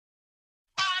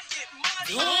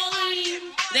Boy,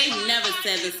 they never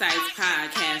said the Psyce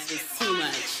podcast was too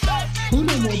much. Who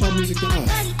know more about music than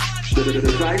us?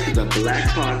 The Psyce is a black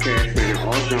podcast spanning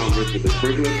all genres with a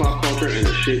sprinkle of pop culture and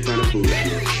a shit ton of food.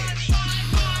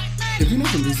 If you're not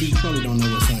from DC, you probably don't know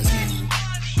what Psyce means.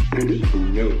 And it's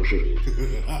no shit.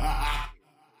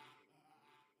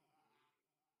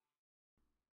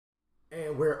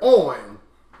 And we're on.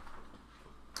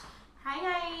 Hi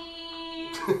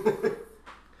guys.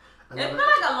 It's been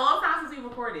like a long time since we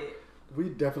recorded. We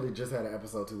definitely just had an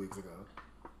episode 2 weeks ago.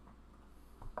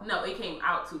 No, it came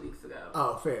out 2 weeks ago.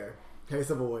 Oh, fair. Hey,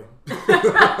 Savoy.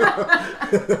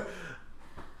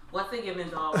 What's the given,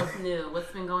 dog? What's new?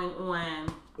 What's been going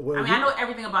on? Well, I mean, I know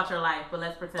everything about your life, but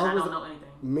let's pretend I don't know anything.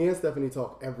 Me and Stephanie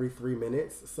talk every 3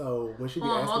 minutes, so when she be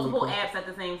on asking multiple me apps at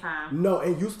the same time. No,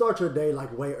 and you start your day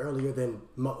like way earlier than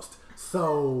most.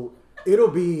 So it'll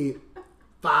be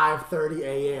 5:30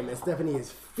 a.m. and Stephanie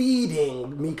is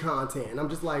feeding me content, and I'm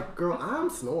just like, girl, I'm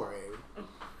snoring.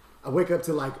 I wake up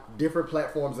to like different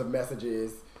platforms of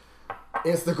messages: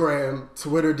 Instagram,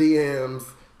 Twitter DMs,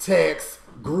 text,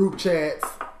 group chats.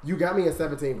 You got me in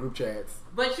 17 group chats.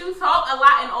 But you talk a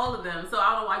lot in all of them, so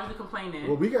I don't know why you be complaining.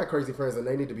 Well, we got crazy friends and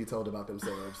they need to be told about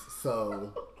themselves.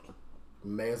 So,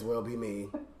 may as well be me.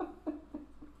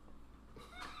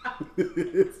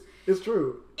 It's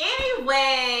true.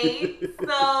 Anyway,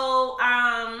 so,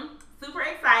 super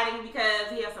exciting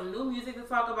because we have some new music to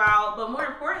talk about. But more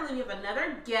importantly, we have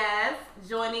another guest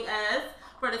joining us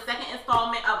for the second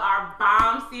installment of our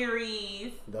B.O.M.B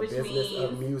series. The which Business means,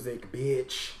 of Music,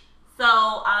 bitch.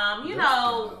 So, you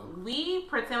know, we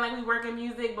pretend like we work in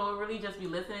music, but we really just be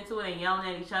listening to it and yelling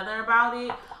at each other about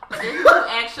it. But this is who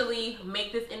actually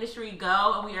make this industry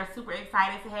go, and we are super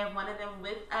excited to have one of them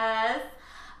with us.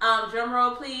 Drum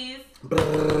roll, please.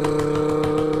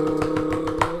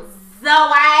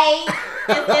 Zoe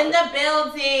is in the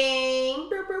building.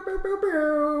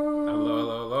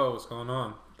 Hello. What's going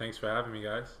on? Thanks for having me,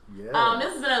 guys. Yeah.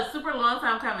 This has been a super long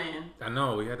time coming. I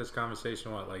know. We had this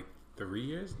conversation, like 3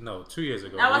 years? No, 2 years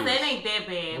ago. I was saying it ain't that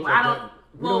bad.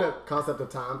 We don't have concept of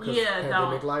time because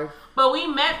pandemic don't. life. But we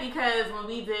met because when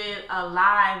we did a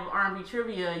live R&B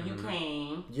trivia, you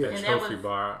came. Yeah, and Trophy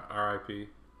Bar, R.I.P.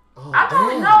 Oh, I thought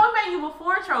damn. no, we met you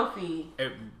before Trophy.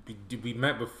 We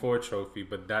met before Trophy,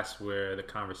 but that's where the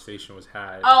conversation was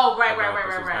had. Oh, right. It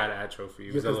was had at Trophy.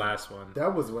 It was the last one.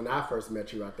 That was when I first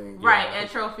met you, I think. Right, Yeah. at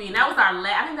Trophy. And that was our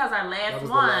last. I think that was our last That was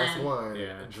one. the last one.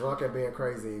 Yeah. Drunk and being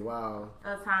crazy. Wow.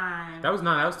 The time. That was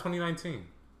 2019.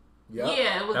 Yep.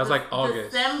 Yeah, it was. That was like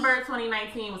August. December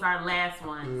 2019 was our last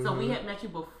one. Mm-hmm. So we had met you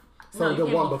before. So you the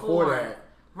came one before that.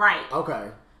 Right. Okay.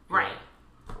 Right.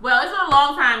 Well, it's been a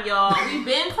long time, y'all. We've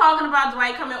been talking about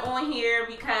Dwight coming on here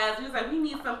because we was like, we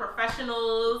need some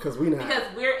professionals. Because we're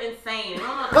insane. We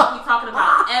don't know what we're talking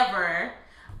about ever.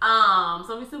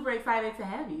 So we're super excited to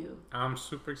have you. I'm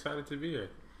super excited to be here.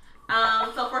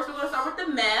 So first we're going to start with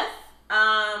the mess.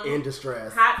 In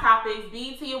distress. Hot topics,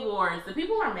 BET Awards. The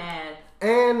people are mad.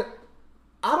 And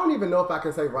I don't even know if I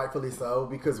can say rightfully so,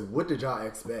 because what did y'all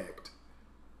expect?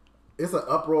 It's an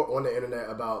uproar on the internet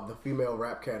about the female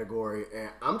rap category, and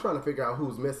I'm trying to figure out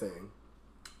who's missing.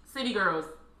 City Girls.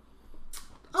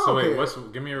 So wait,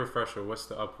 give me a refresher. What's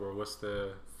the uproar?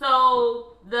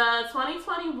 So the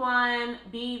 2021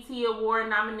 BET Award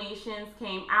nominations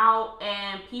came out,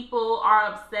 and people are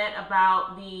upset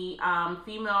about the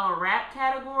female rap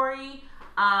category.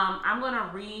 I'm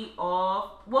gonna read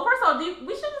off. Well, first of all, we should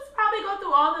just probably go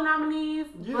through all the nominees.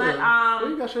 Yeah. But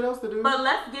you got shit else to do. But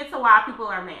let's get to why people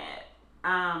are mad.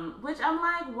 Which I'm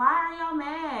like, why are y'all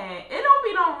mad? It don't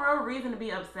be no real reason to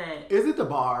be upset. Is it the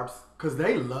Barbs? Because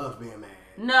they love being mad.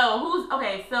 No,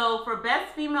 so for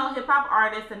Best Female Hip Hop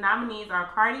Artist, the nominees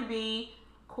are Cardi B,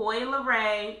 Coi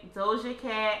Leray, Doja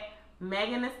Cat,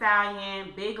 Megan Thee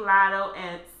Stallion, Big Latto,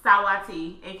 and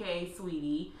Sawati, aka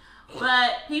Sweetie.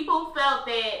 But people felt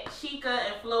that Chica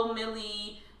and Flo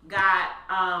Milli got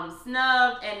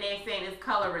snubbed, and they're saying it's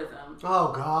colorism.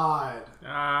 Oh God!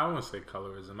 I wouldn't say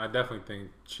colorism. I definitely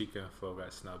think Chica and Flo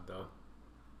got snubbed though.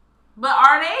 But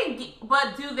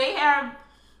do they have?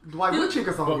 Dwight, what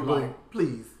Chica song you like?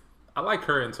 Please. I like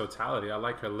her in totality. I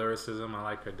like her lyricism. I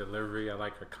like her delivery. I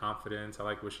like her confidence. I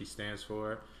like what she stands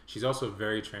for. She's also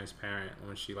very transparent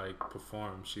when she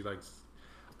performs. She likes.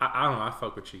 I don't know. I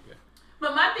fuck with Chica.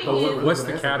 But my thing is, what's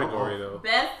the category though?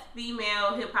 Best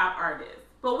Female Hip Hop Artist.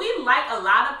 But we like a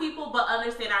lot of people, but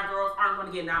understand our girls aren't going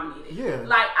to get nominated. Yeah.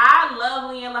 Like, I love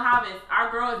Leanne LaHavis.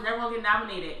 Our girl is never going to get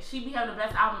nominated. She be having the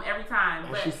best album every time.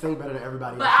 And she sing better than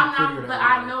everybody but else.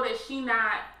 I know that she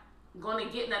not going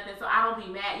to get nothing, so I don't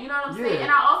be mad. You know what I'm saying? Yeah.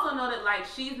 And I also know that,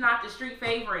 she's not the street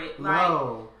favorite.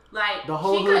 No. Like, The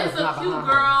whole she hood could, is it's a not cute behind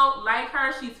girl, like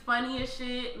her. She's funny as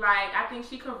shit. Like, I think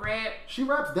she could rap. She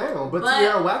raps down, but But-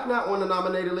 Tierra Whack not on the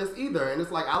nominated list either. And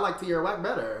it's like, I like Tierra Whack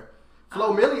better.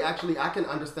 Flo Milli, actually, I can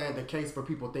understand the case for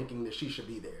people thinking that she should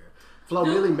be there. Flo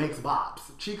Milli makes bops.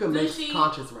 Chica makes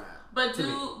conscious rap. But do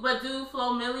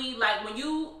Flo Milli, like, when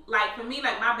you, like, for me,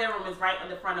 like, my bedroom is right in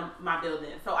the front of my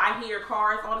building. So I hear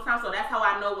cars all the time. So that's how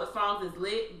I know what songs is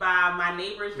lit by my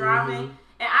neighbors driving.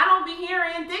 And I don't be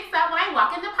hearing Dick Stop when I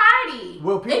walk in the party.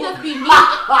 Well, people... It just be me.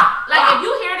 Like, if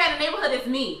you hear that in the neighborhood, it's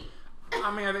me.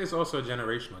 I mean, I think it's also a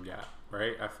generational gap,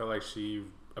 right? I feel like she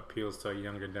appeals to a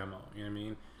younger demo. You know what I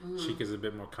mean? Chica's a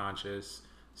bit more conscious.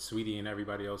 Sweetie and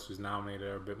everybody else who's nominated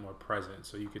are a bit more present.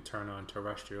 So you could turn on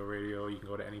terrestrial radio. You can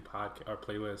go to any podcast or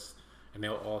playlist, and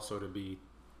they'll all sort of be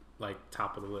like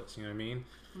top of the list. You know what I mean?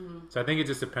 So I think it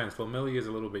just depends. Flo Milli is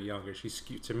a little bit younger. She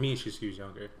skews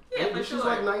younger. Yeah, for she's sure.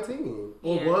 like 19.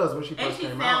 Or was when she first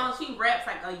came out. She raps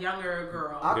like a younger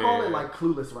girl. I call it like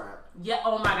clueless rap. Yeah.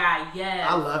 Oh my God. Yes.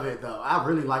 I love it though. I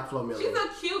really like Flo Milli. She's a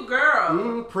cute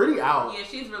girl. Pretty out. Yeah,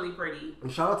 she's really pretty.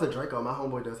 And shout out to Draco. My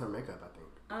homeboy does her makeup, I think.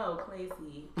 Oh,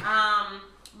 classy.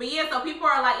 But yeah, so people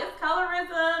are like, it's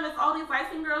colorism. It's all these light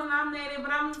skinned girls nominated.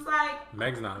 But I'm just like,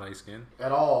 Meg's not light skinned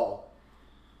at all.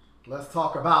 Let's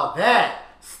talk about that.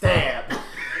 Stab.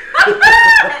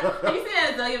 have you seen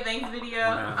that Azealia Banks video?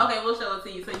 Nah. Okay, we'll show it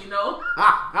to you so you know.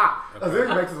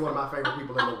 Azealia Banks is one of my favorite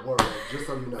people in the world, just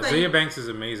so you know. Azealia Banks is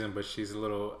amazing, but she's a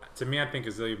little... To me, I think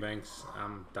Azealia Banks...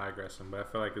 I'm digressing, but I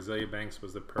feel like Azealia Banks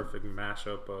was the perfect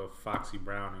mashup of Foxy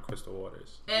Brown and Crystal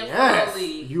Waters.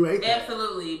 Absolutely. Yes, you ate that.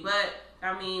 Absolutely. But,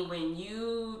 I mean, when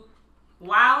you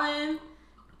wildin',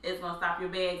 it's going to stop your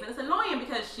bags. And it's annoying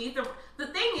because she's the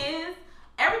thing is,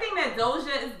 everything that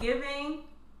Doja is giving...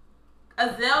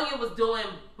 Azealia was doing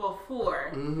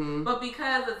before, but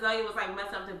because Azealia was like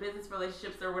messing up the business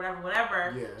relationships or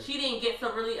whatever, she didn't get to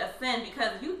really ascend.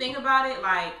 Because if you think about it,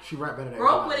 like she rap better than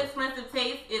Broke everybody. with Expensive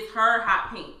Taste is her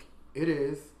hot pink. It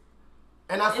is,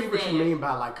 and I see what you mean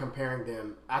by like comparing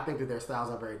them. I think that their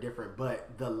styles are very different,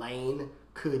 but the lane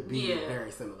could be very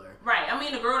similar. Right. I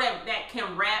mean, the girl that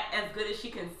can rap as good as she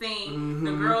can sing,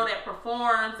 the girl that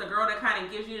performs, the girl that kind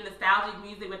of gives you the nostalgic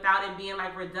music without it being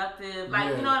like reductive.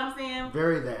 Like, you know what I'm saying?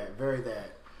 Very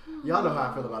that. Y'all know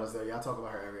how I feel about Azealia. I talk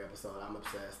about her every episode. I'm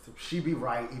obsessed. She be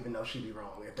right even though she be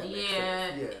wrong. If that makes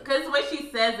sense. Yeah. Because the way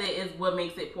she says it is what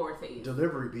makes it poor taste.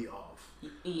 Delivery be off.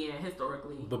 Yeah,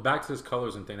 historically. But back to this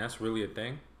colorism thing, that's really a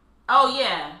thing? Oh,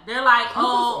 yeah. They're like,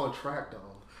 on track, though.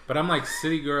 But I'm like,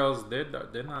 City Girls, they're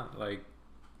not like...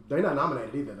 They're not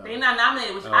nominated either, though. They're not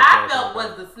nominated, which I felt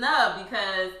was the snub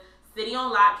because City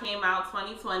on Lock came out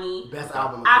 2020. Best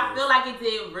album. I feel like it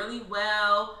did really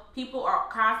well. People are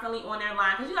constantly on their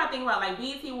line because you gotta think about like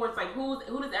BET Awards, like who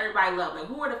does everybody love? Like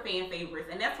who are the fan favorites?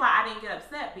 And that's why I didn't get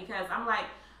upset because I'm like,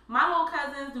 my little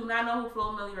cousins do not know who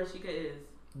Flo Milli or Chica is.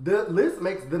 The list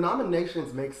makes the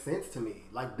nominations make sense to me.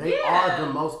 Like they are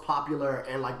the most popular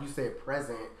and like you said,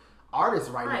 present artists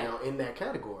right now in that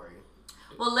category.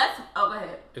 Well, go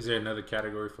ahead. Is there another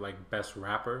category for like best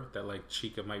rapper that like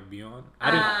Chica might be on? I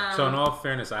didn't. So in all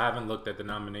fairness, I haven't looked at the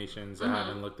nominations. I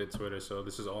haven't looked at Twitter, so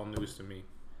this is all news to me.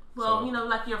 Well, you know,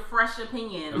 like your fresh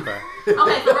opinion. Okay.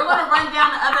 Okay, so we're gonna run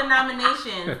down the other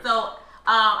nominations. So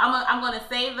I'm gonna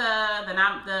say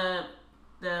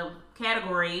the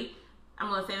category. I'm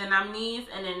gonna say the nominees,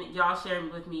 and then y'all share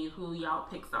with me who y'all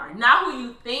picks are. Not who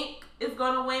you think is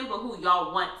gonna win, but who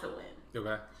y'all want to win.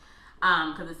 Okay.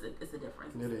 Because it's a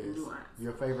difference. It is. Nuance.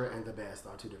 Your favorite and the best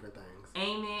are two different things.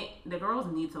 Ain't it? The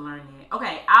girls need to learn it.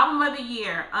 Okay, album of the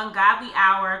year: Ungodly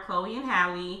Hour, Chloe and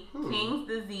Halle, King's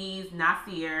Disease,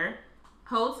 Nasir,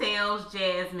 Hotels,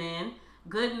 Jasmine,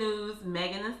 Good News,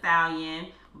 Megan Thee Stallion,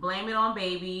 Blame It on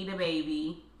Baby, The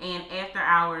Baby, and After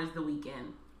Hours, The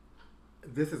Weeknd.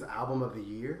 This is album of the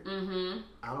year?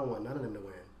 I don't want none of them to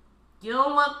win. You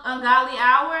don't want Ungodly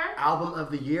Hour? Album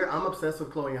of the year? I'm obsessed with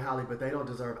Chloe and Halle, but they don't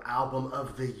deserve album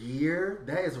of the year?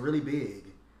 That is really big.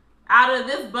 Out of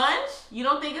this bunch? You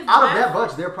don't think it's out of that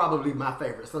bunch, they're probably my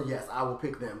favorite. So yes, I will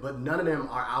pick them. But none of them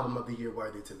are album of the year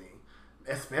worthy to me.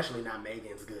 Especially not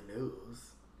Megan's Good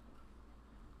News.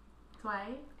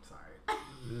 Dwight? Sorry.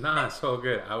 Nah, it's all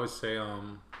good. I would say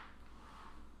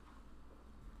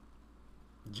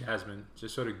Jasmine,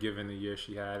 just sort of given the year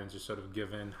she had and just sort of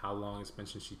given how long it's been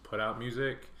since she put out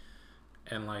music.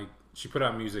 And like she put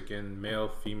out music and male,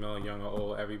 female, young or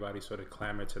old, everybody sort of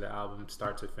clamored to the album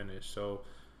start to finish. So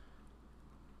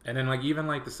And then like even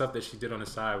like the stuff that she did on the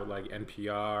side with like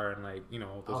NPR and like, you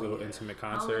know, those little intimate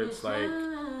concerts, like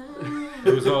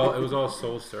it was all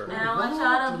soul stirring. And I want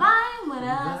y'all to vibe with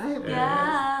us.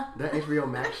 Yeah. That HBO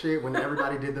Max shit when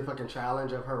everybody did the fucking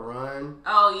challenge of her run.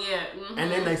 Oh yeah. Mm-hmm.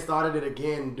 And then they started it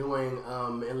again doing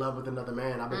In Love with Another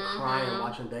Man. I've been crying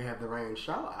watching They Have the Rain.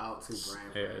 Shout out to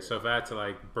Brand. Yeah. So if I had to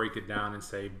like break it down and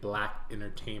say black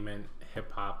entertainment,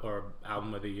 hip hop, or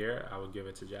album of the year, I would give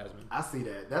it to Jasmine. I see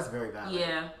that. That's very valid.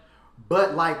 Yeah.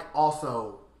 But like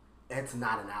also, it's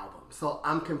not an album, so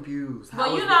I'm confused.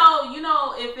 But you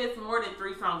know, if it's more than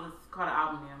 3 songs, it's called an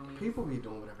album. Now. People be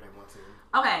doing whatever they want to.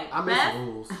 Okay. I miss the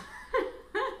rules.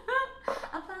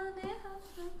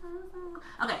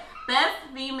 Okay. Best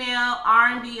female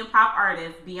R&B and pop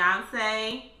artist: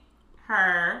 Beyonce,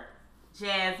 Her,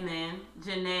 Jasmine,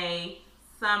 Janae,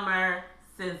 Summer,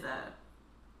 SZA.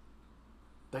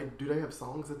 Do they have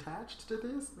songs attached to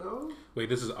this? No. Wait,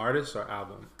 this is artist or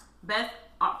album? Best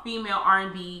female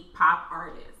R&B pop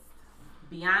artist: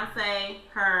 Beyonce,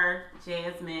 Her,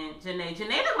 Jasmine, Janae.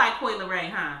 Janae look like Coi Leray,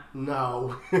 huh?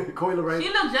 No. Coi Leray. She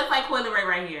looks just like Coi Leray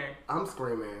right here. I'm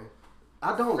screaming.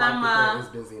 I don't like that is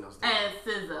Benzino's doing. And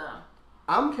SZA.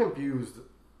 I'm confused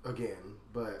again,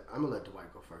 but I'm gonna let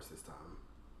Dwight go first this time.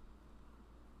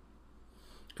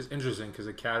 It's interesting because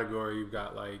the category you've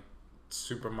got like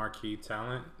super marquee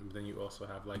talent, but then you also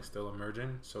have like still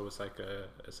emerging. So it's like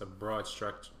it's a broad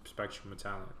spectrum of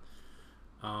talent.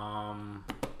 I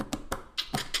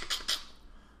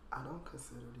don't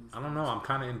consider these. I don't know. I'm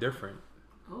kind of indifferent.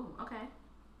 Oh, okay.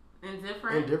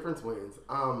 Indifferent. Indifference wins.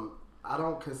 I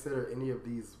don't consider any of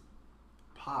these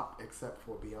pop except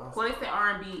for Beyonce. Well, they say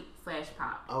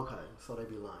R&B/pop. Okay, so they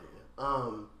be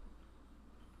lying.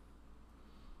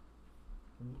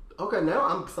 Okay, now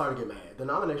I'm starting to get mad. The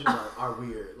nominations are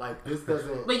weird. Like this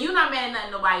doesn't. But you're not mad at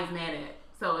nothing nobody's mad at,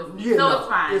 so it's it's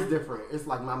fine. It's different. It's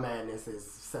like my madness is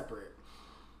separate.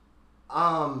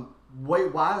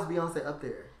 Wait, why is Beyonce up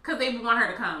there? Because they want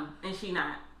her to come and she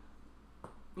not.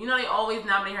 You know they always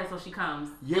nominate her so she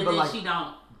comes. Yeah, and but then like she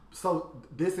don't. So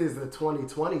this is the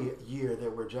 2020 year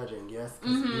that we're judging, yes?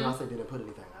 Because Beyonce didn't put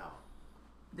anything out.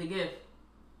 The Gift.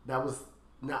 That was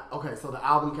not okay. So the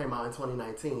album came out in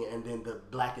 2019, and then the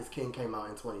Black is King came out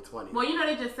in 2020. Well, you know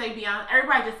they just say Beyonce.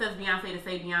 Everybody just says Beyonce to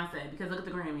say Beyonce because look at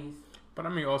the Grammys. But I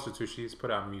mean, also too, she's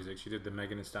put out music. She did the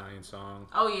Megan Thee Stallion song.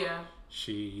 Oh yeah.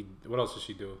 What else did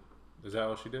she do? Is that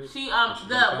what she did? What's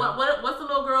the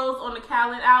little girls on the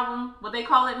Khaled album? What they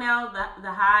call it now?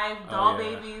 The Hive Doll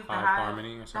Babies. The Hive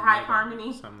Harmony or something. The Hive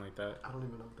Harmony. Something like that. I don't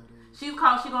even know what that is. She's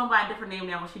going by a different name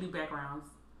now when she do backgrounds.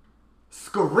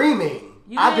 Screaming.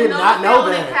 I did not know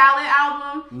that. The Khaled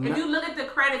album. No. If you look at the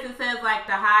credits, it says like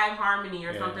the Hive Harmony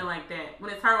or something like that.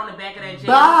 When it's her on the back of that jacket.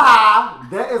 Bah!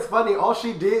 That is funny. All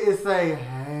she did is say,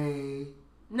 "Hey."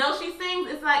 No, she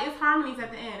sings. It's like it's harmonies at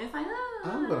the end. It's like.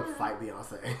 I'm gonna fight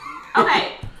Beyonce.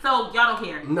 Okay, so y'all don't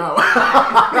care. No.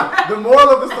 The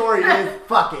moral of the story is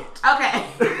fuck it. Okay.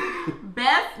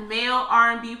 Best male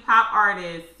R&B pop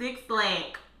artist: Six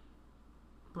Black,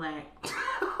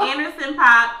 Anderson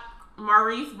 .Paak,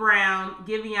 Maurice Brown,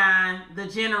 Giveon, The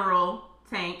General,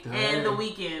 Tank, and The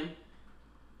Weeknd.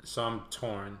 So I'm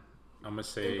torn. I'm gonna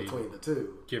say in between the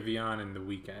two, Giveon and The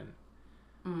Weeknd.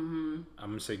 I'm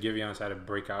gonna say Giveon's had a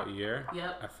breakout year.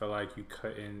 Yep. I feel like you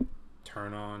couldn't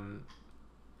turn on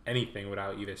anything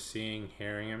without either seeing,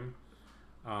 hearing him.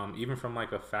 Even from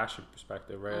like a fashion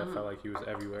perspective, right? I felt like he was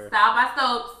everywhere. Style by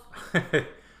Stokes.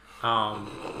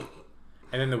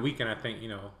 And then The Weeknd, I think,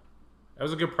 it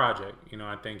was a good project.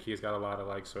 I think he's got a lot of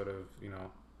like sort of,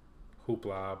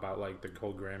 hoopla about like the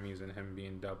whole Grammys and him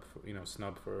being dubbed,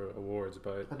 snubbed for awards.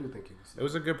 But I do think he was. It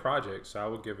was a good project, so I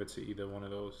would give it to either one of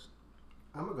those.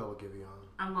 I'm gonna go with Giveon.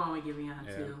 I'm going with Giveon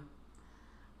too.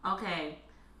 Okay.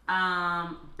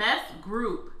 Best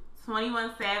group: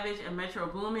 21 Savage and Metro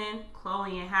Boomin,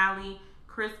 Chloe and Halle,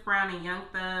 Chris Brown and Young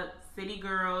Thug, City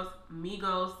Girls,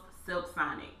 Migos, Silk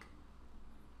Sonic.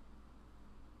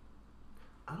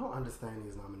 I don't understand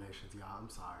these nominations, y'all. I'm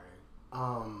sorry.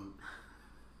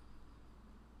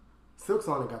 Silk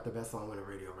Sonic got the best song on the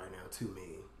radio right now to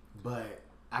me, but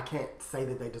I can't say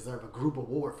that they deserve a group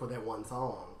award for that one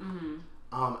song.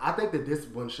 I think that this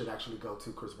one should actually go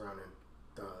to Chris Brown and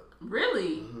Thug.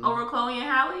 Really? Over Chloe and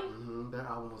Halle? That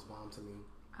album was bomb to me.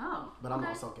 Oh. But I'm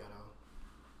also ghetto.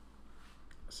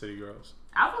 City Girls.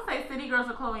 I was gonna say City Girls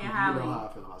or Chloe and Halle. You know how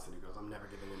I feel about City Girls. I'm never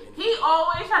giving them anything. He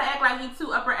always try to act like he's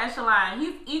too upper echelon.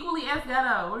 He's equally as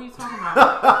ghetto. What are you talking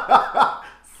about?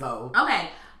 So.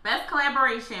 Okay. Best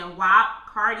collaboration: WAP,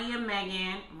 Cardi and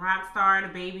Megan, Rockstar,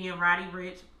 DaBaby and Roddy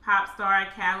Ricch, Popstar,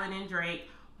 Khaled and Drake,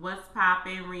 What's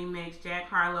Poppin' Remix, Jack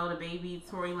Harlow, DaBaby,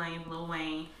 Tory Lanez, Lil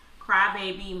Wayne, Cry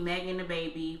Baby, Megan the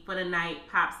Baby, For the Night,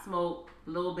 Pop Smoke,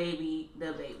 Lil Baby,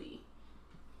 The Baby.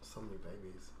 So many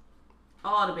babies.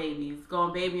 All the babies.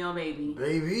 Going baby on baby.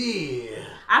 Baby.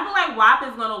 I feel like WAP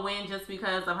is going to win just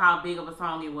because of how big of a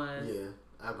song it was. Yeah,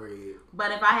 I agree.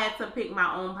 But if I had to pick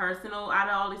my own personal, out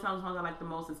of all these songs I like the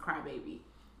most is Cry Baby.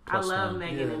 I love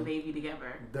Megan and Baby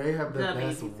together. They have the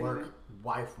best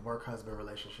work-husband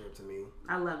relationship to me.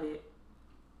 I love it.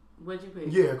 What'd you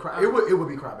pick? Yeah, it would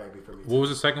be Cry Baby for me. What was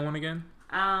the second one again?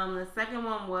 The second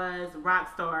one was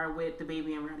Rockstar with the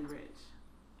Baby and Roddy Ricch.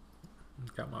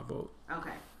 Got my vote.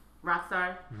 Okay.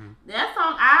 Rockstar. Mm-hmm. That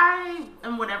song, I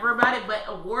am whatever about it, but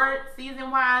award season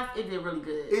wise, it did really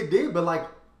good. It did, but like,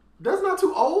 that's not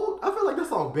too old. I feel like this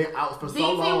song been out for so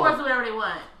long. BT Awards, whatever they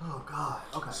want. Oh God.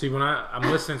 Okay. See, when I'm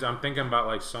listening to, I'm thinking about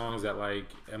like songs that like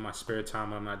in my spare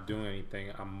time when I'm not doing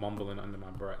anything, I'm mumbling under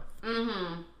my breath.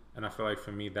 Mm-hmm. And I feel like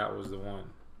for me, that was the one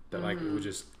that like it would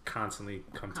just constantly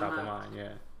come top of mind.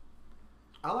 Yeah.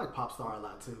 I like Popstar a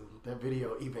lot too. That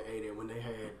video even ate it when they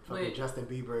had fucking Justin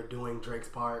Bieber doing Drake's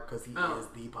part because he is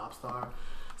the pop star.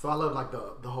 So I love like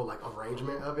the whole like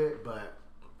arrangement of it, but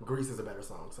Grease is a better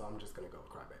song, so I'm just gonna go with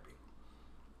Cry Baby.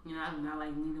 You know, I do not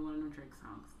like neither one of them Drake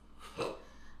songs.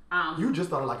 You just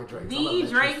started like a Drake. The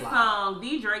Drake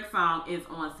song is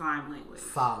on Slime Language.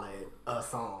 Solid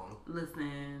song.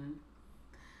 Listen,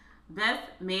 best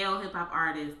male hip hop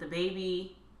artist: The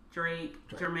Baby, Drake,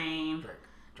 Jermaine.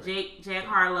 Jack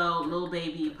Harlow, Lil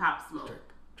Baby, Pop Smoke.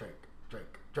 Drake.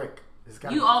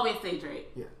 You always say Drake.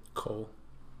 Yeah. Cole.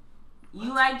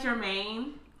 You like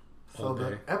Jermaine? So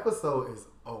the episode is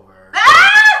over.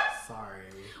 Sorry.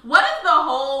 What is the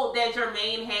hold that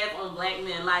Jermaine has on black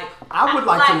men? Like, I would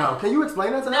like to know. Can you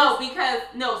explain that to us?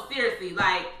 No, seriously,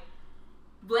 like,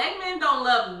 black men don't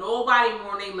love nobody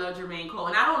more than they love Jermaine Cole.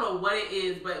 And I don't know what it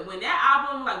is, but when that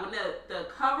album, like when the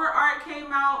cover art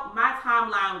came out, my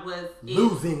timeline was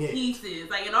losing it. Pieces.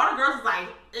 Like, and all the girls was like,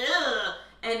 ugh.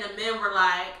 And the men were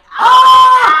like,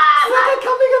 second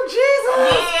coming of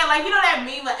Jesus. Yeah, like, you know that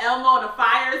meme of Elmo and the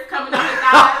fires coming out his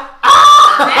eyes?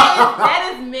 That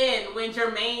is men when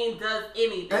Jermaine does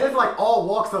anything. And it's like all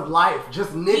walks of life.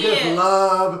 Just niggas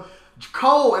love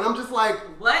Cole, and I'm just like,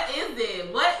 what is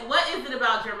it? What is it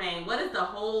about Jermaine? What is the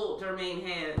whole Jermaine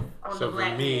has on the black man? So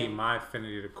for me, my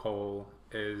affinity to Cole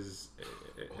is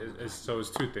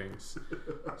it's two things.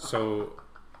 So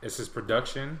it's his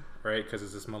production, right? Because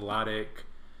it's this melodic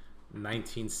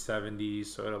 1970s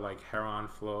sort of like heron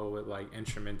flow with like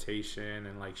instrumentation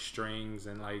and like strings,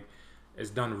 and like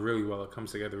it's done really well. It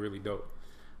comes together really dope.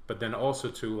 But then also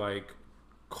too, like,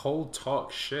 Cole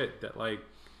talks shit that like,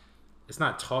 it's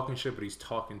not talking shit, but he's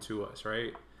talking to us,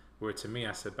 right? Where to me,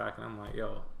 I sit back and I'm like,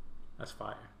 yo, that's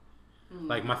fire.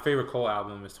 Like, my favorite Cole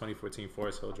album is 2014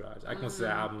 Forest Hill Drives. I can listen to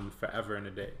that album forever and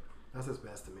a day. That's his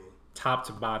best to me. Top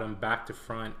to bottom, back to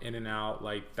front, in and out.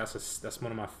 Like, that's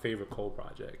one of my favorite Cole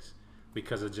projects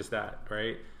because of just that,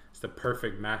 right? It's the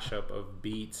perfect mashup of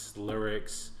beats,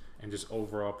 lyrics, and just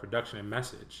overall production and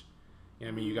message. You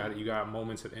know what I mean? You got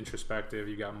moments of introspective.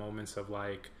 You got moments of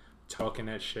like talking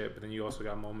that shit, but then you also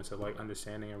got moments of like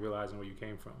understanding and realizing where you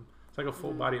came from. It's like a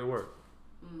full body of work.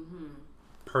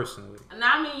 Personally. No,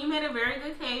 I mean, you made a very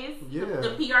good case. Yeah.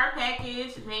 The PR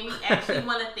package made me actually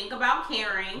want to think about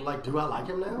caring. Like, do I like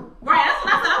him now? Right, that's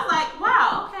what I said. I was like,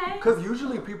 wow, okay. Because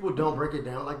usually people don't break it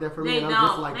down like that for me. They and don't. I'm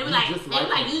just like, they be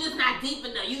like, you just not deep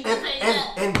enough. You just ain't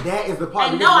that. And that is the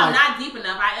part. And no, I'm not deep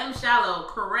enough. I am shallow,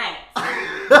 correct. But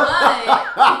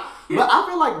I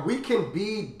feel like we can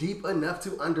be deep enough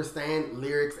to understand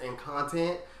lyrics and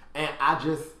content. And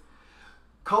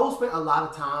Cole spent a lot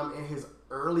of time in his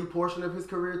early portion of his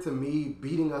career, to me,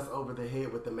 beating us over the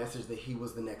head with the message that he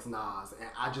was the next Nas. And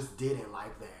I just didn't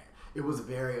like that. It was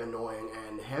very annoying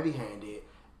and heavy-handed.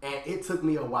 And it took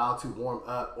me a while to warm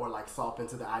up or like soften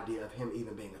to the idea of him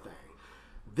even being a thing.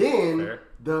 Then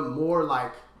the more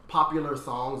like popular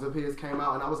songs of his came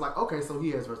out, and I was like, okay, so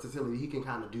he has versatility. He can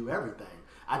kind of do everything.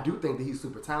 I do think that he's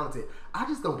super talented. I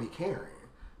just don't be caring.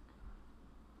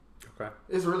 Okay.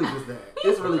 It's really just that.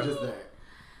 It's really just that.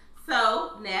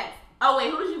 So, next. Oh,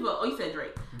 wait, who did you vote? Oh, you said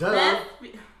Drake. Best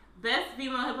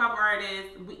female hip-hop artist.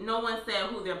 No one said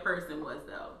who their person was,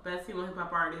 though. Best female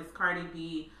hip-hop artist, Cardi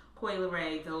B, Coi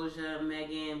Leray, Doja,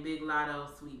 Megan, Big Lotto,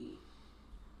 Sweetie.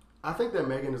 I think that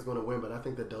Megan is going to win, but I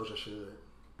think that Doja should.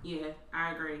 Yeah,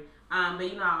 I agree. But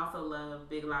you know, I also love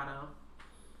Big Lotto.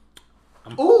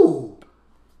 Ooh!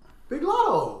 Big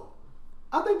Lotto!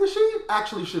 I think that she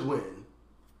actually should win.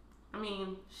 I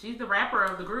mean, she's the rapper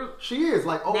of the group. She is,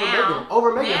 like,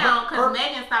 over Megan. Now, because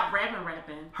Megan stopped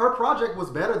rapping. Her project was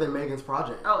better than Megan's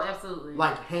project. Oh, absolutely.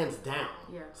 Like, hands down.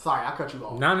 Yeah. Sorry, I cut you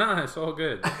off. No, it's all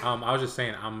good. I was just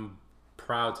saying,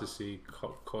 proud to see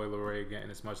Coi Leray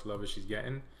getting as much love as she's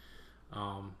getting.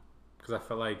 Because I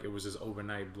felt like it was this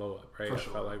overnight blow up, right? For I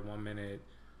sure. felt like 1 minute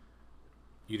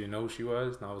you didn't know who she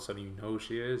was, and all of a sudden you know who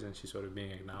she is, and she's sort of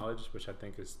being acknowledged, which I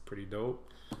think is pretty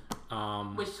dope.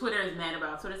 Which Twitter is mad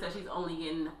about. Twitter says she's only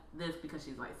getting this because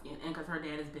she's light skinned and because her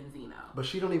dad is Benzino. But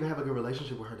she don't even have a good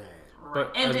relationship with her dad. Right.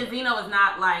 But- And Benzino is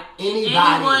not like in Anybody.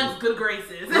 anyone's good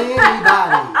graces.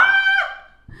 Anybody.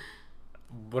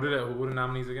 What are the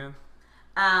nominees again?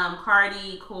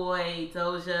 Cardi, Coi,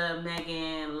 Doja,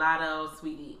 Megan, Lotto,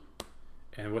 Sweetie.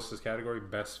 And what's this category?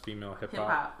 Best female hip Hip hop.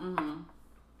 hop. Mm-hmm.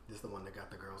 This is the one that got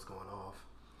the girls going off.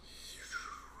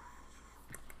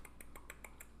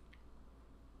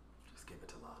 Just give it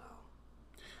to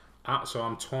Lotto. So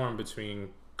I'm torn between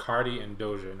Cardi and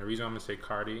Doja, and the reason I'm gonna say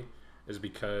Cardi is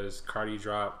because Cardi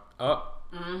dropped Up,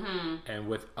 and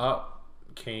with Up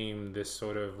came this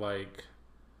sort of like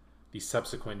these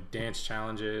subsequent dance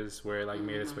challenges where it like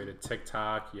made its way to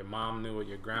TikTok. Your mom knew it,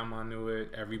 your grandma knew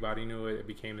it, everybody knew it. It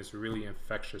became this really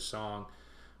infectious song,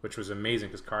 which was amazing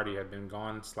because Cardi had been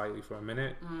gone slightly for a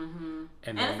minute, and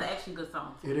then, it's an actually good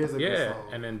song. It is a good song.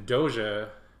 and then Doja.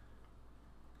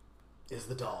 Is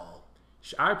the doll.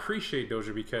 I appreciate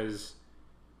Doja because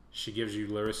she gives you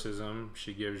lyricism,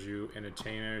 she gives you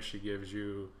entertainer, she gives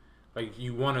you like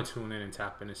you want to tune in and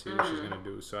tap in and see what she's gonna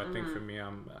do. So I think for me,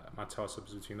 my toss up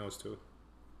is between those two.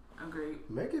 Agreed.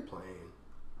 Make it plain.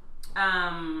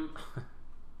 I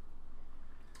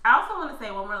also want to say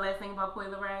one more last thing about Coi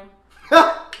Leray.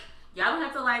 Y'all don't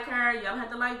have to like her. Y'all don't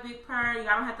have to like Big Purr.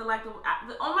 Y'all don't have to like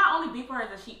my only beef for her is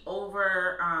that she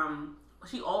over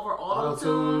auto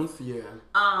tunes. Yeah.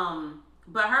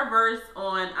 But her verse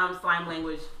on Slime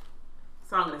Language,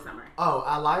 Song of the Summer. Oh,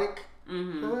 I like.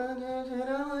 That's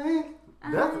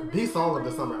the song of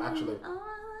the summer, actually.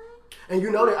 And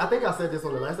you know that I think I said this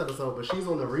on the last episode, but she's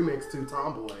on the remix to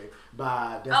Tomboy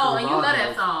by Destiny And you love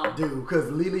that song. Dude, because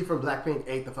Lily from Blackpink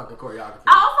ate the fucking choreography.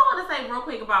 I also want to say real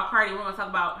quick about Cardi. We're going to talk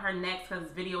about her next because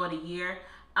it's video of the year.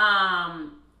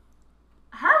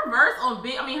 Her verse on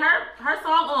her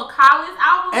song on Khaled's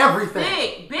album Everything. was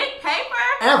sick. Big Paper.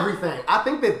 Everything. I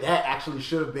think that actually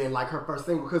should have been like her first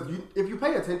single because if you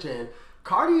pay attention,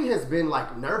 Cardi has been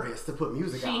like nervous to put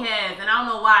music out. She has, and I don't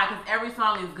know why because every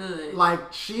song is good.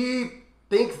 Like she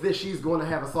thinks that she's going to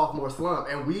have a sophomore slump,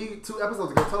 and we 2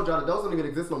 episodes ago told y'all that those don't even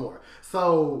exist no more.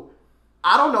 So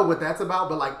I don't know what that's about,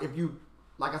 but like if you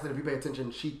pay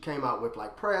attention, she came out with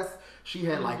like Press. She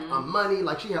had like Money.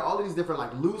 Like she had all of these different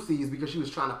like Lucy's because she was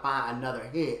trying to find another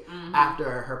hit after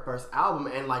her first album,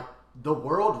 and like the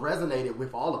world resonated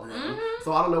with all of them.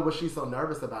 So I don't know what she's so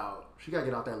nervous about. She gotta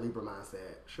get out that Libra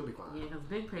mindset. She'll be fine. Yeah, because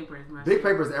Big Paper is my Big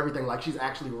Paper is everything. Like she's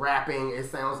actually rapping. It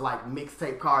sounds like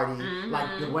mixtape Cardi.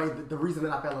 Like the reason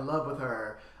that I fell in love with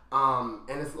her. And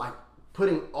it's like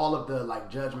putting all of the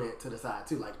like judgment to the side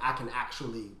too. Like I can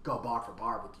actually go bar for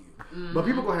bar with you. But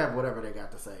people gonna have whatever they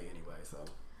got to say anyway. So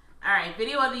All right,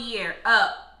 video of the year,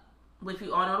 Up, which we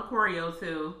all know the choreo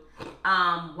to.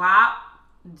 WAP,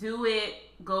 Do It,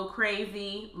 Go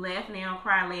Crazy, Laugh Now,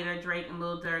 Cry Later, Drake and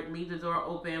Lil Durk, Leave the Door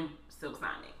Open, Silk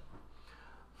Sonic.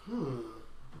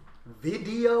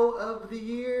 Video of the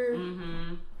year.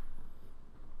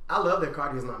 I love that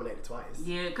Cardi is nominated twice.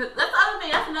 Yeah, because that's the other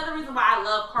thing. That's another reason why I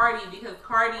love Cardi, because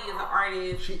Cardi is an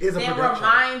artist She is a that production.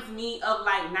 reminds me of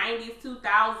like 90s,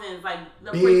 2000s, like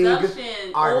the Big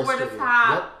production, over the artistry.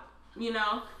 top, you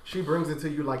know. She brings it to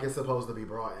you like it's supposed to be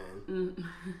brought in.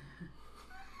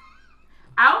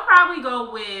 I would probably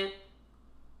go with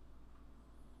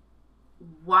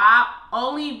WAP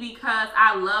only because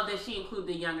I love that she included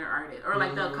the younger artists or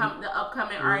like the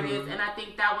upcoming artists, and I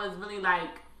think that was really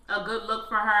like a good look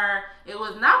for her. It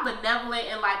was not benevolent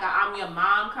in like a I'm your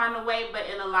mom kind of way, but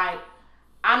in a like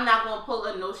I'm not gonna pull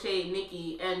a no shade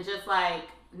Nikki and just like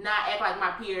not act like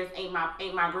my peers ain't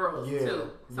my girls too.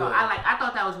 So I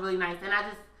thought that was really nice, and I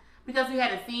just because we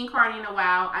hadn't seen Cardi in a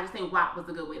while, I just think WAP was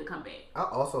a good way to come back. I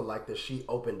also like that she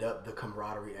opened up the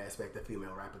camaraderie aspect of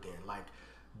female rap again. Like,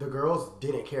 the girls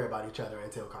didn't care about each other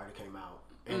until Cardi came out.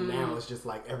 And now it's just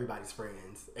like everybody's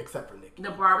friends, except for Nicki.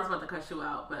 The barber's about to cut you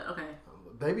out, but okay.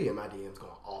 They be in my DMs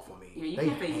going off on me. Yeah, they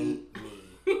hate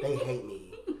me. They hate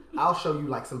me. I'll show you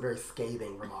like some very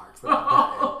scathing remarks that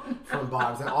I've gotten from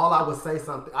Barbs. And I would say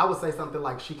something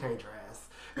like, she can't dress.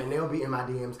 And they'll be in my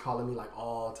DMs calling me like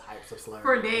all types of slurs.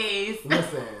 For days.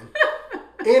 Listen,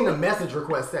 in the message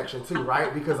request section too,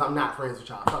 right? Because I'm not friends with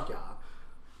y'all. Fuck y'all.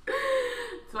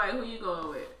 Dwight, who you going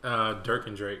with? Dirk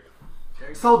and Drake.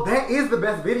 So that is the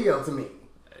best video to me.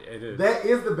 It is. That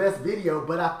is the best video,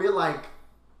 but I feel like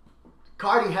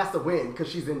Cardi has to win because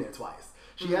she's in there twice.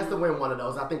 She has to win one of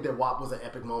those. I think that WAP was an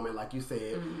epic moment, like you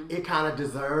said. It kind of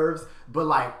deserves, but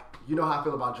like, you know how I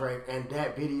feel about Drake, and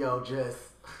that video just...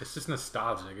 It's just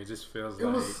nostalgic. It just feels It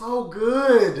like... was so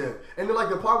good. And then like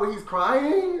the part where he's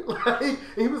crying, like,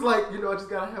 he was like, you know, I just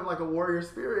gotta have like a warrior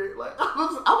spirit. Like, I'm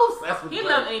obsessed with Drake. He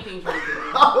loved anything Drake did.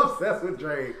 I'm obsessed with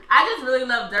Drake. I just really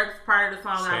love Dirk's part of the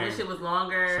song. Same. I wish it was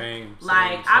longer. Same.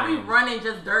 I be running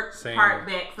just Dirk's part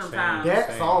back sometimes.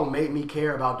 That song made me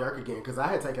care about Dirk again because I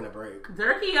had taken a break.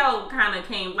 Dirkio kind of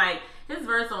came, like, his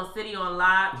verse on City on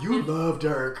Lock. You love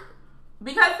Dirk.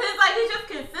 Because he's just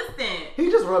consistent. He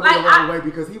just rubbed me the wrong way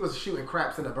because he was shooting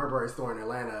craps in a Burberry store in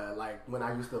Atlanta, like when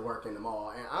I used to work in the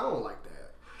mall, and I don't like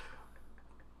that.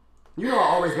 You know, I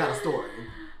always got a story.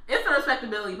 It's a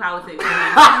respectability politics.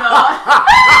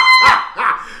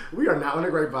 We are not on the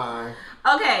grapevine.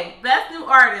 Okay, best new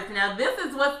artist. Now this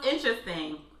is what's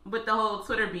interesting with the whole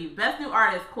Twitter beef. Best new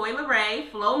artist: Coi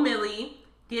Leray, Flo Milli,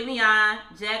 Giveon,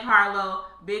 Jack Harlow,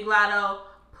 Big Lotto,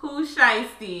 Pooh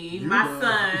Shiesty,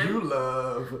 son. You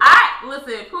love.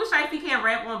 Listen, Pooh Shiesty can't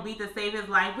rap on beat to save his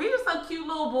life. He's just a cute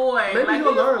little boy. Maybe like,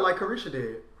 he'll learn like Carisha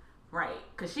did. Right,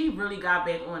 because she really got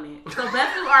back on it. So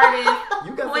best new artist: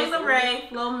 Coi Leray,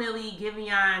 Flo Milli,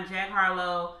 Giveon, Jack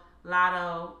Harlow,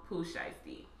 Lotto, Pooh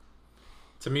Shiesty.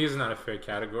 To me, it's not a fair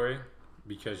category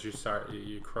because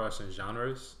you're crossing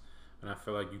genres, and I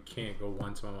feel like you can't go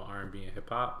one-to-one with R&B and hip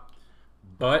hop.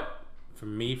 But for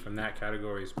me, from that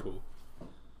category is Pooh.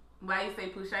 Why you say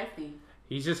Pooh Shiesty?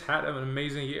 He's just had an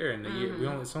amazing year, and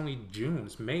it's only June.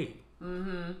 It's May.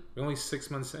 We're only 6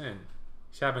 months in.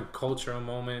 He's having cultural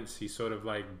moments. He's sort of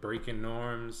like breaking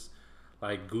norms.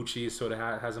 Like Gucci sort of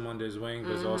has him under his wing,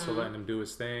 but is also letting him do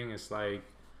his thing. It's like,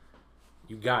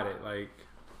 you got it. Like,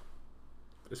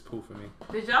 it's Pooh for me.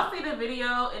 Did y'all see the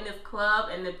video in this club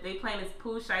and they playing this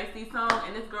Pooh Shiesty song,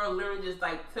 and this girl literally just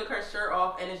like took her shirt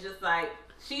off, and it's just like,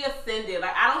 she ascended.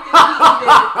 Like, I don't think she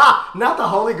even... Not the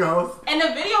Holy Ghost. And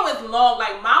the video is long.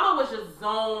 Like, Mama was just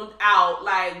zoned out.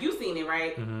 Like, you seen it,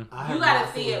 right? You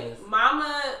gotta see it. This.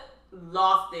 Mama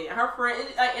lost it. Her friend...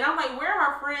 and I'm like, where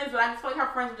are her friends? But I just feel like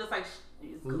her friends were just like...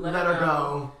 Let her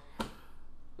go.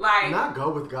 Like... Not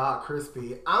go with God,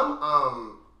 Crispy.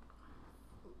 I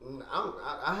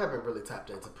haven't really tapped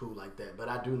into Pooh like that, but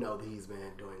I do know that he's been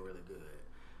doing really good.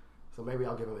 So maybe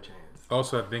I'll give him a chance.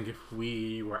 Also, I think if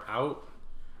we were out...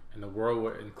 and the world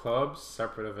were in clubs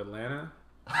separate of Atlanta.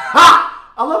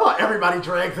 I love how everybody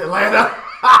drags Atlanta.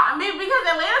 I mean, because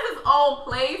Atlanta's its own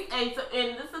place,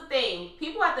 and this is the thing.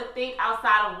 People have to think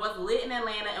outside of what's lit in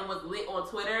Atlanta and what's lit on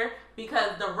Twitter,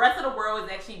 because the rest of the world is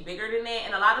actually bigger than that.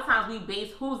 And a lot of times we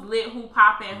base who's lit, who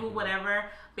popping, who whatever,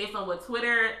 based on what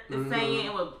Twitter is saying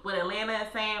and what Atlanta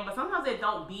is saying. But sometimes it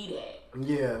don't be that.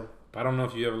 Yeah. I don't know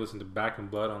if you ever listened to Back in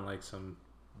Blood on like some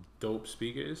dope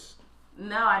speakers.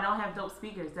 No, I don't have dope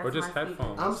speakers. That's or just my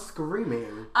headphones. I'm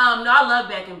screaming. No, I love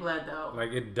Back in Blood though.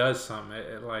 Like it does something.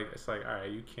 It's like all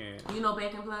right, you can't. You know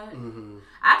Back in Blood?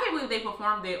 I can't believe they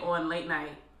performed it on late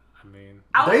night. I mean,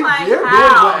 they're doing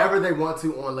whatever they want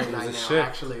to on late night now. Shift.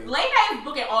 Actually, late night is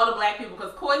booking all the black people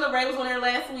because Coi Leray was on there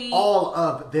last week. All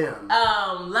of them.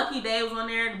 Lucky Day was on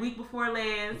there the week before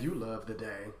last. You love the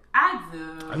day. I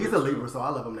do. He's a Libra, so I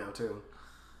love him now too.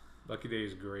 Lucky Day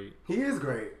is great. He is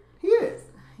great. He is.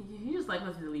 You just like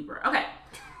listening to Libra. Okay.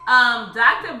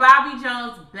 Dr. Bobby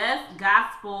Jones Best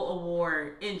Gospel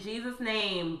Award. In Jesus'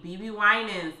 Name, BB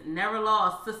Winans, Never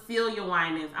Lost, Cecilia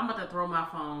Winans. I'm about to throw my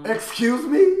phone. Excuse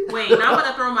me? Wait, now I'm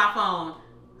about to throw my phone.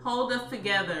 Hold Us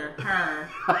Together, her.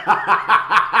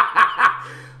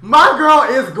 My girl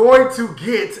is going to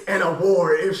get an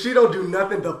award if she don't do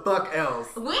nothing the fuck else.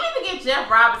 We need to get Jeff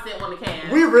Robinson on the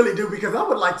cast. We really do, because I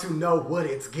would like to know what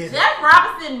it's getting. Jeff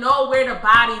Robinson know where the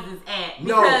bodies is at.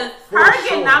 Because her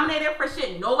getting nominated for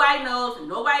shit nobody knows,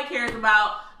 nobody cares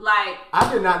about. Like,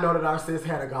 I did not know that our sis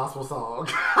had a gospel song.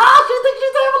 She thinks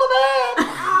she's able to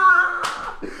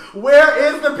man. Where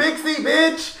is the pixie,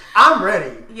 bitch? I'm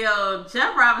ready. Yo,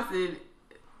 Jeff Robinson.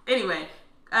 Anyway,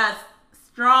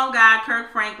 Strong God,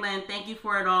 Kirk Franklin, Thank You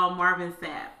For It All, Marvin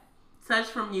Sapp. Touch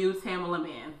From You, Tamala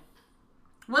Man.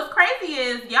 What's crazy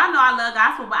is, y'all know I love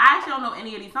gospel, but I actually don't know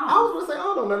any of these songs. I was going to say, I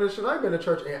don't know none of this shit. I've been to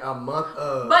church in a month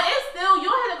of... But it's still, you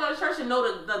don't have to go to church and know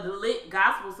the lit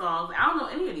gospel songs. I don't know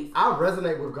any of these songs. I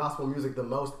resonate with gospel music the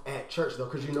most at church, though,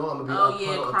 because you know I'm going to be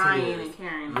crying and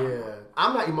caring. Yeah.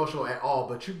 I'm not emotional at all,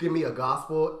 but you give me a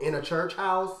gospel in a church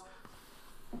house,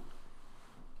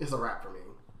 it's a wrap for me.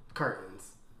 Curtains.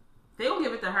 They gonna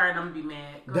give it to her and I'm gonna be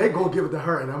mad. They gonna give it to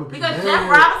her and I'm gonna be mad. Because Jeff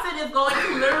Robinson is going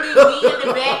to literally be in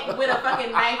the back with a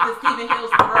fucking knife to Stephen Hill's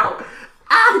throat.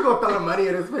 He gonna throw the money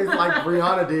in his face like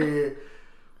Rihanna did.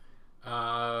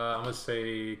 I'm I'm gonna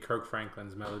say Kirk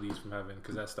Franklin's "Melodies from Heaven"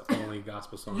 because that's the only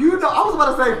gospel song. You know, I was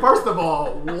about to say, first of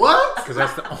all, what? Because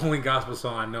that's the only gospel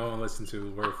song I know and listen to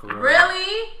word for word.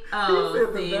 Really?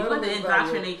 Oh, see, we want to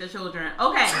indoctrinate the children.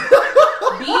 Okay.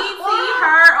 BET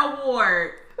Her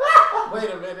Award. Wait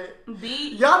a minute.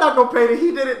 Y'all not gonna pay it.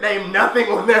 He didn't name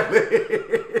nothing on that list.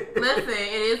 Listen,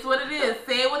 it is what it is.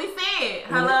 Say what he said.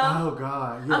 Hello? Oh,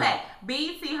 God. Yeah. Okay.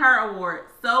 BET Her Award.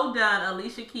 So Done,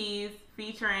 Alicia Keys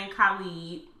featuring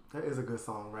Khalid. That is a good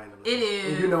song, randomly. It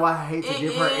is. And you know I hate to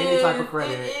give her any type of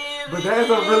credit. But that is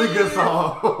a really good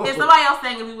song. If somebody else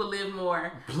sang it, we would live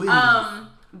more. Please.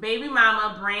 Baby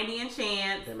Mama, Brandy and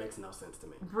Chance. That makes no sense to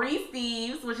me. Bree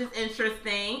Steves, which is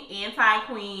interesting.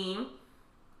 Anti-Queen.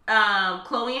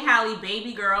 Chloe and Halle,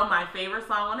 Baby Girl, my favorite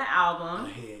song on the album. A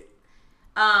hit.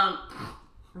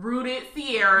 Rooted,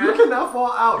 Sierra. You cannot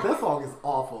fall out. That song is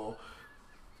awful.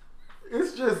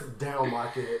 It's just down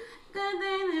market.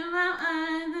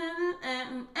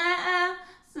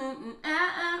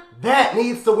 That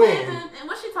needs to win.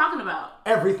 What's she talking about?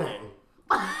 Everything.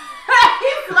 He's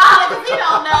smiling because he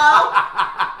don't know.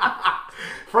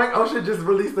 Frank Ocean just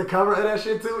released the cover of that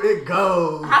shit too. It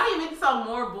goes. How do you make it so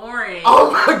more boring?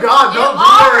 Oh my God! Don't do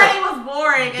already that. was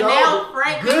boring, and now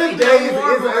Frank Good makes Days it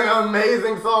more is boring. an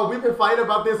amazing song. We've been fighting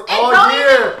about this all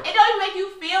year. It don't even make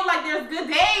you feel like there's good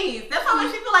days. That's how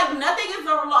makes you feel like nothing is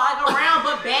around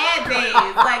but bad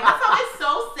days. Like that's how it's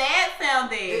so sad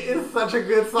sounding. It is such a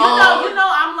good song. You know,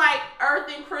 I'm like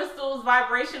Earth and Crystal's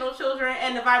vibrational children,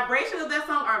 and the vibrations of that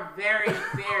song are very,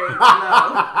 very low.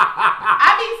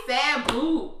 I be sad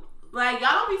boo. Like,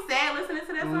 y'all don't be sad listening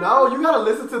to that song? No, you gotta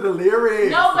listen to the lyrics.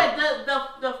 No, but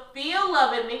the feel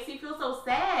of it makes you feel so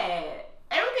sad.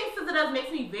 Everything SZA does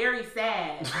makes me very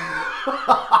sad.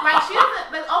 Like, she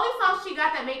doesn't, the only songs she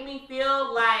got that make me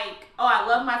feel like, oh, I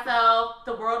love myself,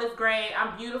 the world is great,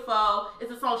 I'm beautiful,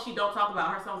 it's a song she don't talk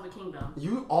about. Her song's The Kingdom.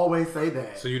 You always say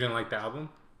that. So you didn't like the album?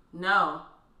 No.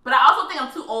 But I also think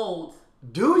I'm too old.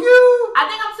 Do you? I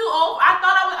think I'm too old.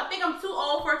 I think I'm too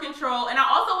old for Control. And I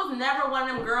also was never one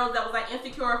of them girls that was like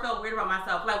insecure or felt weird about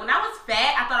myself. Like when I was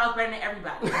fat, I thought I was better than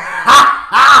everybody.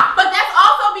 But that's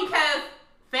also because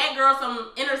fat girls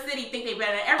from inner city think they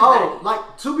better than everybody. Oh,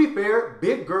 like to be fair,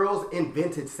 big girls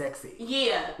invented sexy.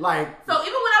 Yeah. Like so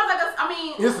even when I was like,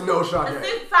 it's no shock.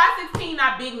 Size 16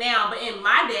 not big now, but in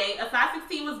my day, a size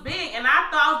 16 was big, and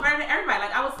I thought I was better than everybody.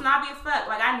 Like I was snobby as fuck.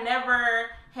 Like I never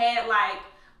had like,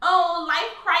 oh,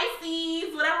 life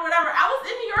crises, whatever. I was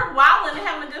in New York wilding and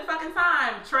having a good fucking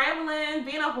time. Traveling,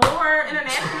 being a whore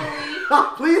internationally.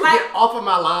 Please get off of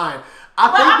my line. I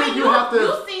think that you have to...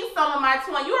 You've seen some of my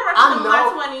 20s. You were around some of my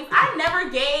 20s. I never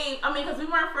gave... because we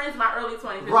weren't friends in my early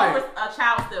 20s. Right. You were a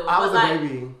child still. I was a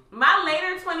baby. My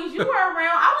later 20s, you were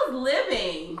around. I was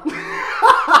living.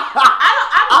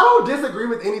 I don't disagree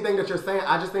with anything that you're saying.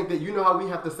 I just think that you know how we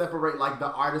have to separate like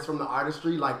the artist from the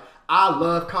artistry. Like I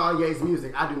love Kanye's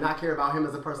music. I do not care about him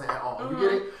as a person at all. Mm-hmm. You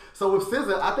get it? So with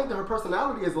SZA, I think that her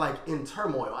personality is like in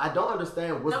turmoil. I don't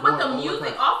understand what's going on. But the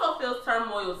music also feels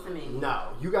turmoil to me.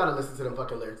 No, you gotta listen to them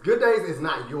fucking lyrics. Good Days is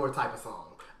not your type of song.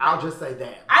 I'll just say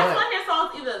that. I just want to hear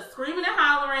songs either screaming and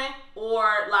hollering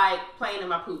or like playing in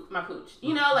my pooch.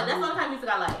 You know, like that's the only kind of music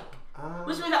I like.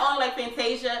 Which means I only like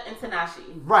Fantasia and Tanashi.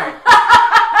 Right.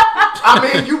 I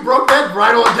mean, you broke that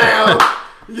right on down.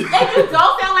 If you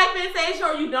don't sound like Fantasia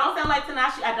or you don't sound like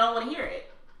Tanashi, I don't want to hear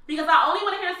it. Because I only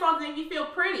want to hear songs that make me feel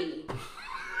pretty.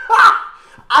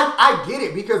 I get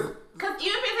it because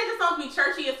even Fantasia songs be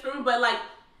churchy and screaming, but like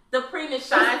the prettiness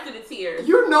shines through the tears.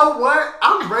 You know what?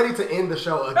 I'm ready to end the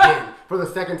show again for the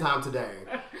second time today.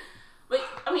 But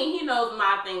I mean, he knows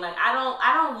my thing. Like I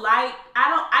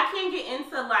can't get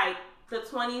into like the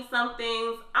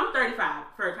 20-somethings. I'm 35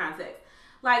 for context.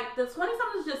 Like the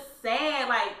 20-somethings is just sad.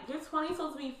 Like your 20's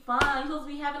supposed to be fun. You're supposed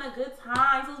to be having a good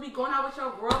time. You're supposed to be going out with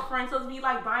your girlfriend. You're supposed to be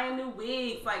like buying new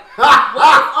wigs. Like what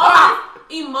is all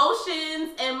this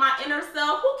emotions and my inner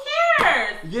self? Who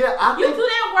cares? Yeah, you do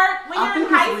that work when you're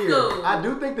in high school. I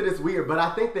do think that it's weird, but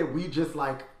I think that we just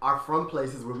like are from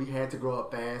places where we had to grow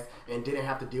up fast and didn't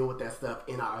have to deal with that stuff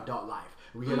in our adult life.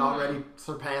 We had already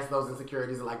surpassed those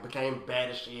insecurities and like became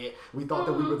bad as shit. We thought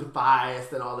that we were the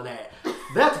finest and all of that.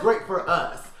 That's great for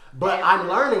us. But I'm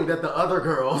learning that the other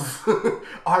girls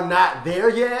are not there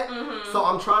yet. Mm-hmm. So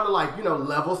I'm trying to like,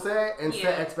 level set and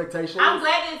set expectations. I'm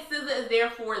glad that SZA is there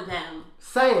for them.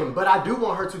 Same, but I do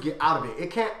want her to get out of it.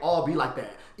 It can't all be like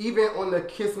that. Even on the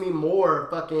Kiss Me More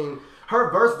fucking... Her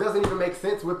verse doesn't even make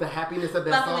sense with the happiness of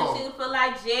that song. Fucking feel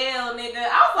like jail, nigga.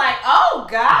 I was like, oh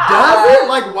God. Does it?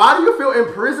 Like, why do you feel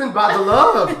imprisoned by the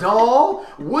love, doll?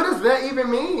 What does that even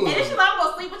mean? And then she's like, I'm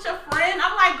gonna sleep with your friend.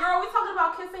 I'm like, girl, we talking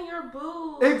about kissing your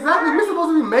boob. Exactly. We're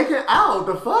supposed to be making out.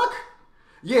 The fuck?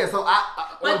 Yeah, so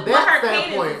but on that her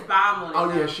standpoint, cadence is bomb on it. oh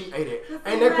yeah, she ate it,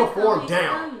 and they performed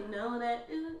down. You know that.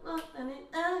 You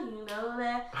know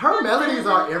that. Her melodies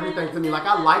are everything to me. Like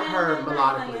I like her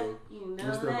melodically. You know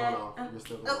You're still that. going off. You're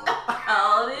still going off.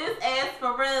 Oh, this ass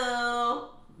for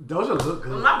real. Doja look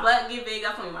good. When my butt get big,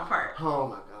 that's only my part. Oh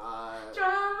my god.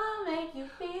 Drama make you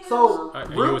feel. So, Are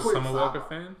real you a quick, Summer Walker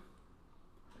fan?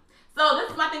 So this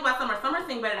is my thing about Summer. Summer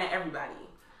sing better than everybody.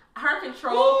 Her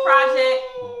Control project.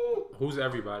 Who's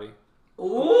everybody?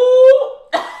 Ooh.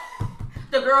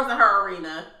 The girls in her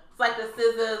arena. It's like the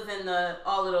Scissors and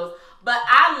all of those. But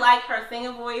I like her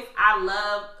singing voice. I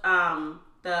love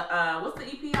what's the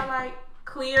EP I like?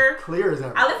 Clear. Clear is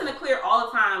everything. I listen to Clear all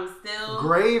the time still.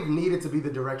 Grave needed to be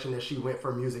the direction that she went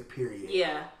for music, period.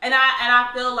 Yeah. And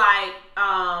I feel like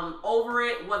Over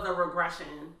It was a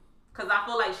regression. Because I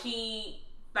feel like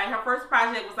her first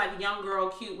project was like young girl,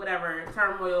 cute, whatever,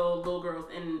 turmoil, little girls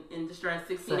in distress,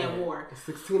 16 at war.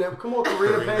 16 at, come on,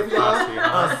 Karina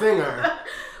Pavion, a singer.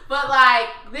 But like,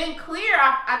 then Clear,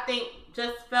 I think,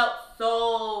 just felt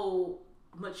so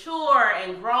mature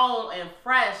and grown and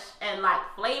fresh and like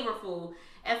flavorful.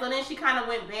 And so then she kind of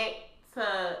went back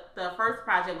to the first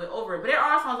project with Over It. But there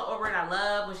are songs on Over It I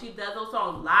love. When she does those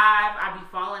songs live, I be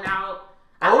falling out.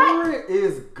 Over It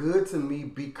is good to me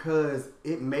because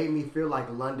it made me feel like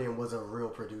London was a real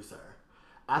producer.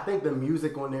 I think the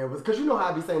music on there was, because you know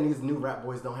how I be saying these new rap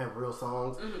boys don't have real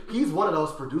songs. Mm-hmm. He's one of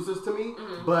those producers to me,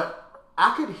 but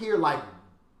I could hear like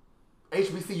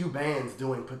HBCU bands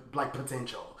doing like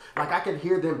potential. Like I could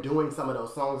hear them doing some of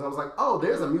those songs. I was like, oh,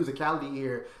 there's a musicality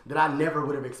here that I never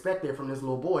would have expected from this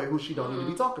little boy who she don't need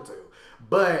to be talking to.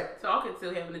 But talking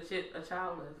to, having a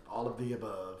child with. All of the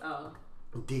above. Oh.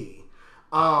 D.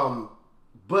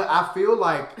 But I feel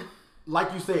like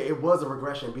you said, it was a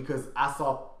regression because I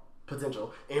saw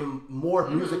potential and more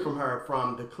music from her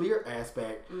from the Clear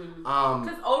aspect.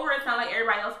 Because Over It sounded like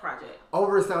everybody else's project.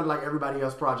 Over It sounded like everybody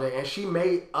else's project, and she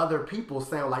made other people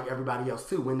sound like everybody else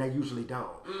too when they usually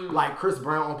don't. Like Chris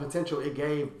Brown on Potential, it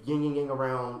gave yin yin yin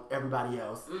around everybody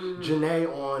else. Janae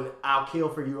on I'll Kill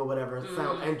For You or whatever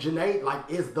sound, and Janae like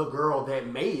is the girl that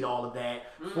made all of that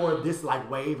for this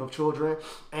like wave of children,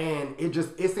 and it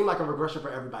seemed like a regression for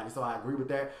everybody. So I agree with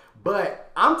that. But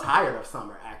I'm tired of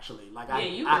Summer actually. Like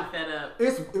you've been fed up.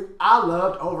 I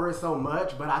loved Over It so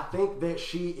much, but I think that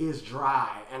she is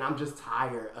dry, and I'm just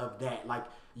tired of that. Like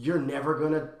you're never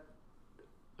gonna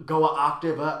go an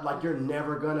octave up. Like you're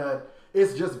never gonna.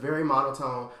 It's just very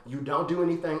monotone. You don't do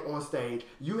anything on stage.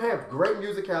 You have great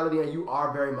musicality, and you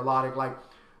are very melodic. Like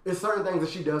it's certain things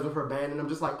that she does with her band, and I'm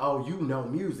just like, oh, you know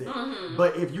music.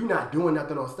 But if you're not doing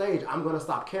nothing on stage, I'm gonna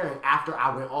stop caring after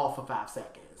I went off for 5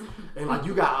 seconds. And like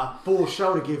you got a full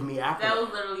show to give me after that.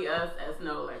 Was literally us at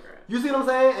Snow like her. You see what I'm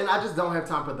saying? And I just don't have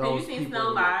time for those. Have you seen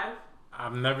Snow live?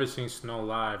 I've never seen Snow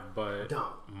live, but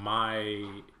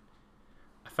I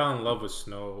fell in love with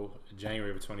Snow in January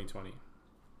of 2020.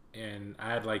 And I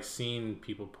had like seen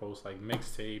people post like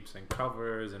mixtapes and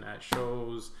covers and at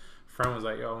shows. Friend was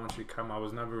like, yo, why don't you come? I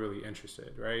was never really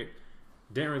interested, right?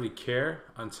 Didn't really care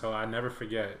until I never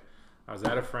forget. I was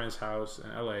at a friend's house in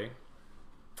LA,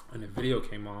 and a video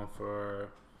came on for,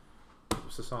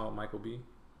 what's the song, Michael B?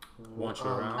 Want You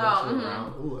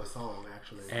Around. Ooh, a song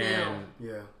actually. And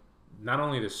yeah, not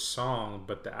only the song,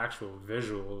 but the actual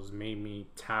visuals made me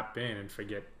tap in and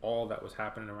forget all that was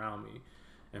happening around me.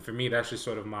 And for me, that's just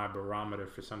sort of my barometer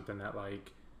for something that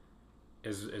like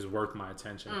is worth my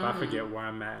attention. If I forget where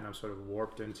I'm at and I'm sort of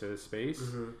warped into the space,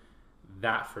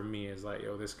 that for me is like,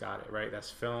 yo, this got it, right?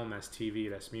 That's film, that's TV,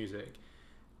 that's music.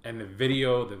 And the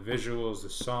video, the visuals, the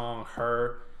song,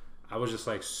 her, I was just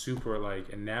like super like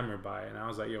enamored by it. And I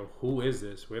was like, yo, who is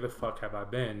this? Where the fuck have I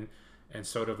been? And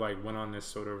sort of like went on this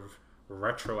sort of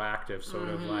retroactive sort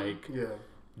of like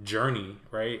journey,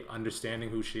 right? Understanding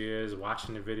who she is,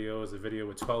 watching the videos, the video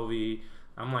with 12E.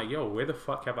 I'm like, yo, where the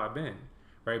fuck have I been?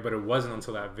 Right? But it wasn't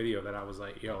until that video that I was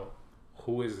like, yo,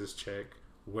 who is this chick?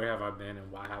 Where have I been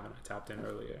and why haven't I tapped in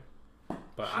earlier?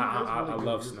 But I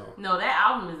love Snow. No, that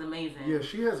album is amazing. Yeah,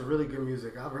 she has really good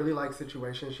music. I really like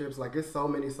Situationships. Like, there's so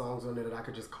many songs on there that I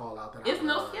could just call out. That it's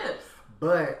no skips.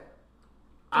 But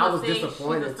I was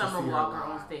disappointed to see her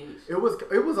on stage.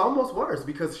 It was almost worse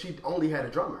because she only had a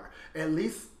drummer. At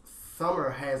least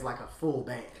Summer has like a full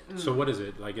band. So what is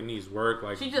it? Like it needs work?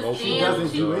 Like she just vocals? She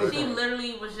doesn't do anything. She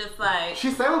literally was just like.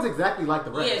 She sounds exactly like the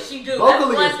rest. Yeah, she do.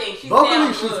 Vocally, that's one thing.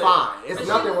 Vocally, she's fine. It's but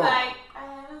nothing wrong. Like, I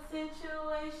have a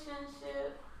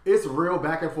situationship. It's real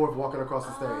back and forth walking across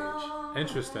the stage.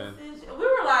 Interesting. We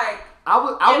were like.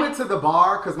 I went to the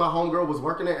bar because my homegirl was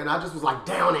working it, and I just was like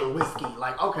downing whiskey.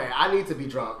 Like, okay, I need to be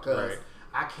drunk because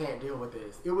I can't deal with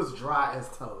this. It was dry as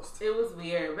toast. It was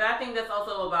weird. But I think that's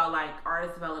also about, like,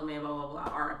 artist development, blah, blah,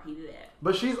 blah. RIP to that.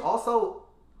 But she's also...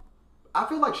 I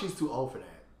feel like she's too old for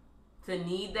that. To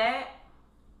need that?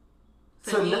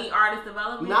 To need artist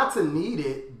development? Not to need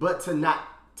it, but to not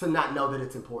know that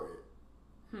it's important.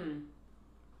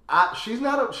 She's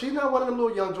not one of them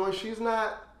little young joints. She's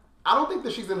not... I don't think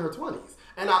that she's in her 20s.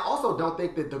 And I also don't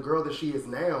think that the girl that she is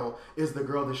now is the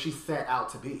girl that she set out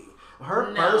to be.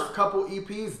 Her first couple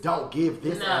EPs don't give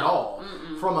this at all.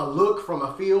 From a look, from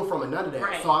a feel, from a none of that.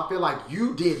 Right. So I feel like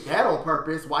you did that on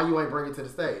purpose. Why you ain't bring it to the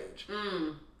stage?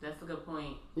 That's a good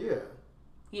point. Yeah.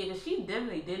 Yeah, because she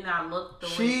definitely did not look the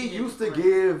way she used to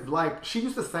give, like, she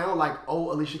used to sound like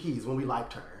old Alicia Keys when we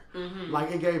liked her.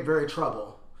 Like, it gave very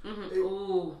trouble.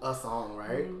 Ooh. A song,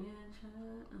 right?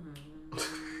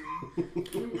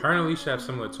 Her and Alicia have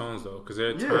similar tones though, because there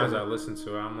are times I listen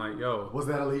to her, I'm like, yo, was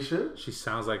that Alicia? She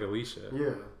sounds like Alicia.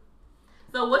 Yeah.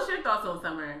 So what's your thoughts on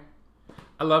Summer?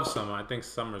 I love Summer. I think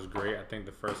Summer's great. I think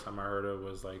the first time I heard her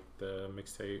was like the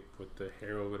mixtape with the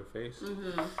hair over the face.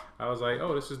 I was like,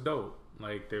 oh, this is dope.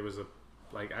 Like there was a,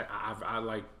 like I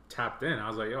like tapped in. I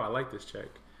was like, yo, I like this chick.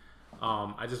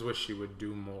 I just wish she would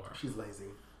do more. She's lazy.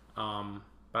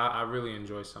 But I really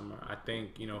enjoy Summer. I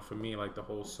think, you know, for me, like the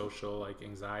whole social like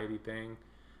anxiety thing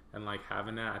and like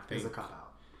having that, I think is a cop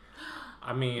out.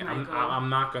 I mean, I'm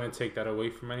not gonna take that away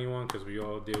from anyone because we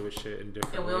all deal with shit in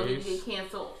different ways. And we all need to get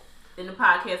canceled in the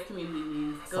podcast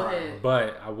community. Go ahead.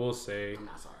 But I will say, I'm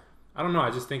not sorry. I don't know. I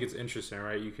just think it's interesting,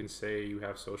 right? You can say you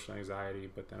have social anxiety,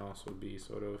 but then also be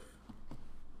sort of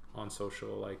on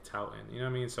social like touting. You know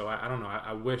what I mean? So I don't know.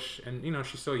 I wish, and you know,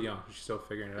 she's so young. She's still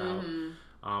figuring it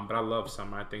out. But I love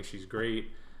Summer. I think she's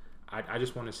great. I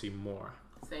just want to see more.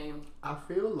 Same. I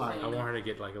feel like I want her to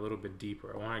get like a little bit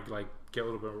deeper. I want her to like get a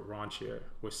little bit raunchier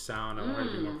with sound. I want her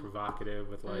to be more provocative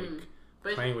with like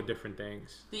playing with different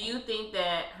things. Do you think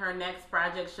that her next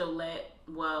project she'll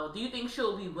do you think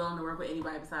she'll be willing to work with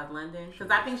anybody besides London? Because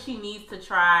I think she needs to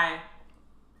try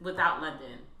without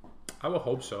London. I would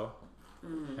hope so.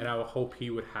 And I would hope he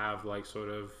would have like sort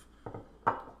of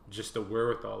just the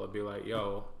wherewithal to be like,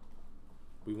 yo,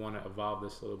 we want to evolve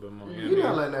this a little bit more. You know You're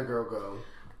not letting that girl go.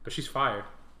 But she's fire.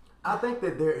 I think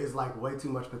that there is like way too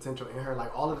much potential in her.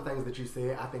 Like all of the things that you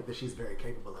said, I think that she's very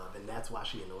capable of, and that's why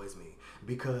she annoys me,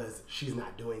 because she's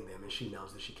not doing them and she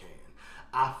knows that she can.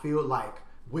 I feel like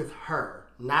with her,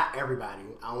 not everybody,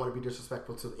 I don't want to be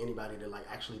disrespectful to anybody that like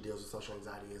actually deals with social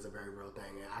anxiety, is a very real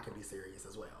thing, and I can be serious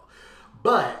as well.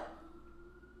 But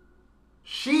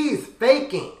she's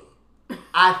faking.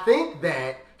 I think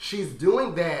that she's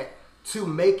doing that to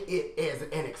make it as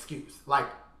an excuse. Like,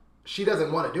 she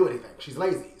doesn't want to do anything. She's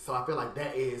lazy. So I feel like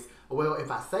that is, well,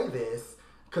 if I say this,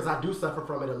 because I do suffer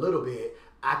from it a little bit,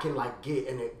 I can like get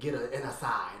an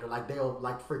aside, or like they'll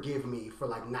like forgive me for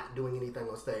like not doing anything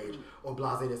on stage, or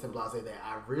blase this and blase that.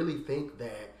 I really think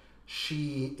that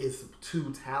she is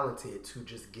too talented to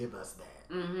just give us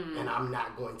that. And I'm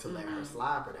not going to let her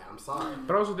slide for that. I'm sorry.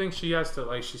 But I also think she has to,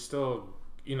 like, she's still,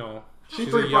 you know, she's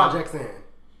 3 projects in.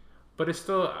 But it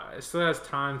still has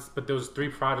times. But those 3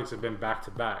 projects have been back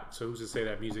to back. So who's to say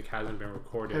that music hasn't been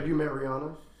recorded? Have you met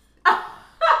Rihanna?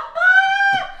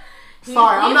 He's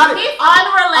I'm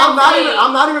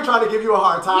not even trying to give you a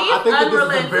hard time. I think that this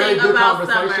is a very good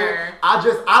conversation.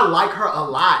 Summer. I like her a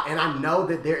lot, and I know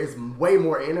that there is way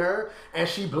more in her, and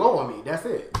she blowing me. That's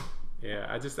it. Yeah,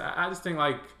 I just think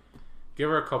like give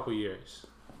her a couple years.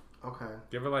 Okay.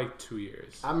 Give her like 2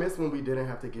 years. I miss when we didn't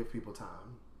have to give people time.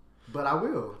 But I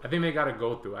will. I think they got to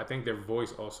go through. I think their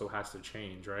voice also has to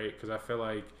change, right? Because I feel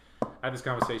like I had this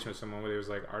conversation with someone where it was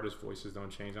like artist voices don't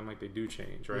change. I'm like, they do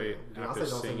change, right? Yeah. After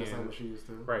singing, the same as she used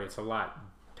to. Right, it's a lot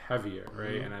heavier,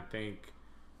 right? And I think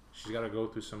she's got to go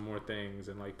through some more things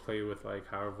and like play with like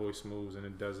how her voice moves and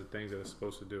it does the things that it's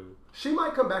supposed to do. She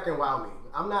might come back and wow me.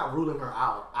 I'm not ruling her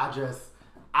out.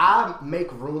 I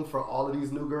make room for all of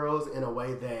these new girls in a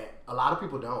way that a lot of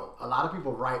people don't. A lot of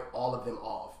people write all of them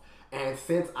off. And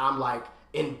since I'm like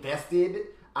invested,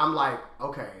 I'm like,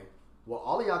 okay, well,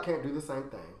 all of y'all can't do the same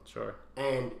thing. Sure.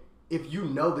 And if you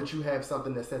know that you have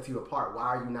something that sets you apart, why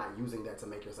are you not using that to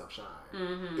make yourself shine?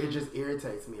 It just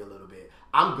irritates me a little bit.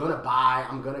 I'm going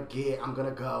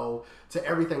to go to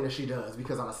everything that she does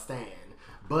because I'm a stan.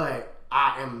 But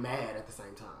I am mad at the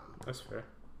same time. That's fair.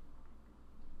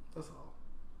 That's all.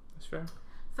 That's fair.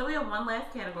 So we have one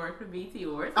last category for BET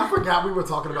Awards. I forgot we were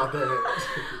talking about that.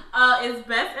 It's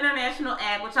Best International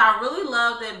Act, which I really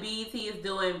love that BET is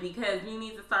doing because we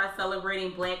need to start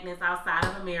celebrating blackness outside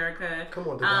of America. Come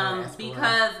on,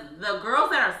 because the girls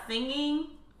that are singing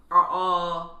are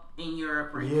all in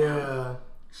Europe right now.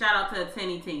 Shout out to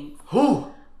Tenny Tinks.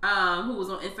 Who? who was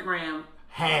on Instagram.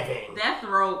 That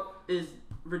throat is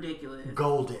ridiculous.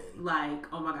 Golden. Like,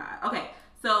 oh my God. Okay,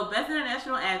 so Best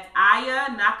International Act,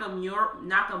 Aya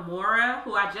Nakamura,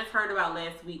 who I just heard about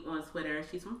last week on Twitter.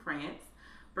 She's from France.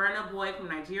 Burna Boy from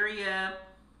Nigeria.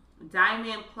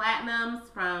 Diamond Platinums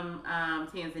from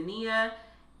Tanzania.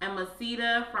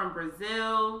 Emacida from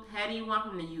Brazil. Heady One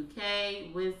from the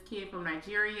UK. Wizkid from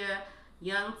Nigeria.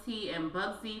 Young T and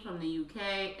Bugsy from the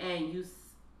UK. And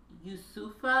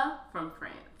Youssoufa from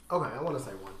France. Okay, I want to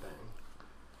say one thing.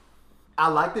 I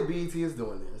like that BET is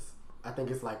doing this. I think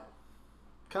it's like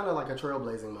kind of like a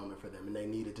trailblazing moment for them, and they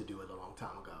needed to do it a long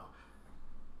time ago.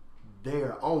 They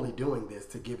are only doing this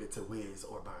to give it to Wiz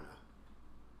or Burna.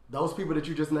 Those people that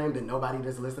you just named that nobody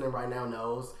that's listening right now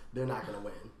knows, they're not going to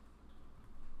win.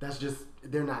 That's just,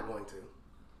 they're not going to.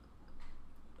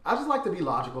 I just like to be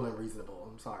logical and reasonable.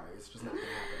 I'm sorry, it's just not going to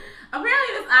happen.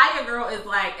 Apparently, this Aya girl is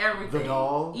like everything. The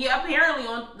doll? Yeah, apparently,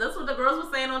 that's what the girls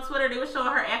were saying on Twitter. They were showing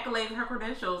her accolades and her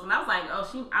credentials, and I was like,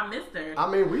 oh, I missed her.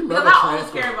 I mean, we love because I transcript.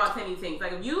 always care about Tenny Tinks.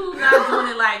 Like, if you not doing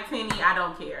it like Tenny, I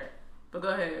don't care. But go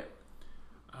ahead.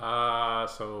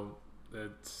 So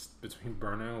it's between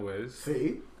Burna and Wiz.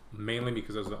 See? Mainly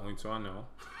because those are the only two I know.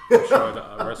 I'm sure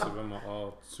the rest of them are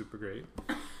all super great.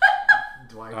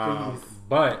 Dwight, please.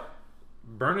 But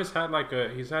Burna's had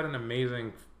he's had an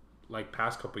amazing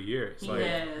past couple years. Like,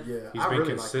 yes. Yeah, he's been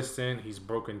consistent. He's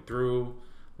broken through.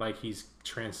 Like, he's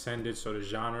transcended sort of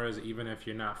genres. Even if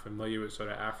you're not familiar with sort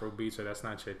of Afrobeats or that's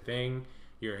not your thing,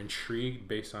 you're intrigued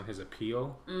based on his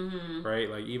appeal, right?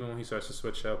 Like, even when he starts to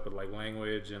switch up with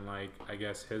language and I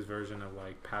guess his version of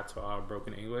patois or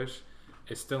broken English,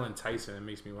 it's still enticing. It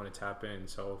makes me want to tap in.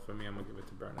 So for me, I'm gonna give it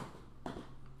to Burna.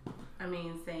 I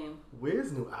mean, same.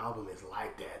 Wiz's new album is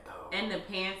like that though, and the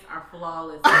pants are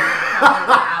flawless.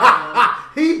 Album.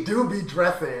 He do be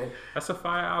dressing. That's a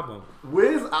fire album.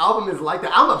 Wiz's album is like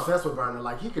that. I'm obsessed with Burna.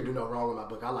 Like, he could do no wrong in my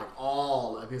book. I like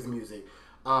all of his music.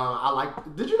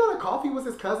 Did you know that Coffee was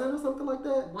his cousin or something like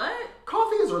that? What?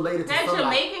 Coffee is related to that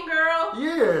Jamaican girl?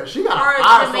 Yeah, she got or a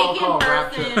fire Jamaican song called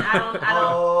person. Rapture. I don't.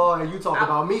 Oh, and you talk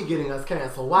about me getting us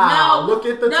canceled. Wow, look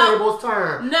at the tables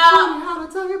turn. No, how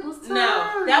the tables turn.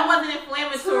 No, that wasn't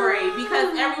inflammatory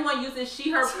because everyone uses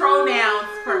she, her pronouns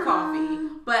for Coffee.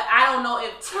 But I don't know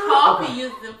if Coffee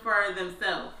uses them for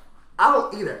themselves. I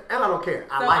don't either, and I don't care.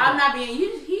 I'm not being.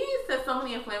 He says so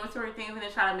many inflammatory things and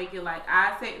then try to make it like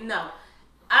I say no.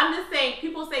 I'm just saying,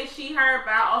 people say she, her,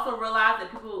 but I also realize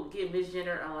that people get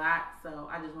misgendered a lot, so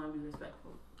I just want to be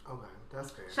respectful. Okay,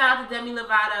 that's fair. Shout out to Demi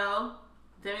Lovato.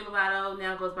 Demi Lovato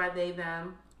now goes by they,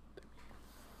 them.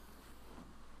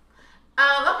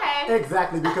 Okay.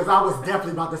 Exactly, because I was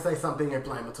definitely about to say something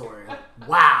inflammatory.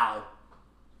 Wow.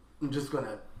 I'm just going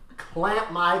to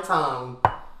clamp my tongue.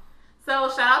 So,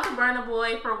 shout out to Burna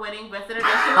Boy for winning Best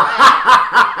International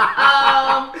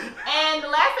Act. And the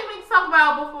last thing we need to talk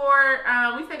about before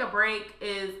we take a break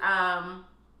is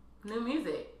new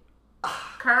music.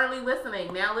 Currently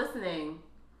listening, now listening.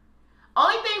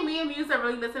 Only thing me and Muse are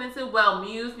really listening to, well,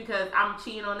 Muse because I'm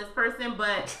cheating on this person,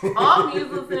 but all Muse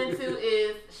listening to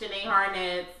is Sinead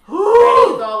Harnett's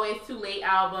Ready Is Always Too Late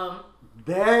album.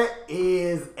 That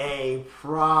is a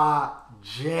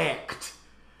project.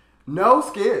 No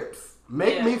skips.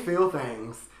 Make me feel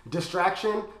things.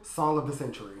 Distraction, song of the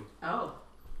century. Oh.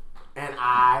 And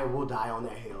I will die on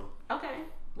that hill. Okay.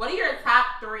 What are your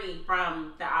top 3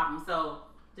 from the album? So,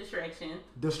 Distraction.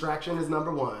 Distraction is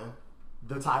number 1.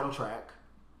 The title track.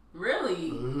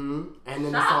 Really? Mm-hmm. And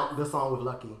then the song with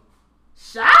Lucky.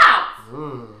 Shots!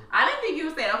 I didn't think you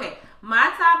would say that. Okay.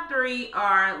 My top 3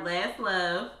 are Last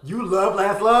Love. You love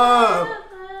Last Love.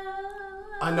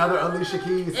 Another Alicia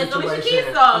Keys situation. It's Alicia Keys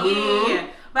song. Yeah.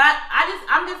 But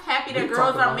I'm just happy that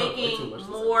girls are making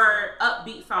more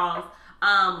upbeat songs.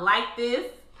 Like This.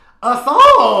 A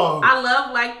song. I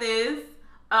love Like This.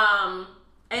 And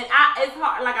it's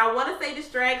hard. Like, I want to say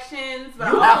Distractions, but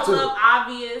I also love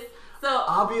Obvious. So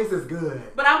Obvious is good.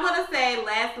 But I'm gonna say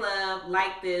Last Love,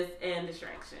 Like This, and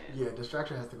Distraction. Yeah,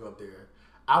 Distraction has to go up there.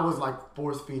 I was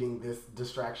force feeding this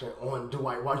Distraction on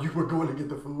Dwight while you were going to get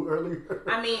the food earlier.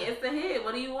 I mean, it's a hit.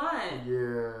 What do you want?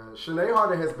 Yeah. Sinead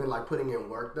Harnett has been putting in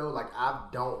work though. I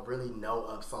don't really know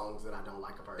of songs that I don't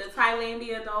like of hers. The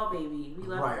Thailandia doll baby. We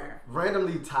love her.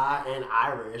 Randomly Thai and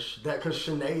Irish. Because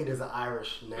Sinead is an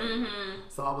Irish name. Mm-hmm.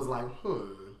 So I was like,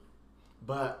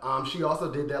 But she also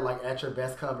did that At Your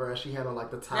Best cover, and she had on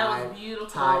the Thai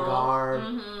garb.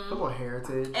 Mm-hmm. Come on,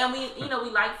 heritage. And we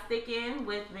like Sticking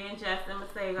with Van Jess and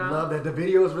Masego. Love that. The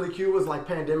video was really cute. It was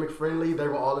pandemic friendly. They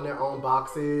were all in their own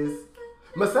boxes.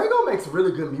 Masego makes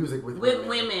really good music with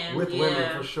women. With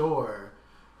women for sure.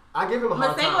 I give him a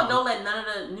hard time. Masego don't let none of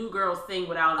the new girls sing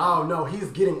without him. Oh, no,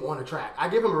 he's getting on the track. I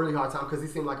give him a really hard time because he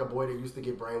seemed like a boy that used to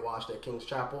get brainwashed at King's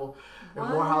Chapel and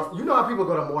Morehouse. You know how people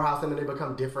go to Morehouse and then they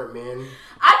become different men?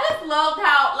 I just loved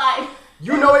how, like...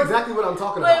 You know exactly what I'm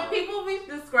talking when about. people be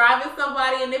describing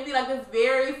somebody and they be like this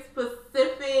very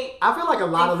specific... I feel like a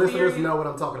lot of experience. listeners know what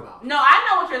I'm talking about. No, I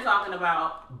know what you're talking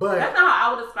about. But that's not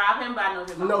how I would describe him, but I know what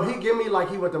you're talking about. No, he give me like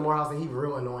he went to Morehouse and he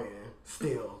real annoying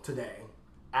still today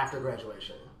after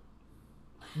graduation.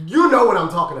 You know what I'm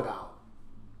talking about.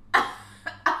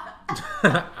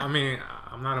 I mean,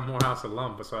 I'm not a Morehouse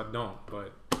alum, but so I don't.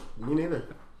 But me neither.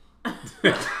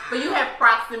 But you have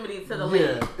proximity to the league.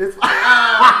 Yeah, it's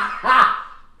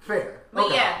fair. But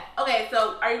okay. yeah, okay.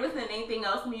 So, are you listening to anything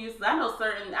else, Muse? I know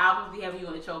certain albums be having you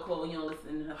in a chokehold and you don't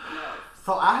listen to nothing else.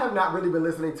 So I have not really been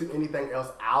listening to anything else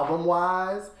album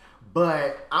wise.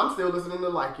 But I'm still listening to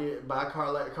Like It by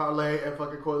Carly and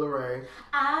fucking Coi Leray.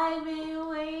 I've been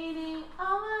waiting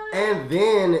all my life. And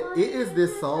then it is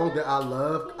this song that I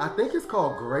love. I think it's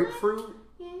called Grapefruit.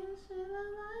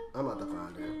 I'm about to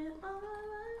find it.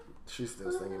 She's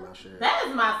still singing my shit. That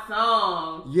is my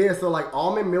song. Yeah, so like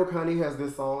Almond Milk Honey has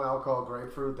this song out called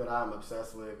Grapefruit that I'm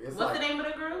obsessed with. It's What's like the name of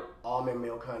the group? Almond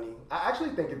Milk Honey. I actually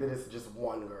think that it's just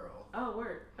one girl. Oh,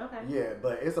 word. Okay. Yeah,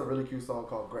 but it's a really cute song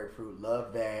called Grapefruit.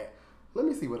 Love that. Let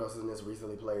me see what else in this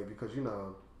recently played because you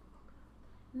know.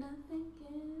 Nothing gets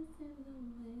in the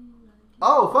way like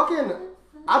Oh, fucking!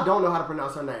 I don't know how to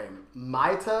pronounce her name.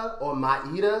 Maita or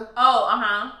Maida.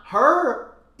 Oh,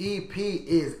 Her EP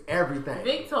is everything.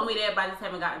 Vic told me that, but I just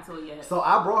haven't gotten to it yet. So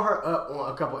I brought her up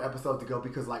on a couple episodes ago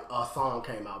because like a song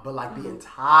came out, but like the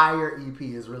entire EP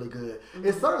is really good.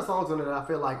 It's certain songs on it that I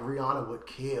feel like Rihanna would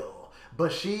kill,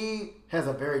 but she has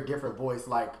a very different voice.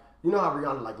 Like. You know how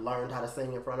Rihanna like learned how to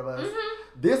sing in front of us?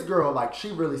 This girl, like,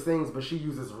 she really sings, but she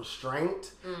uses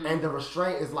restraint. And the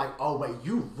restraint is like, oh, wait,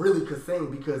 you really could sing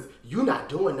because you're not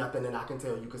doing nothing and I can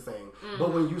tell you could sing.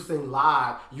 But when you sing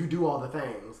live, you do all the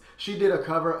things. She did a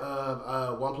cover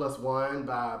of 1+1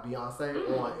 by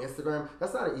Beyonce on Instagram.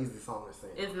 That's not an easy song to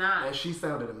sing. It's not. And she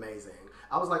sounded amazing.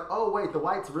 I was like, oh, wait, the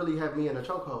whites really have me in a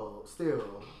chokehold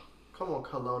still. Come on,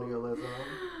 colonialism.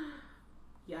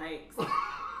 Yikes.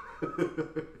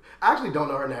 I actually don't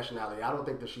know her nationality. I don't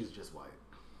think that she's just white.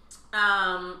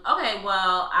 Okay,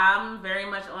 well, I'm very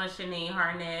much on Sinead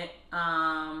Harnett.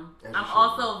 I'm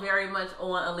also very much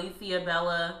on Alycia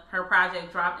Bella. Her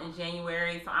project dropped in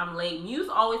January, so I'm late. Muse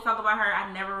always talk about her.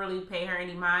 I never really pay her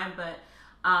any mind, but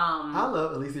I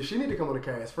love Alycia. She need to come on the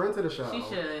cast. Friend to the show. She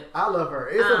should. I love her.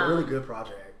 It's a really good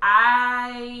project.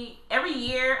 Every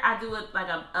year I do it like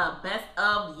a best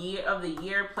of the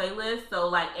year playlist. So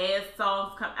like as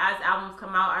albums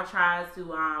come out, I try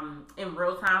to in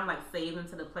real time like save them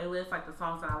to the playlist, like the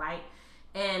songs that I like.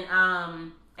 And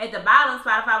at the bottom,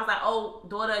 Spotify was like, "Oh,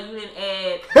 daughter, you didn't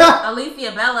add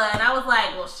Alycia Bella," and I was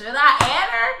like, "Well, should I add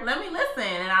her? Let me listen."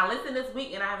 And I listened this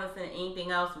week, and I haven't listened to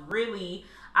anything else really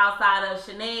outside of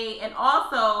Sinead. And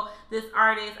also this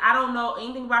artist, I don't know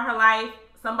anything about her life.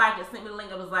 Somebody just sent me the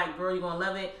link. I was like, girl, you're going to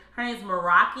love it. Her name's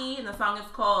Meraki, and the song is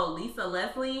called Lisa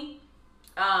Leslie.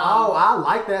 Oh, I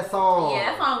like that song.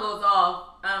 Yeah, that song goes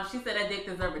off. She said that dick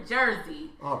deserve a jersey.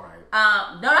 All right.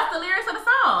 No, that's the lyrics of the song.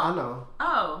 I know.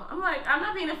 Oh, I'm like, I'm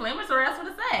not being inflammatory. That's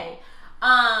what to say.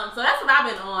 So that's what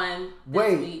I've been on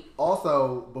this week.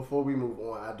 Also, before we move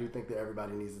on, I do think that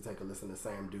everybody needs to take a listen to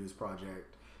Sam Dude's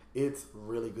project. It's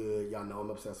really good. Y'all know I'm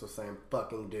obsessed with Sam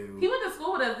fucking Dude. He went to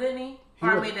school with us, didn't he? He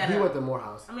went to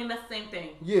Morehouse. I mean, that's the same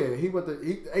thing. Yeah, he went to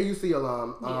AUC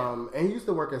alum. And he used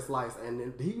to work at Psyce,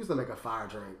 and he used to make a fire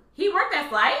drink. He worked at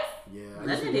Psyce? Yeah.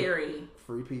 Legendary.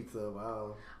 Free pizza,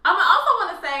 wow. I also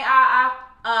want to say,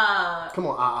 Come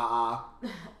on,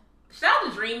 shout out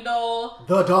to Dream Doll.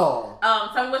 The Doll.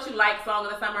 Tell me what you like, song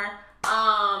of the summer.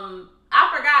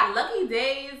 I forgot, Lucky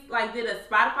Days, like, did a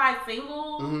Spotify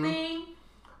single thing.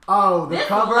 Oh, the this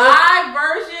cover? live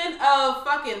version of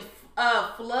fucking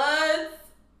Floods.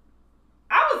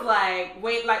 I was like,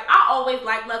 wait, like, I always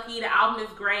like Lucky. The album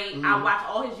is great. I watch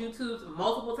all his YouTubes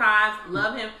multiple times.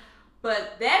 Love him.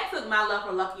 But that took my love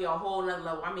for Lucky a whole nother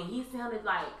level. I mean, he sounded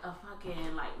like a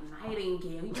fucking, like,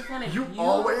 nightingale. He just sounded You beautiful.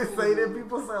 always say that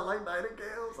people sound like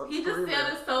nightingales. He just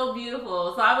sounded so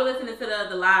beautiful. So I've been listening to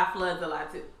the live Floods a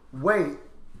lot, too. Wait.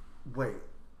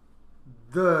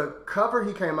 The cover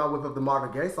he came out with of the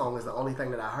Marvin Gaye song is the only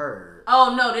thing that I heard.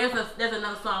 Oh no, there's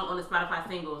another song on the Spotify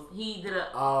singles. He did a.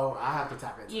 Oh, I have to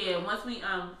tap into it. Yeah, once we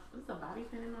what's a body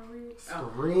pin in my wig?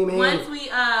 Screaming. Once we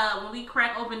when we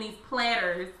crack open these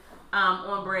platters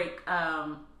on break,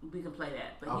 we can play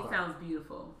that. But he sounds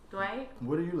beautiful. Dwight?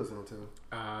 What are you listening to?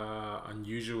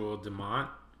 Unusual Demont,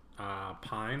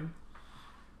 Pine.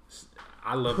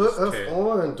 I love Put this us kid.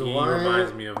 on, He Dwight.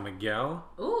 reminds me of Miguel,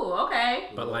 Ooh, okay.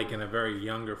 but like in a very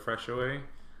younger, fresher way.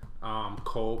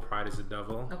 Cole, Pride is the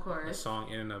Devil. Of course. The song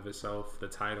in and of itself, the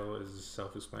title is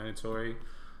self-explanatory.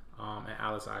 And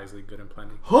Alice Isley, Good and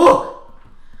Plenty. Hook!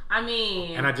 I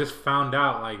mean... And I just found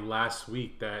out like last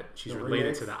week that she's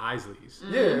related to the Isleys.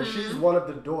 Yeah, she's one of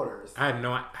the daughters. Had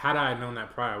I known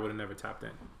that prior, I would have never tapped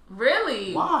in.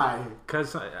 Really? Why?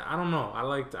 Cause I don't know. I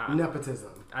liked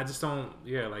Nepotism. I just don't.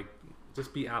 Yeah, like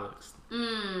just be Alex.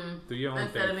 Do your own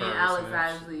Instead thing of being first, Alex and then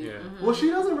Isley. Yeah. Well, she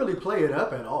doesn't really play it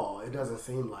up at all. It doesn't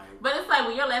seem like. But it's like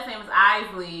when your last name is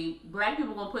Isley, black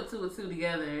people gonna put 2 and 2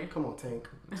 together. Come on, Tank.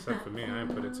 Except for me, I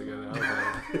didn't put it together. I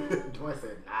was like, Dwight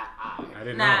said, not I. I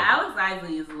didn't Nah, know. Alex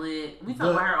Isley is lit. We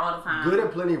talk about her all the time. Good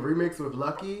and Plenty remix with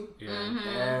Lucky.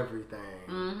 Yeah.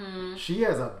 Everything. She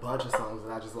has a bunch of songs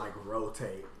that I just like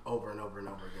rotate over and over and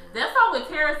over again. That song with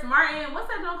Terrace Martin, what's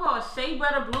that song called? Shea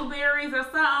Butter Blueberries or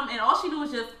something? And all she do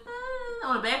is just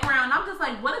on the background. And I'm just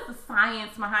like, what is the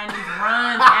science behind these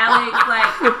runs, Alex?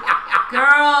 Like,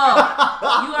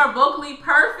 girl, you are vocally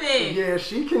perfect. Yeah,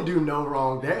 she can do no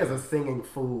wrong. That is a singing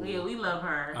fool. Yeah, we love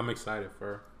her. I'm excited for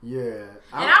her. Yeah.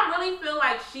 And I really feel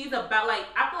like she's about, like,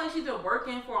 I feel like she's been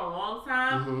working for a long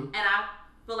time. And I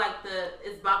feel like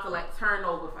it's about to, like, turn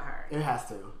over for her. It has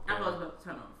to. I feel like it's about to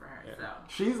turn over for her. So.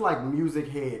 She's like music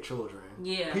head children.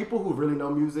 Yeah. People who really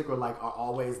know music or like are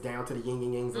always down to the yin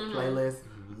yang yangs of playlists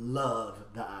love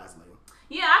the Isley.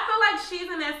 Yeah, I feel like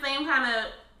she's in that same kind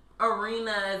of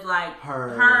arena as like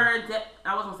Her.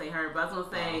 I was gonna say her, but I was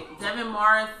gonna say Devin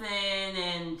Morrison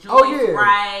and Joyce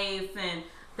Rice and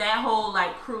that whole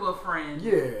like crew of friends.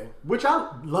 Yeah, which I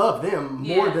love them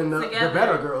more than the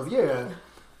Better Girls. Yeah.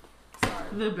 Sorry.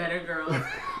 The Better Girls.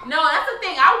 No, that's the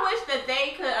thing. I wish that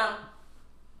they could.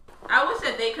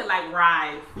 Like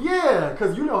rise. Yeah,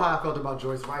 because you know how I felt about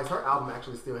Joyce Rice. Her album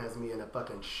actually still has me in a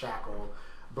fucking shackle.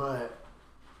 But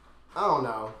I don't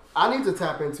know. I need to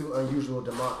tap into Unusual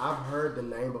Demand. I've heard the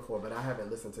name before, but I haven't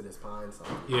listened to this Pine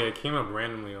song. Yeah, it came up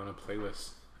randomly on a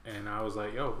playlist, and I was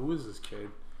like, "Yo, who is this kid?"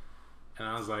 And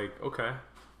I was like, "Okay,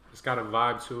 it's got a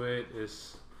vibe to it.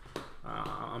 It's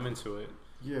I'm into it."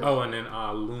 Yeah. Oh, and then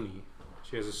Looney,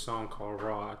 she has a song called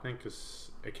Raw. I think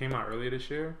it came out earlier this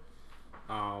year.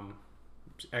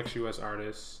 Ex-US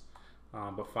artist,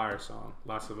 but fire song,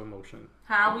 lots of emotion.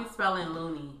 How are we spelling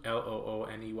Looney?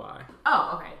 Looney.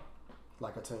 Oh, okay.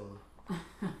 Like a tune.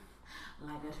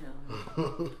 Like a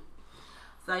tune.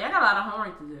 So y'all got a lot of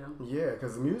homework to do. Yeah,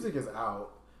 because music is out.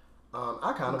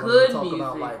 I kind of want Good to talk music.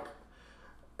 about like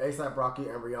A$AP Rocky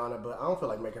and Rihanna, but I don't feel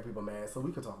like making people mad, so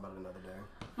we could talk about it another day.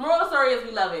 Moral of the story is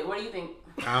we love it. What do you think?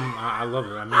 I love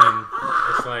it. I mean,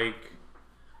 it's like.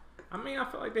 I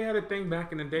feel like they had a thing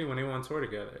back in the day when they went on tour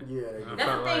together. Yeah, they did.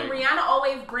 That's the thing. Rihanna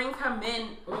always brings her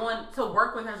men on to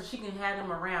work with her so she can have them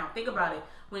around. Think about it.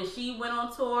 When she went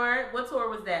on tour, what tour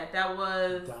was that? That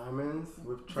was Diamonds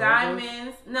with Travis?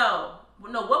 Diamonds. No.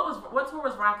 What tour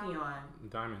was Rocky on?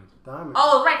 Diamonds.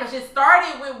 Oh, right, because she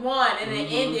started with one and then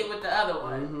ended with the other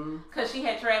one. Because she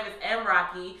had Travis and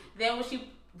Rocky. Then when she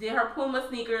did her Puma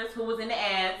sneakers, who was in the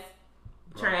ads?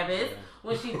 Travis. Yeah.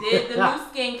 When she did the new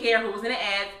skincare, who was in the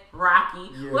ads? Rocky.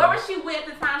 Yeah. Whoever she with at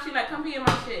the time, she like, come be in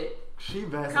my shit. She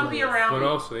vacillates. Come be around But me.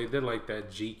 also, they did like that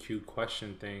GQ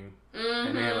question thing,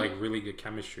 and they had like really good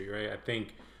chemistry, right? I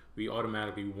think we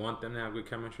automatically want them to have good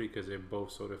chemistry because they're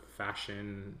both sort of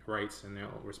fashion rights in their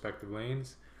own respective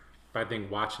lanes. But I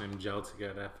think watching them gel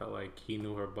together, I felt like he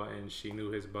knew her buttons, she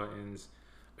knew his buttons.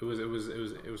 It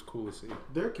was cool to see.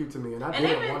 They're cute to me, and I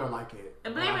didn't want to like it.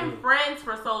 But they've been friends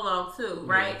for so long too,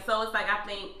 right? Yeah. So it's like I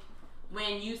think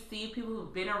when you see people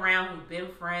who've been around, who've been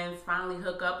friends, finally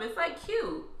hook up, it's like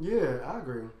cute. Yeah, I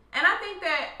agree. And I think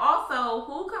that also,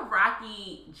 who could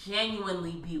Rocky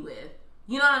genuinely be with?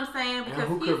 You know what I'm saying? Because and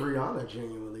who could Rihanna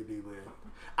genuinely be with?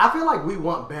 I feel like we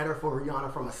want better for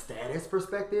Rihanna from a status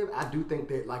perspective. I do think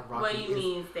that like Rocky. What do you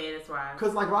mean status wise?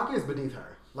 Because like Rocky is beneath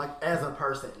her, like as a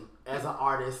person, as an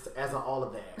artist, as all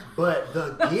of that. But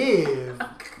the give,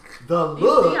 the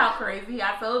look. You see how crazy?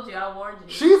 I told you. I warned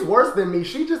you. She's worse than me.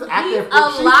 She just acting. She's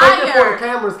liar. For the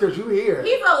cameras because you hear.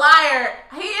 He's a liar.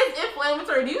 He is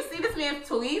inflammatory. Do you see this man's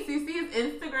tweets? You see his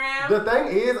Instagram? The thing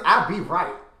is, I be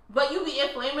right. But you be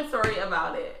inflammatory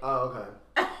about it. Oh, okay.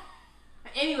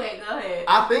 Anyway, go ahead.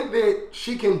 I think that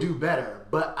she can do better,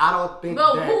 but I don't think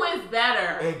But that... who is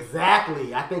better?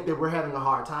 Exactly. I think that we're having a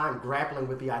hard time grappling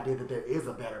with the idea that there is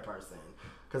a better person.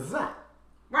 Because it's not.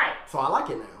 Right. So I like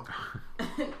it now.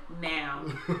 Now.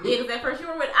 Yeah, because at first you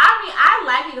were with... I mean, I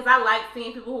like it because I like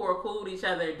seeing people who are cool with each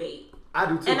other date. I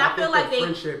do too. And I feel like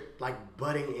friendship, like,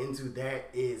 butting into that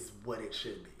is what it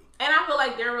should be. And I feel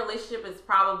like their relationship is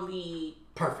probably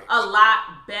perfect. A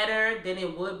lot better than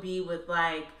it would be with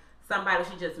like somebody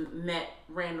she just met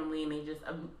randomly and they just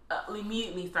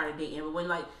immediately started dating. But when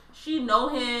like she know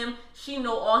him, she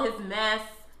know all his mess.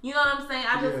 You know what I'm saying?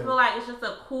 I just feel like it's just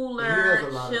a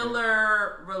cooler,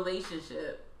 chiller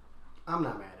relationship. I'm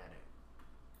not mad at it.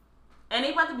 And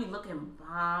they about to be looking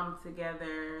bomb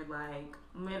together. Like,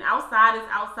 when outside is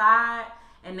outside,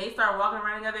 and they start walking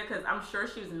around together, because I'm sure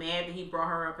she was mad that he brought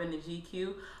her up in the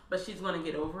GQ, but she's going to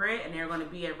get over it, and they're going to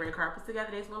be at red carpets together.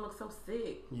 They're going to look so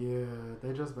sick. Yeah,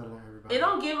 they just better than everybody. It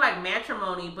don't give, like,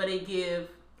 matrimony, but it give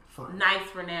nice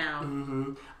for now.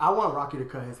 Mm-hmm. I want Rocky to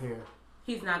cut his hair.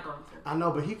 He's not going to. I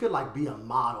know, but he could, like, be a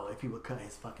model if he would cut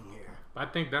his fucking hair. I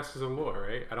think that's his allure,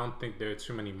 right? I don't think there are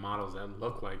too many models that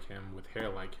look like him with hair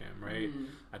like him, right?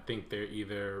 I think they're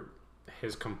either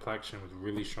his complexion with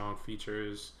really strong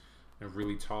features and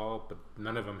really tall, but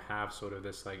none of them have sort of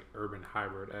this like urban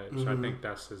hybrid edge. So I think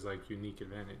that's his like unique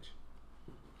advantage.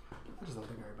 I just don't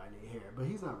think everybody need hair, but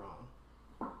he's not wrong.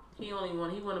 He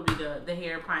want to be the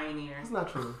hair pioneer. It's not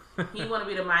true. He want to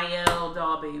be the Mayel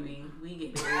doll baby. We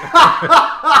get it.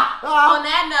 On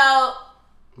that note,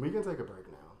 we can take a break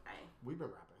now. Right. We've been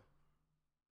rapping.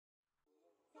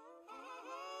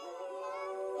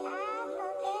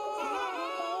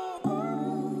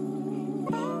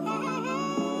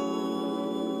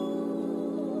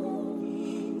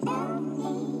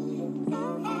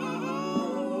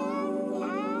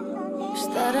 Is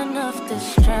that enough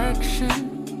distraction?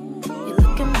 You're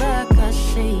looking back, I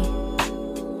see.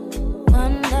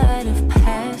 One night of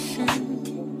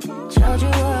passion, charge you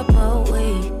up a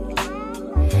week.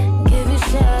 Give you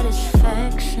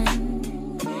satisfaction,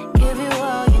 give you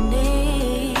all you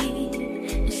need.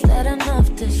 Is that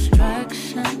enough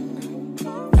distraction?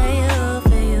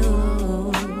 For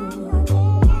you.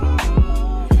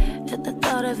 At the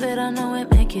thought of it, I know it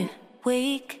make you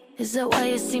weak. Is that why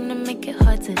you seem to make it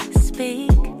hard to speak?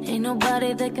 Ain't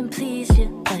nobody that can please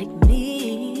you like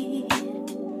me.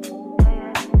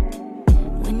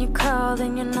 When you call,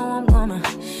 then you know I'm gonna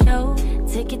show.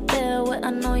 Take it there where I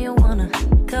know you wanna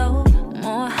go.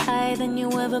 More high than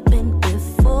you ever been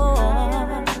before.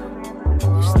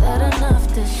 Is that enough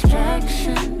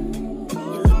distraction?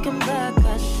 You're looking back,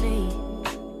 I see.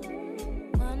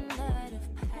 One night of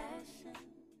passion.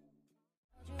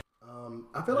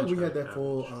 I feel like we had that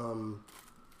full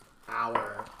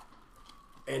hour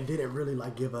and didn't really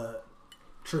like give a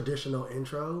traditional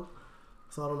intro.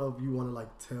 So I don't know if you want to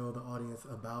like tell the audience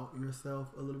about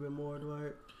yourself a little bit more,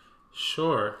 Dwight.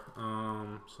 Sure.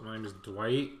 So my name is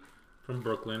Dwight from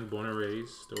Brooklyn, born and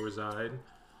raised, still reside.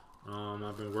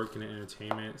 I've been working in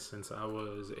entertainment since I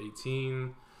was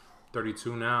 18,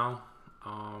 32 now.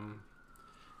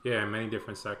 Many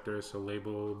different sectors, so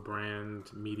label,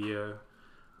 brand, media,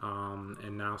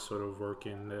 and now sort of work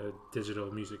in the digital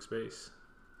music space.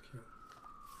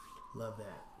 Love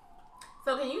that.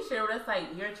 so can you share with us like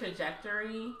your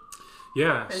trajectory?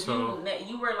 Yeah, Because so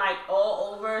you were like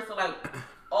all over, so like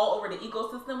all over the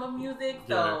ecosystem of music.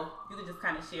 So you could just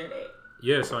kind of share that.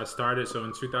 Yeah, so I started, so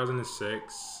in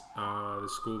 2006, the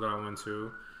school that I went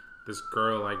to, this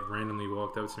girl like randomly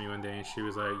walked up to me one day and she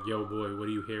was like, yo boy, what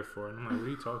are you here for? And I'm like, what are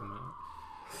you talking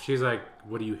about? She's like,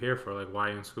 what are you here for? Like, why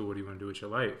are you in school? What do you want to do with your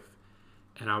life?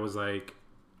 And I was like,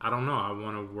 I don't know. I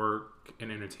want to work in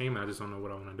entertainment. I just don't know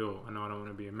what I want to do. I know I don't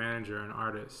want to be a manager or an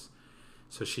artist.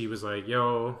 So she was like,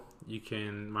 yo,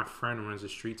 my friend runs a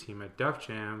street team at Def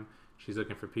Jam. She's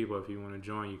looking for people. If you want to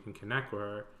join, you can connect with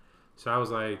her. So I was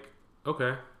like,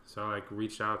 okay. So I like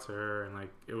reached out to her and like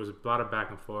it was a lot of back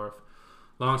and forth.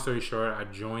 Long story short, I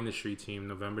joined the street team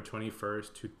November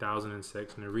 21st,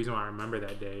 2006. And the reason why I remember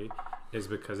that day is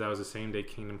because that was the same day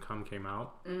Kingdom Come came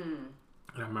out. Mm.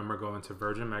 And I remember going to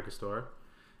Virgin Megastore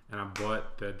and I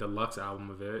bought the deluxe album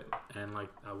of it. And like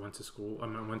I went to school,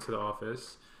 I went to the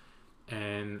office.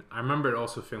 And I remember it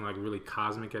also feeling like really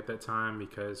cosmic at that time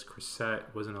because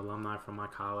Chrisette was an alumni from my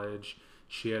college.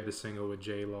 She had the single with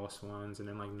Jay, Lost Ones. And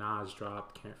then like Nas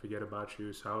dropped Can't Forget About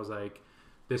You. So I was like,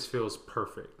 this feels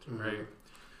perfect, right?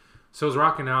 So I was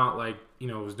rocking out, like, you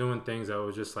know, I was doing things that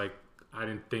was just like, I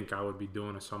didn't think I would be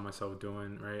doing or saw myself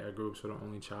doing, right? I grew up sort of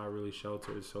only child, really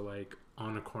sheltered. So like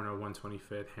on the corner of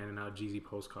 125th, handing out Jeezy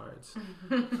postcards.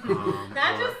 Can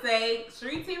I just say,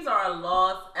 street teams are a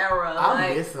lost era.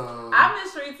 I miss them. I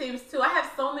miss street teams too. I have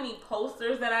so many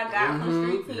posters that I got from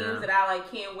street teams that I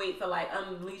like can't wait to like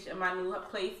unleash in my new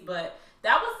place. But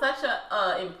that was such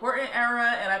a important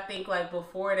era, and I think like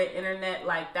before the internet,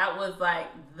 like that was like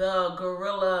the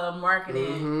guerrilla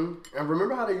marketing. And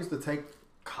remember how they used to take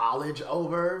college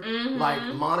over. Like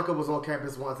Monica was on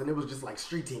campus once, and it was just like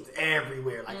street teams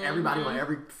everywhere, like everybody on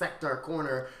every sector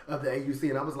corner of the AUC,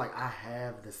 and I was like, I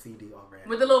have the CD already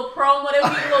with the little promo. There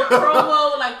was a little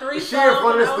promo with like 3 she songs. in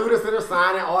front of the students that are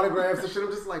signing autographs and shit.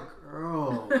 I'm just like,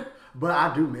 girl, but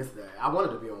I do miss that. I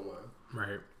wanted to be on one.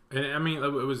 Right, and I mean,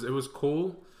 it was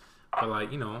cool, but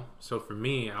like, you know, so for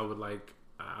me, I was like,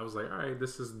 all right,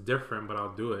 this is different, but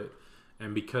I'll do it.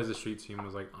 And because the street team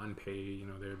was like unpaid, you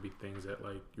know, there would be things that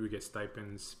like you would get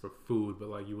stipends for food, but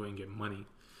like you wouldn't get money.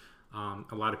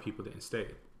 A lot of people didn't stay.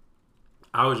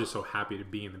 I was just so happy to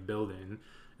be in the building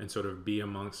and sort of be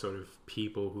amongst sort of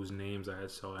people whose names I had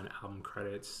saw in album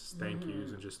credits, thank yous,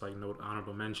 and just like note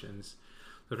honorable mentions.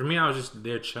 So for me, I was just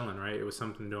there chilling, right? It was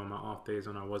something to do on my off days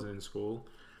when I wasn't in school.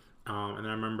 And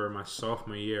I remember my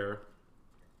sophomore year,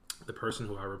 the person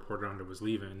who I reported under was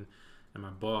leaving. And my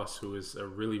boss, who is a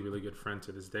really, really good friend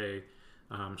to this day,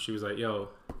 she was like, yo,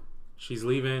 she's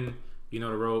leaving. You know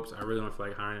the ropes. I really don't feel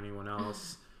like hiring anyone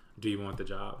else. Do you want the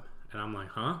job? And I'm like,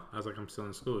 huh? I was like, I'm still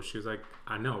in school. She was like,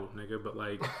 I know, nigga. But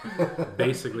like,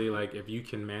 basically, like, if you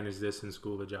can manage this in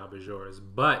school, the job is yours.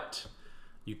 But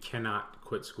you cannot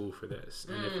quit school for this.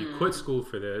 And if you quit school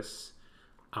for this,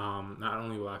 not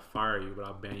only will I fire you, but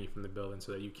I'll ban you from the building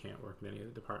so that you can't work in any of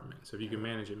the departments. So if you can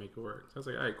manage it, make it work. So I was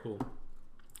like, all right, cool.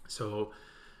 So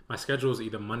my schedule was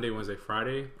either Monday, Wednesday,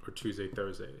 Friday, or Tuesday,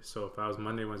 Thursday. So if I was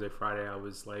Monday, Wednesday, Friday, I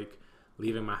was like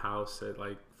leaving my house at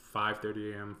like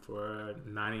 5:30 a.m. for a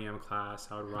 9 a.m. class.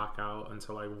 I would rock out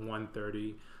until like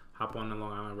 1:30, hop on the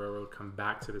Long Island Railroad, come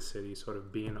back to the city, sort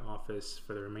of be in the office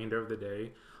for the remainder of the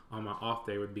day. On my off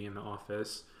day, would be in the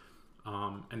office.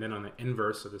 And then on the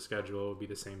inverse of the schedule, would be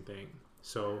the same thing.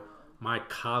 So my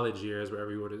college years, where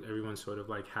everyone sort of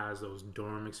like has those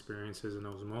dorm experiences and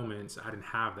those moments, I didn't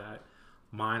have that.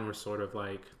 Mine were sort of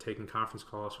like taking conference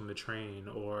calls from the train,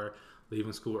 or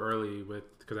leaving school early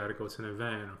because I had to go to an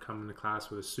event, or coming to class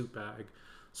with a suit bag.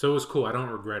 So it was cool. I don't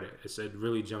regret it. It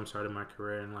really jump started my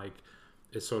career, and like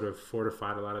it sort of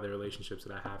fortified a lot of the relationships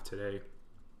that I have today.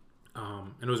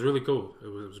 And it was really cool. It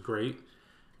was great.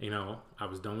 You know, I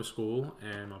was done with school,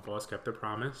 and my boss kept their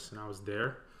promise, and I was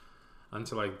there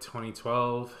until like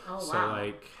 2012. Oh, wow. So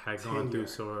like had gone through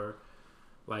sort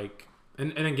like,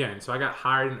 and again, so I got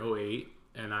hired in 2008,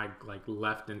 and I like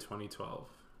left in 2012.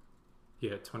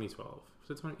 Yeah, 2012.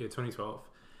 Was it 2012.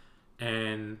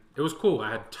 And it was cool.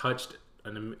 I had touched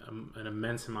an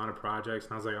immense amount of projects,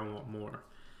 and I was like, I want more.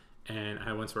 And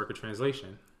I went to work with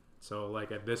translation. So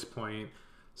like at this point,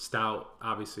 Stout,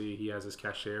 obviously, he has his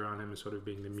cachet around him and sort of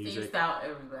being the music. Steve Stout,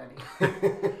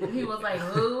 everybody. He was like,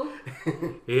 who?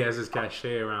 He has his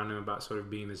cachet around him about sort of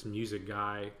being this music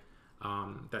guy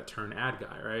that turned ad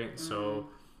guy, right? So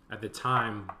at the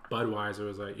time, Budweiser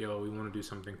was like, yo, we want to do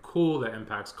something cool that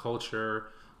impacts culture,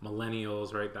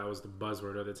 millennials, right? That was the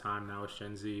buzzword at the time. Now it's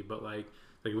Gen Z. But like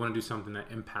we want to do something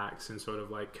that impacts and sort of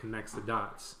like connects the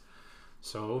dots.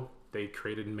 So they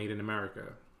created Made in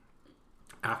America.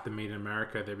 After Made in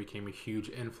America, there became a huge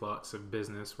influx of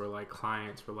business where like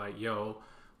clients were like, yo,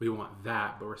 we want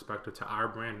that, but respective to our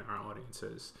brand and our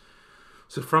audiences.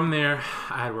 So from there,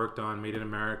 I had worked on Made in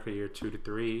America year 2 to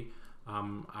 3.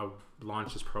 I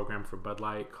launched this program for Bud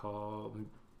Light called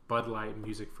Bud Light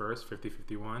Music First,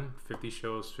 50-51, 50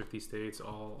 shows, 50 states,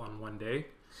 all on one day.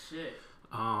 Shit.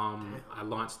 I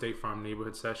launched State Farm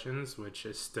Neighborhood Sessions, which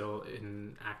is still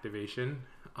in activation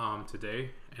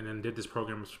today, and then did this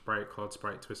program with Sprite called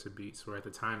Sprite Twisted Beats, where at the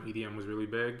time EDM was really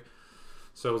big.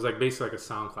 So it was like basically like a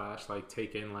sound clash, like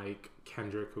taking like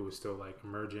Kendrick, who was still like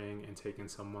emerging, and taking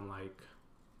someone like,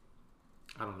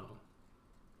 I don't know,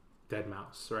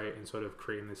 Deadmau5, right, and sort of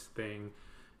creating this thing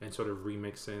and sort of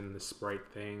remixing the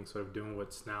Sprite thing, sort of doing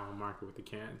what's now on market with the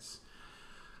cans.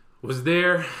 Was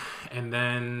there, and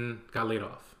then got laid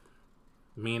off.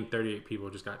 Me and 38 people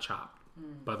just got chopped.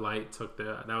 Bud Light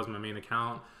that was my main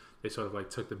account. They sort of like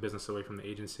took the business away from the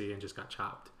agency and just got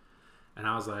chopped. And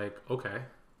I was like, okay,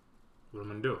 what am I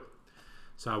gonna do?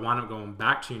 So I wound up going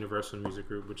back to Universal Music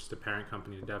Group, which is the parent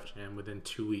company to Def Jam, within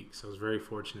 2 weeks. I was very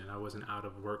fortunate. I wasn't out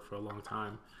of work for a long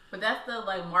time. But that's the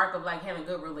like mark of like having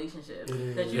good relationships.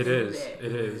 It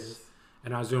is.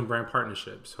 And I was doing brand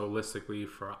partnerships holistically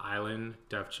for Island,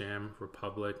 Def Jam,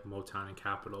 Republic, Motown, and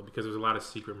Capitol, because there's a lot of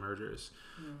secret mergers.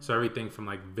 So everything from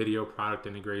like video product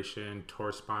integration,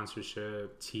 tour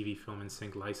sponsorship, TV film and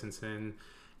sync licensing,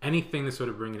 anything to sort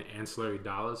of bring in ancillary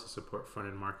dollars to support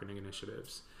front-end marketing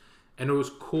initiatives. And it was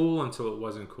cool until it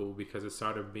wasn't cool, because it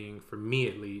started being, for me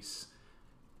at least,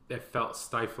 it felt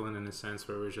stifling in a sense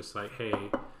where it was just like, hey,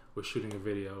 we're shooting a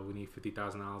video, we need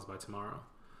 $50,000 by tomorrow.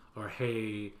 Or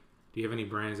hey, do you have any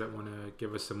brands that want to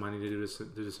give us some money to do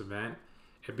this event?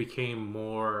 It became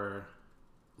more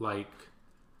like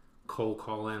cold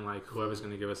calling, like whoever's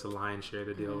going to give us a lion's share of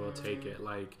the deal, we'll take it.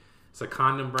 Like, it's a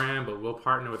condom brand, but we'll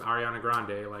partner with Ariana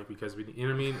Grande, like, because we, you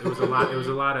know what I mean? It was a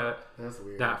lot of That's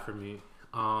weird. that for me.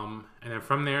 And then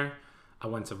from there, I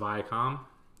went to Viacom.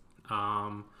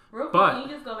 Real quick, can you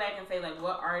just go back and say, like,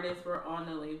 what artists were on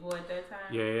the label at that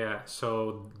time? Yeah.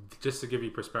 So just to give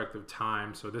you perspective,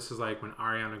 time. So this is like when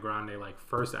Ariana Grande, like,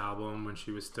 first album, when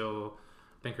she was still,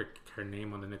 I think her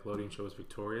name on the Nickelodeon show was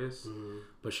Victorious,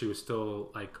 but she was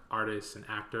still like artist and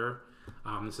actor.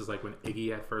 This is like when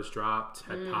Iggy had first dropped,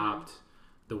 had popped.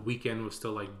 The Weeknd was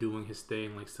still like doing his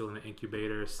thing, like still in the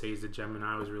incubator. Sage the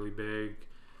Gemini was really big.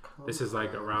 This is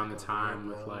like around the time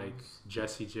with like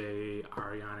Jessie J,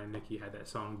 Ariana, and Nicki had that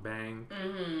song Bang.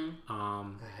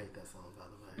 I hate that song, by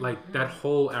the way. Like that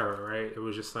whole era, right? It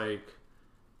was just like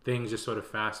things just sort of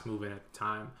fast moving at the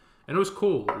time. And it was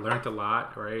cool. Learned a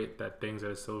lot, right? That things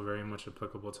that are still very much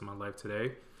applicable to my life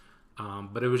today.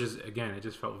 But it was just, again, it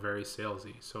just felt very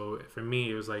salesy. So for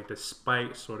me, it was like,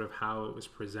 despite sort of how it was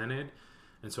presented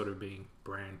and sort of being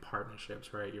brand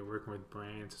partnerships, right? You're working with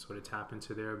brands to sort of tap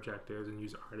into their objectives and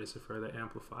use artists to further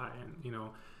amplify. And, you know,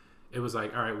 it was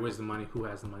like, all right, where's the money? Who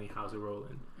has the money? How's it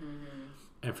rolling?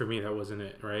 And for me, that wasn't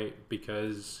it, right?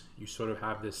 Because you sort of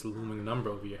have this looming number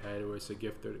over your head where it's a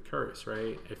gift or a curse,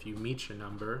 right? If you meet your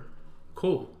number,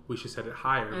 cool, we should set it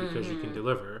higher because you can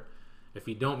deliver. If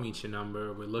you don't meet your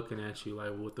number, we're looking at you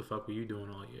like, well, what the fuck were you doing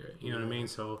all year? You know what I mean?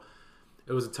 So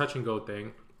it was a touch and go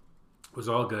thing. It was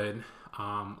all good.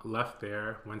 Left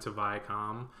there, went to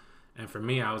Viacom. And for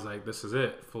me, I was like, this is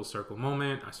it. Full circle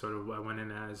moment. I went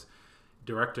in as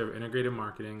director of integrated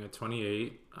marketing at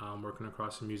 28, working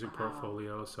across the music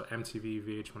portfolio. So MTV,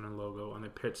 VH1, and Logo on the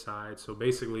pitch side. So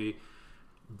basically,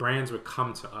 brands would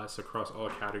come to us across all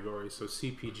categories. So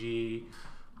CPG,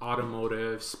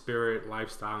 automotive, spirit,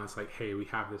 lifestyle. And it's like, hey, we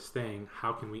have this thing.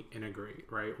 How can we integrate,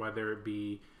 right? Whether it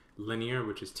be linear,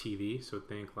 which is TV. So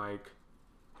think like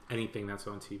anything that's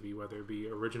on TV, whether it be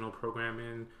original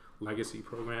programming, legacy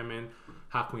programming.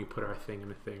 How can we put our thing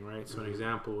in a thing, right? So an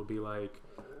example would be like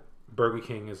Burger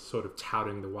King is sort of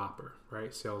touting the Whopper,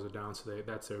 right? Sales are down, so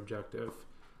that's their objective.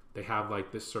 They have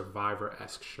like this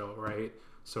Survivor-esque show, right?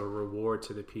 So a reward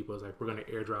to the people is like, we're going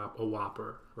to airdrop a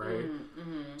Whopper, right?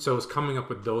 So it's coming up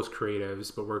with those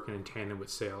creatives, but working in tandem with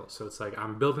sales. So it's like,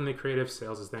 I'm building the creative,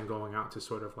 sales is then going out to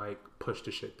sort of like push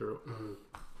the shit through.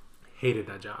 Hated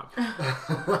that job.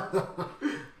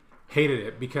 Hated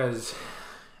it because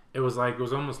it was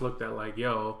almost looked at like,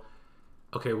 yo,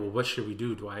 okay, well, what should we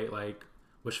do, Dwight? Like,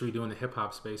 what should we do in the hip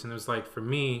hop space? And it was like, for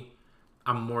me,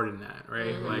 I'm more than that,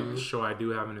 right? Like, sure, I do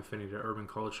have an affinity to urban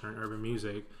culture and urban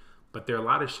music, but there are a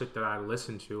lot of shit that I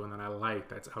listen to and that I like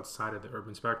that's outside of the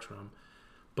urban spectrum.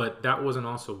 But that wasn't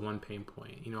also one pain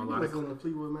point. You know, a lot of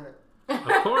Fleetwood Mac.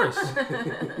 Of course.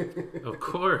 Of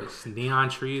course. Neon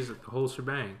trees, the whole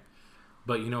shebang.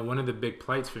 But, you know, one of the big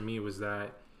plights for me was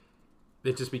that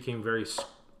it just became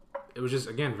it was just,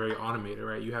 again, very automated,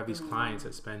 right? You have these clients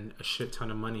that spend a shit ton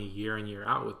of money year in, year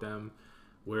out with them,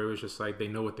 where it was just like, they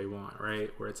know what they want, right?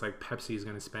 Where it's like Pepsi is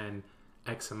going to spend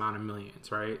X amount of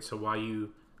millions, right? So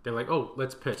they're like, oh,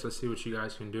 let's pitch. Let's see what you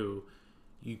guys can do.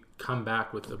 You come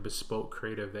back with a bespoke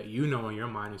creative that you know in your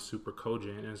mind is super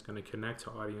cogent and is going to connect to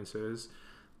audiences.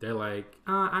 They're like,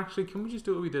 actually, can we just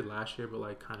do what we did last year, but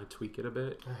like kind of tweak it a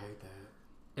bit? I hate that.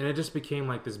 And it just became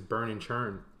like this burn and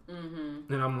churn.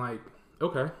 And I'm like,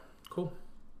 okay, cool.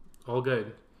 All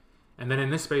good. And then in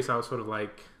this space, I was sort of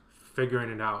like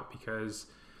figuring it out because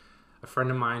a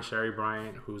friend of mine, Sherry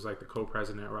Bryant, who's like the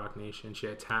co-president at Rock Nation, she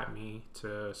had tapped me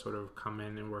to sort of come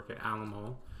in and work at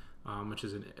Alamo, which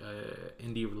is an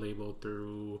indie label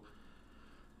through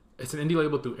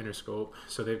Interscope.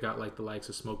 So they've got like the likes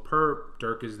of Smoke Perp,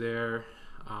 Dirk is there,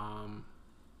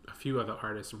 a few other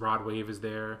artists, Rod Wave is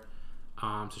there.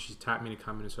 So she tapped me to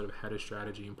come in and sort of head of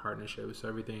strategy and partnerships. So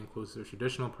everything includes the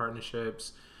traditional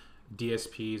partnerships,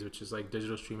 DSPs, which is like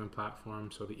digital streaming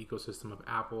platforms. So the ecosystem of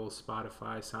Apple,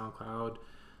 Spotify, SoundCloud,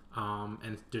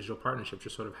 and digital partnerships,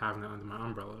 just sort of having that under my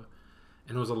umbrella.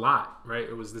 And it was a lot, right?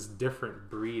 It was this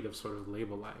different breed of sort of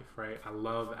label life, right? I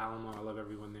love Alamo. I love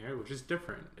everyone there, which is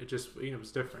different. It just, it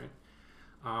was different.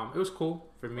 It was cool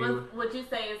for me. Would you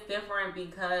say it's different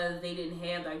because they didn't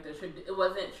have like it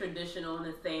wasn't traditional in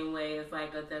the same way as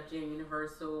like a Def Jam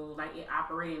Universal, like it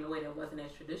operated in a way that wasn't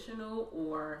as traditional,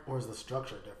 or is the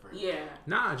structure different? Yeah.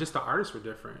 Nah, just the artists were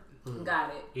different. Got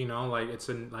it. You know, like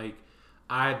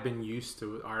I had been used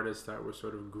to artists that were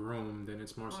sort of groomed, and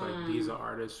it's more so like these are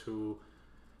artists who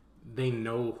they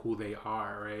know who they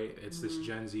are, right? It's this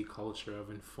Gen Z culture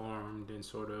of informed and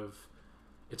sort of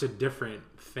it's a different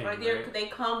thing. Right, right? They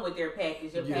come with their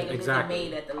package. Your package exactly.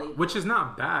 is made at the label. Which is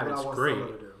not bad. What It's I want great.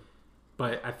 someone to do.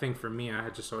 But I think for me, I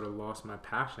had just sort of lost my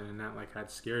passion, and that like had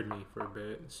scared me for a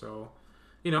bit. So,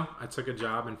 I took a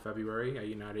job in February at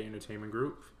United Entertainment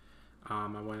Group. I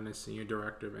went in as senior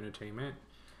director of entertainment.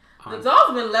 The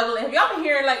dog's been leveling. Have y'all been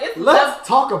hearing it's Let's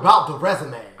talk about the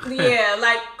resume. Yeah,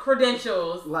 like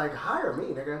credentials. Like, hire me,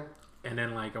 nigga. And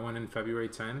then I went in February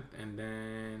 10th, and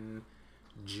then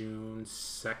June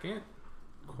 2nd,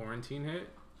 quarantine hit.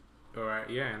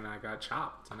 And I got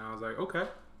chopped, and I was like, okay,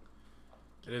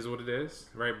 it is what it is,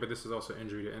 right? But this is also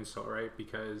injury to insult, right?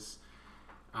 Because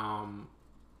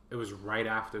it was right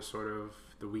after sort of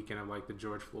the weekend of the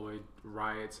George Floyd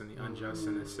riots and the unjust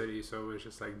in the city. So it was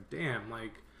just damn,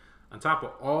 on top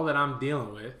of all that I'm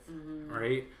dealing with,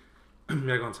 right?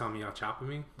 You're gonna tell me y'all chopping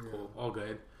me? Cool, all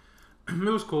good. It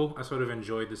was cool. I sort of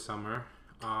enjoyed the summer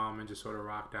and just sort of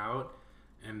rocked out.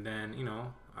 And then,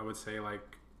 I would say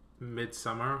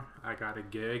midsummer, I got a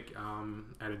gig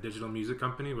at a digital music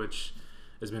company, which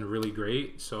has been really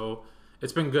great. So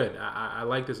it's been good. I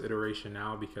like this iteration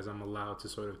now because I'm allowed to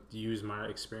sort of use my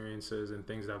experiences and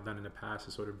things that I've done in the past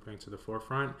to sort of bring to the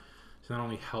forefront to not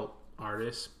only help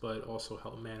artists, but also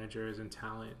help managers and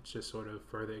talent just sort of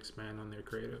further expand on their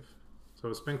creative. So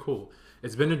it's been cool.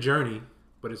 It's been a journey,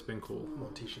 but it's been cool. Come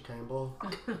on, Tisha Campbell.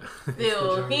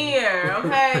 Still here,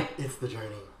 okay? It's the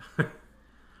journey.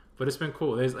 But it's been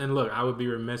cool. And look, I would be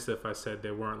remiss if I said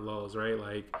there weren't lulls,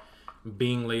 right?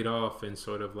 Being laid off and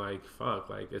sort of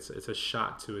it's a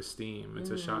shot to esteem.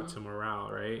 It's a shot to morale,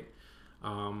 right?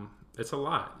 It's a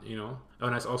lot, Oh,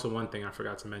 and that's also one thing I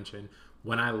forgot to mention.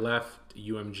 When I left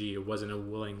UMG, it wasn't a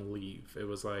willing leave. It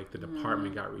was the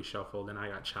department got reshuffled and I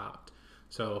got chopped.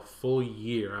 So a full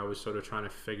year, I was sort of trying to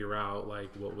figure out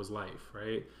what was life,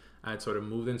 right? I had sort of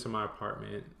moved into my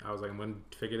apartment. I was I'm going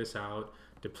to figure this out.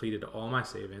 Depleted all my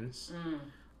savings.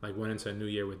 Went into a new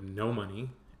year with no money.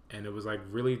 And it was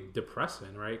really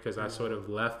depressing, right? Because I sort of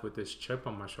left with this chip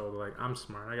on my shoulder. I'm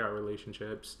smart. I got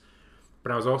relationships.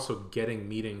 But I was also getting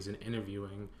meetings and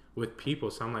interviewing with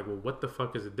people. So I'm well, what the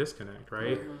fuck is a disconnect,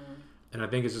 right? And I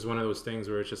think it's just one of those things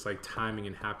where it's just timing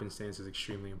and happenstance is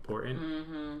extremely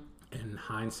important. And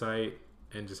hindsight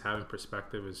and just having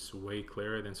perspective is way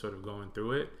clearer than sort of going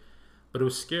through it. But it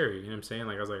was scary, you know what I'm saying?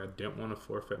 I was I didn't want to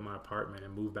forfeit my apartment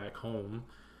and move back home.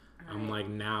 Right.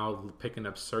 I'm now picking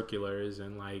up circulars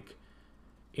and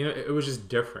it was just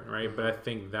different, right? But I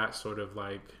think that sort of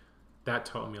that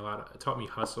taught me a lot. It taught me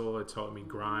hustle. It taught me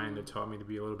grind. It taught me to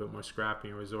be a little bit more scrappy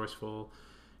and resourceful,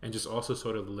 and just also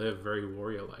sort of live very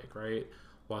warrior-like, right?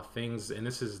 While things, and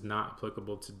this is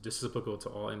applicable to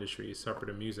all industries, separate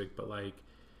to music, but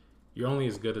you're only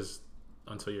as good as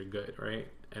until you're good, right?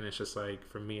 And it's just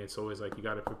for me, it's always you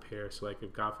got to prepare. So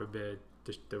if God forbid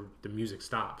the music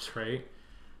stops, right?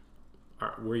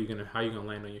 How are you gonna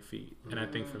land on your feet? And I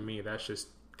think for me, that's just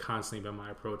constantly been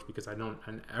my approach because I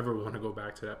ever want to go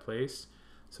back to that place.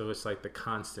 So it's the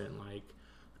constant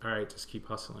all right, just keep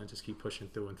hustling, just keep pushing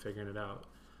through and figuring it out.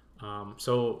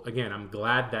 So again, I'm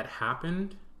glad that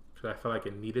happened because I felt like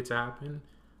it needed to happen.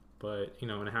 But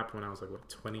and it happened when I was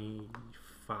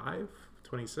 25,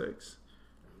 26.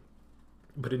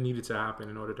 But it needed to happen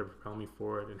in order to propel me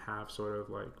forward and have sort of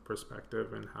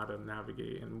perspective and how to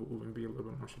navigate and move and be a little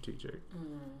bit more strategic.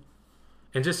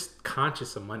 And just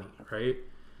conscious of money, right?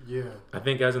 Yeah. I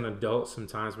think as an adult,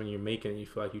 sometimes when you're making it, you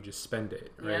feel like you just spend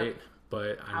it, right? Yep.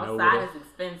 But I know outside is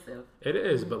expensive. It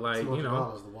is, but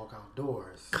 $200 to walk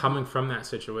outdoors. Coming from that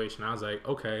situation, I was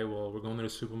okay, well, we're going to the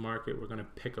supermarket. We're going to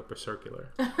pick up a circular.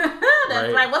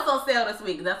 That's right. What's on sale this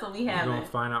week? That's what we have. We're going to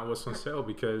find out what's on sale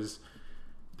because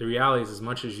the reality is, as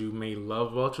much as you may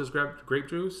love Welch's grape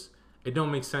juice, it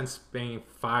don't make sense paying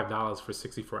 $5 for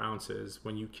 64 ounces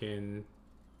when you can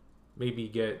maybe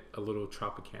get a little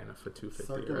Tropicana for $2.50.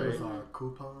 Circulars right? are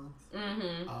coupons.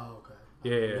 Oh, okay.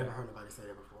 Yeah. I've never heard nobody say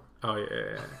that before. Oh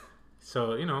yeah.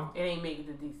 So it ain't making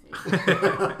it to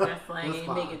DC. That's ain't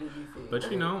making it to DC.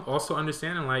 But also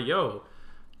understanding yo,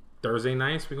 Thursday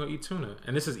nights we're gonna eat tuna,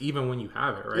 and this is even when you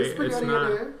have it, right? It's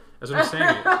not. In there. That's what I'm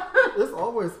saying. There's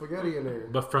always spaghetti in there.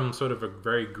 But from sort of a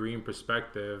very green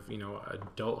perspective,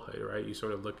 adulthood, right? You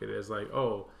sort of look at it as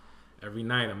every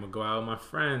night I'm gonna go out with my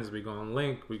friends. We're gonna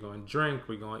link. We're gonna drink.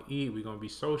 We're gonna eat. We're gonna be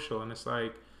social, and it's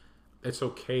it's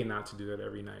okay not to do that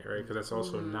every night, right? Because that's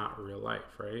also not real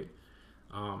life, right?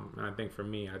 And I think for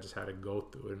me, I just had to go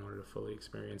through it in order to fully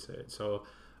experience it. So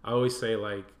I always say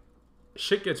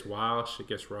shit gets wild, shit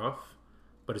gets rough,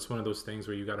 but it's one of those things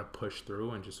where you got to push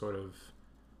through and just sort of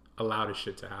allow the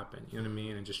shit to happen. You know what I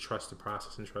mean? And just trust the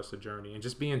process and trust the journey and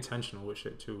just be intentional with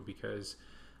shit too, because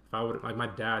if I would, like my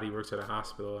dad, he works at a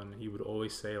hospital, and he would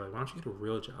always say like, why don't you get a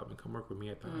real job and come work with me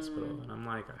at the hospital? And I'm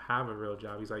like, I have a real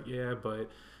job. He's like, yeah,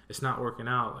 but it's not working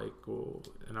out. Like, well,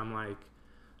 and I'm like,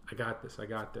 I got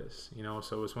this, you know?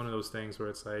 So it's one of those things where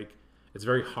it's like, it's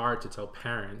very hard to tell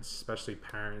parents, especially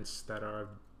parents that are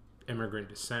immigrant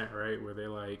descent, right? Where they're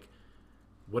like,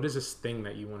 what is this thing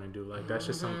that you want to do? Like, that's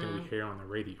just something we hear on the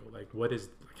radio. Like, what is,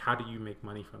 like, how do you make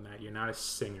money from that? You're not a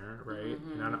singer, right?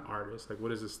 You're not an artist. Like,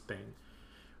 what is this thing?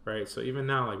 Right? So even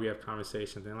now, like, we have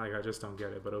conversations and like, I just don't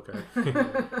get it, but okay.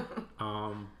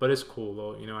 But it's cool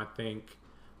though. You know, I think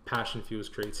passion fuels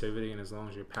creativity, and as long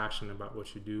as you're passionate about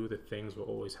what you do, the things will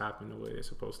always happen the way they're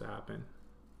supposed to happen.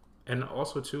 And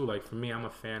also too, like for me, I'm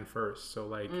a fan first. So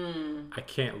like, I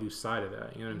can't lose sight of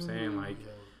that. You know what I'm saying? Like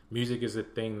music is a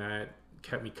thing that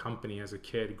kept me company as a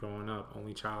kid growing up,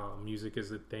 only child. Music is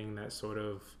the thing that sort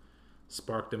of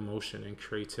sparked emotion and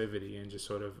creativity and just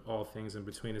sort of all things in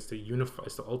between. It's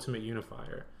the ultimate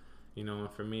unifier, you know.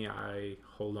 And for me, I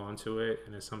hold on to it,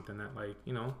 and it's something that, like,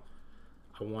 you know,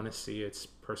 I want to see its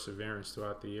perseverance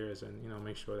throughout the years, and, you know,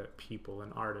 make sure that people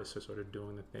and artists are sort of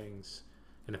doing the things.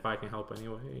 And if I can help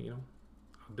anyway, you know,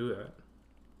 I'll do that.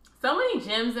 So many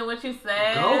gems in what you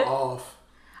said. Go off.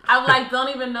 I like don't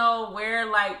even know where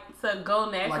like to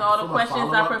go next. Like, All the from a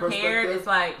questions I follow-up prepared, perspective? it's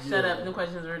like, shut up, the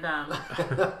questions are dumb.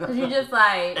 Cause you just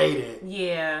like Ate it.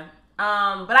 Yeah.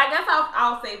 But I guess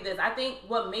I'll say this. I think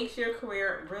what makes your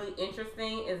career really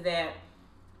interesting is that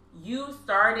you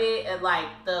started at like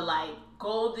the like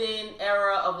golden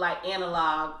era of like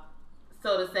analog,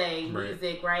 so to say,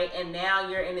 music, right? And now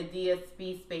you're in the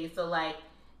DSP space. So like,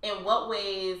 in what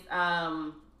ways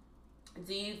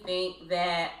do you think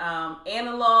that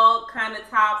analog kind of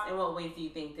tops? In what ways do you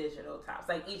think digital tops?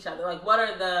 Like each other. Like what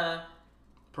are the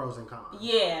pros and cons?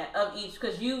 Yeah, of each.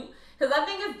 Because I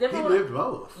think it's different. He lived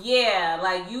both. Yeah,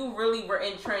 like you really were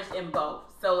entrenched in both.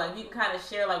 So like you can kind of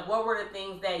share like what were the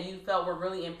things that you felt were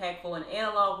really impactful in an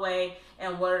analog way,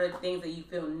 and what are the things that you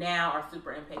feel now are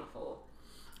super impactful?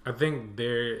 I think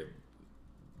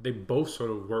they both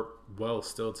sort of work well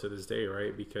still to this day,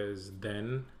 right? Because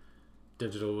then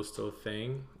digital was still a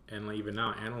thing, and like even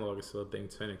now analog is still a thing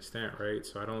to an extent, right?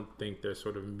 So I don't think they're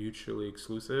sort of mutually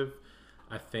exclusive.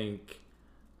 I think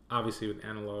obviously with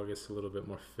analog it's a little bit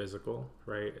more physical,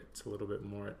 right? It's a little bit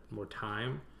more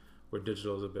time, where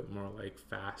digital is a bit more like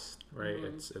fast, right?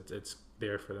 It's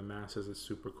there for the masses. It's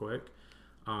super quick.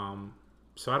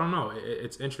 So I don't know.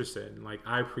 It's interesting. Like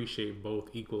I appreciate both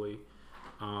equally.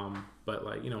 But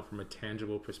like, you know, from a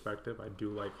tangible perspective, I do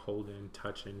like holding,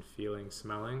 touching, feeling,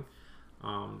 smelling.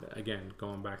 Again,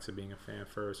 going back to being a fan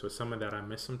first. So some of that I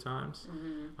miss sometimes.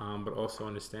 But also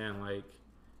understand like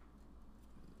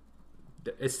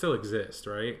it still exists,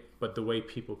 right? But the way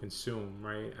people consume,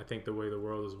 right? I think the way the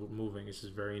world is moving is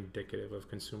just very indicative of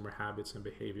consumer habits and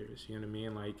behaviors. You know what I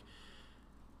mean? Like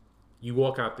you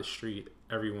walk out the street,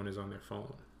 everyone is on their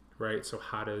phone, right? So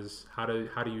how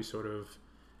do you sort of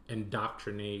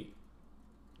indoctrinate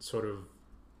sort of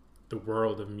the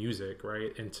world of music,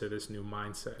 right, into this new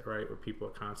mindset, right, where people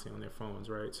are constantly on their phones,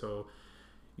 right? So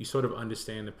you sort of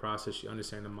understand the process, you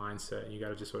understand the mindset, and you got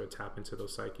to just sort of tap into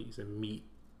those psyches and meet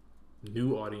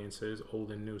new audiences,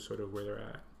 old and new, sort of where they're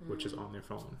at, which is on their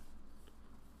phone.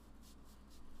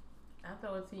 I'll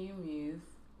throw it to you, Muse.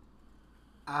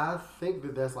 I think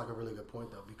that that's like a really good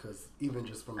point though, because even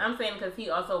just from I'm saying because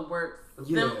he also works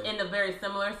in a very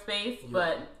similar space,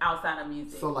 but outside of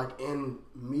music. So like in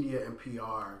media and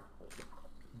PR,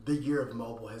 the year of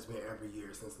mobile has been every year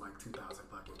since like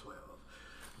 2012.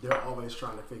 They're always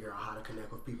trying to figure out how to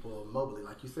connect with people mobily,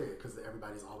 like you said, because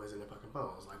everybody's always in their fucking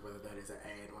phones. Like whether that is an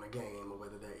ad on a game or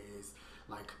whether that is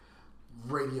like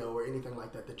radio or anything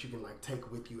like that you can like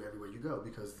take with you everywhere you go,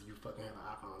 because you fucking have an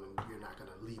iPhone and you're not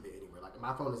gonna leave it anywhere. Like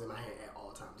my phone is in my hand at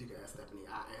all times. You can ask Stephanie.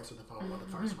 I answer the phone when the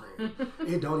first ring.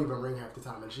 It don't even ring half the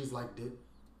time, and she's like, "Did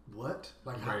what?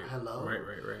 Like hello?"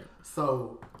 Right.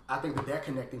 So I think that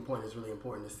connecting point is really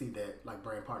important to see that like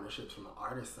brand partnerships from the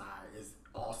artist side is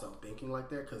also thinking like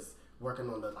that, because working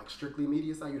on the like strictly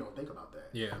media side, you don't think about that.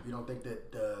 Yeah. You don't think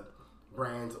that the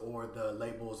brands or the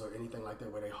labels or anything like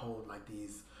that where they hold like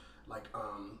these like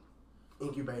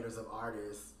incubators of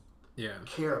artists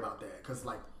care about that, because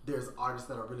like there's artists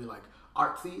that are really like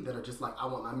artsy that are just like, I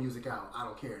want my music out, I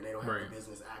don't care, and they don't have the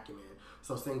business acumen.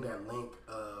 So seeing that link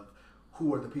of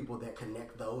who are the people that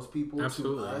connect those people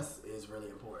to us is really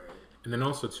important. And then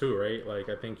also too, right, like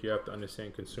I think you have to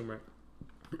understand consumer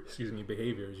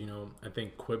behaviors. You know, I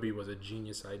think Quibi was a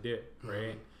genius idea,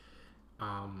 right?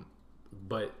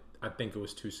 But I think it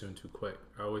was too soon, too quick.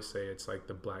 I always say it's like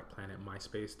the Black Planet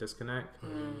MySpace disconnect.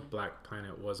 Black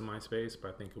Planet was MySpace, but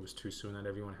I think it was too soon that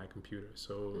everyone had computers,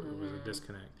 so it was a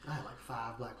disconnect. I had like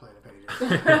 5 Black Planet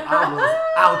pages. I was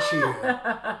out here.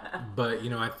 But,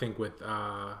 I think with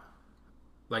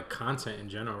like content in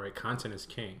general, right? Content is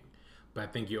king. But I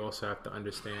think you also have to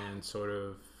understand sort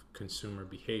of consumer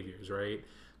behaviors, right?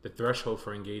 The threshold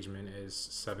for engagement is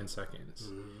 7 seconds,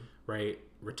 right?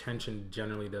 Retention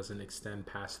generally doesn't extend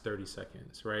past 30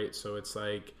 seconds, right? So it's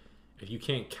like, if you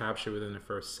can't capture within the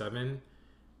first 7,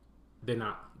 they're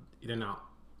not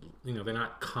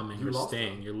coming or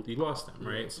staying. You lost them,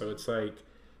 right? So it's like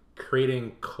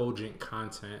creating cogent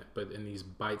content, but in these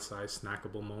bite-sized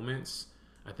snackable moments,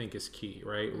 I think is key,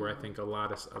 right? Where I think a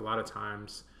lot of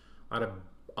times, a lot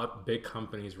of big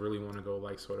companies really want to go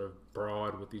like sort of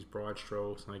broad with these broad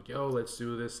strokes, like, yo, let's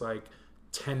do this like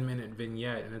 10-minute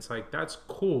vignette, and it's like, that's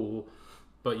cool,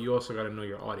 but you also got to know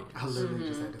your audience. I literally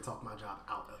just had to talk my job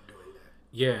out of doing that.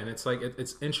 Yeah, and it's like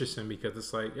it's interesting because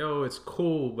it's like, yo, it's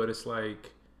cool, but it's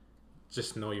like,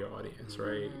 just know your audience,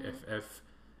 right? If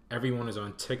everyone is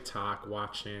on TikTok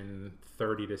watching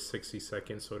 30 to 60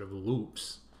 second sort of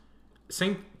loops,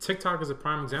 TikTok is a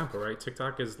prime example, right?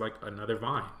 TikTok is like another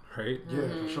Vine, right? Yeah,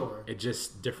 for sure. It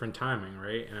just different timing,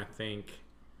 right? And I think,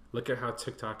 look at how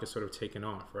TikTok has sort of taken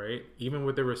off, right? Even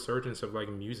with the resurgence of like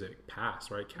music past,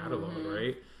 right? Catalog,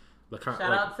 right? Look how,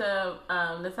 Shout out to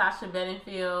Natasha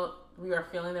Bedingfield. We are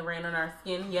feeling the rain on our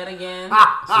skin yet again.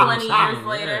 20 years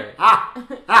later.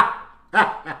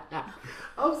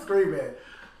 I'm screaming.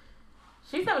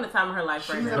 She's having the time of her life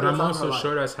right now. But I'm also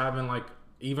sure that's having like,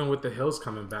 even with The Hills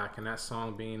coming back and that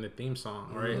song being the theme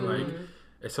song, right? Like,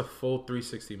 it's a full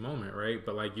 360 moment, right?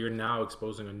 But like, you're now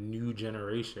exposing a new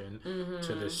generation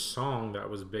to this song that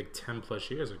was big 10 plus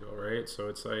years ago, right? So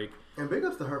it's like, and big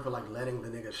ups to her for like letting the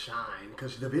niggas shine,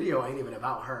 because the video ain't even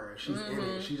about her. She's in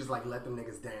it. She just like let them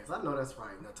niggas dance. I know that's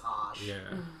right, Natasha.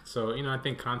 Yeah. So, I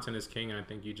think content is king, and I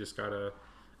think you just gotta,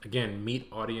 again, meet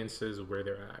audiences where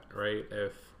they're at, right?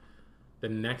 If the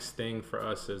next thing for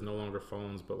us is no longer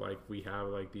phones, but like we have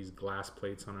like these glass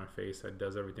plates on our face that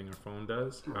does everything our phone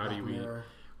does. How do we,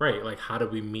 right? Like, how do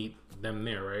we meet them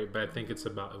there, right? But I think it's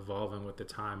about evolving with the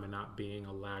time and not being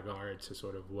a laggard to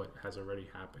sort of what has already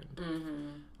happened.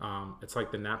 It's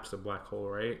like the Napster black hole,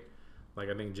 right? Like,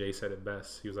 I think Jay said it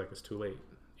best. He was like, it's too late,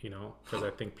 because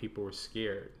I think people were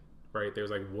scared, right?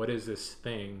 There's like, what is this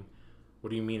thing?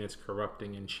 What do you mean it's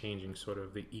corrupting and changing sort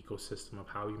of the ecosystem of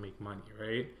how you make money,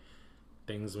 right?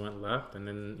 Things went left, and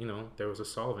then there was a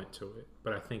solvent to it.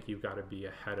 But I think you've got to be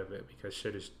ahead of it because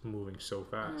shit is moving so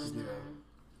fast. Yeah.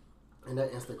 And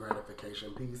that instant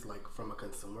gratification piece, like from a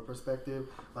consumer perspective,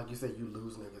 like you said, you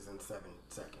lose niggas in 7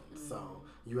 seconds. So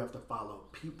you have to follow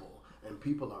people, and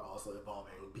people are also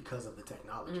evolving because of the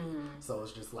technology. So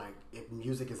it's just like, if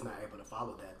music is not able to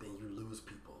follow that, then you lose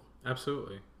people.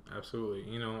 Absolutely.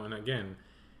 And again,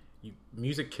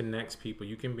 music connects people.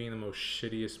 You can be in the most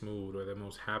shittiest mood or the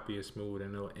most happiest mood,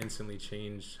 and it'll instantly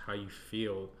change how you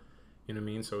feel. You know what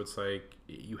I mean? So it's like,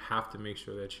 you have to make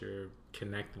sure that you're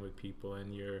connecting with people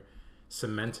and you're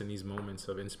cementing these moments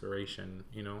of inspiration,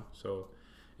 So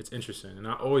it's interesting. And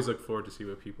I always look forward to see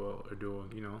what people are doing,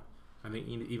 I think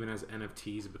even as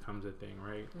NFTs becomes a thing,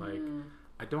 right? Like,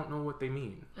 I don't know what they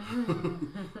mean.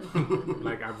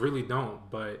 Like, I really don't,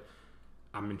 but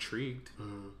I'm intrigued,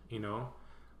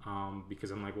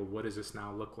 because I'm like, well, what does this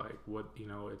now look like? What,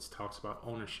 it talks about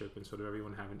ownership and sort of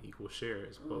everyone having equal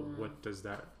shares, but what does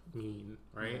that mean,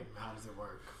 right? How does it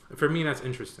work? For me, that's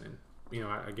interesting.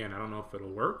 I don't know if it'll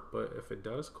work, but if it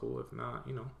does, cool. If not,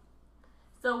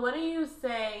 So what do you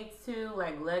say to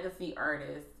like legacy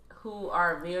artists who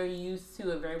are very used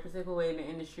to a very particular way the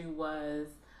industry was?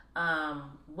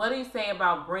 What do you say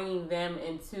about bringing them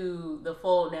into the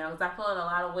fold now? Because I feel in a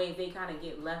lot of ways they kind of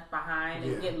get left behind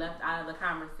and get left out of the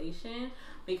conversation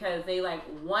because they like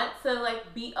want to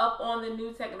like be up on the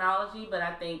new technology, but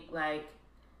I think like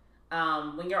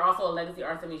when you're also a legacy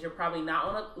artist, that means you're probably not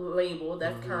on a label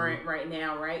that's current right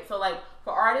now, right? So like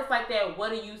for artists like that,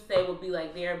 what do you say would be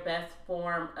like their best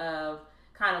form of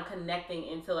kind of connecting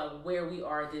into like where we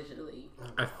are digitally?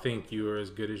 I think you are as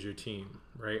good as your team,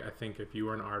 right? I think if you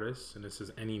are an artist, and this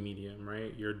is any medium,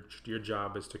 right, your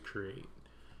job is to create.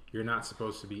 You're not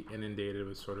supposed to be inundated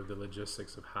with sort of the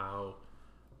logistics of how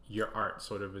your art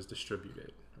sort of is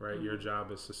distributed, right? Your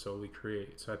job is to solely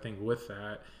create. So I think with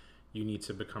that, you need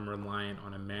to become reliant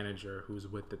on a manager who's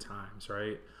with the times,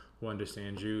 right? Who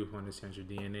understands you, who understands your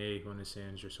DNA, who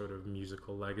understands your sort of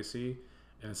musical legacy.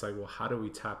 And it's like, well, how do we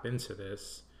tap into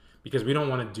this? Because we don't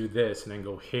want to do this and then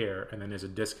go here, and then there's a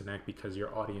disconnect because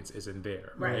your audience isn't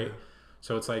there, right?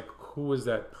 So it's like, who is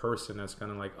that person that's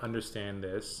going to like understand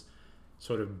this,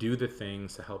 sort of do the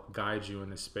things to help guide you in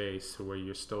the space to where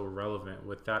you're still relevant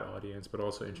with that audience, but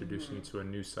also introducing you to a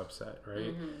new subset,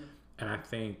 right? And I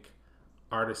think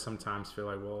artists sometimes feel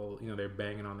like, well, you know, they're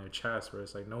banging on their chest where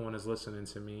it's like, no one is listening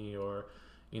to me, or,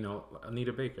 you know,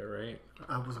 Anita Baker, right?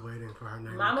 I was waiting for her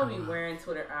name. Mama be wearing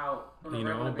Twitter out. You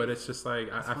know, but it's just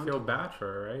like, I feel bad for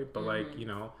her, right? But like, you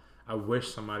know, I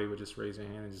wish somebody would just raise their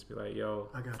hand and just be like, yo,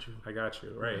 I got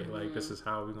you, right? Like, this is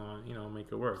how we gonna, you know, make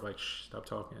it work. Like, stop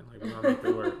talking. Like, we're gonna make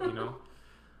it work, you know?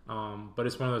 But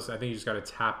it's one of those, I think you just gotta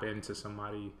tap into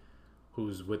somebody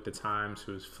who's with the times,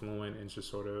 who's fluent in just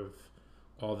sort of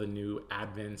all the new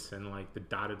advents and like the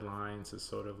dotted lines to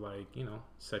sort of like, you know,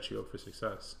 set you up for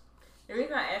success. The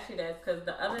reason I asked you that is because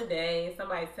the other day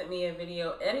somebody sent me a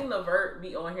video. Eddie Levert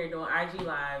be on here doing IG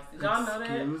lives. Did y'all know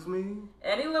that? Excuse me?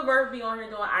 Eddie Levert be on here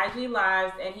doing IG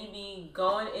lives, and he be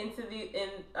going into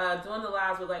doing the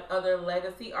lives with like other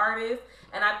legacy artists.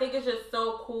 And I think it's just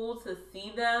so cool to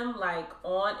see them like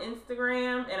on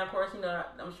Instagram. And of course, you know,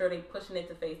 I'm sure they pushing it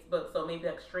to Facebook, so maybe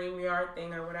like StreamYard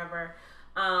thing or whatever.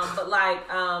 But like,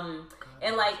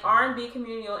 and like R&B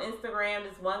community on Instagram,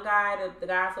 this one guy, the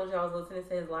guy I told you I was listening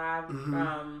to his live,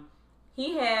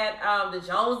 he had the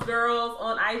Jones Girls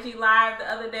on IG Live the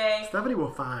other day. Stephanie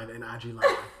will find an IG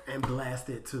Live and blast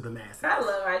it to the masses. I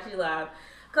love IG Live.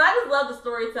 Cause I just love the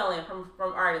storytelling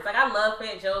from artists. Like, I love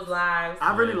Fat Joe's lives.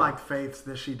 I really liked Faith's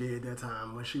that she did that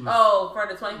time when she was for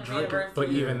the 25th anniversary. But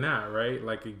even that, right?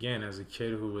 Like, again, as a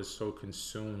kid who was so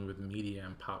consumed with media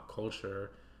and pop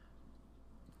culture,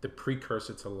 the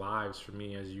precursor to lives for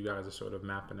me, as you guys are sort of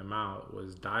mapping them out,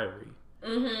 was Diary.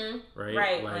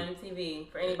 Right, like, on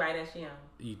MTV, for anybody that's young.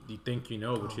 You think you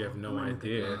know, but you have no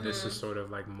idea. This is sort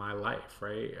of like my life,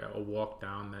 right? A walk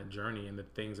down that journey and the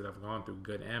things that I've gone through,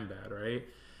 good and bad, right?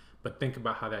 But think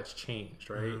about how that's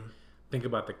changed, right? Think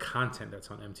about the content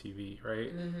that's on MTV,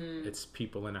 right? It's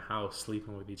people in a house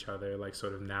sleeping with each other, like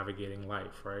sort of navigating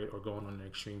life, right? Or going on an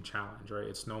extreme challenge, right?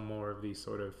 It's no more of these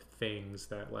sort of things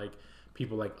that like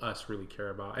people like us really care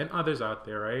about, and others out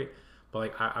there, right? But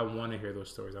like, I want to hear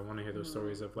those stories. I want to hear those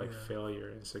stories of like failure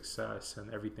and success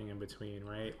and everything in between,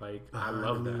 right? Like, I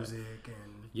love that. Music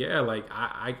and like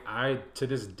I to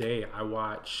this day I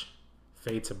watch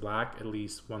Fade to Black at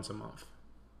least once a month.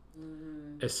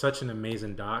 It's such an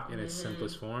amazing doc in its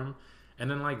simplest form.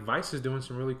 And then like Vice is doing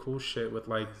some really cool shit with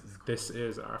like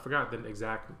I forgot the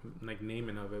exact like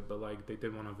naming of it, but like they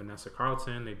did one on Vanessa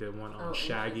Carlton, they did one on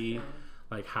Shaggy.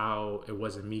 Like how It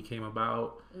Wasn't Me came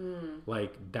about.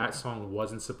 Like that song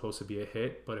wasn't supposed to be a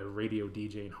hit, but a radio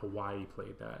DJ in Hawaii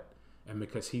played that. And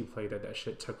because he played that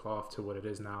shit took off to what it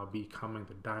is now, becoming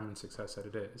the diamond success that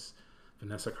it is.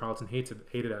 Vanessa Carlton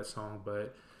hated that song,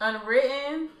 but...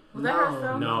 Unwritten? Was that her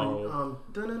song? No.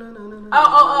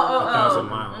 1,000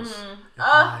 Miles. If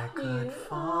I could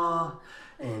fall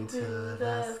into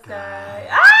the sky.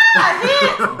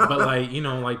 But like, you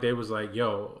know, like they was like,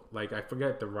 yo, like I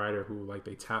forget the writer who like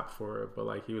they tapped for it, but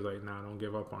like he was like, nah, don't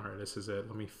give up on her. This is it.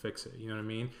 Let me fix it. You know what I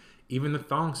mean? Even the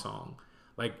thong song,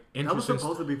 like that was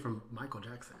supposed to be from Michael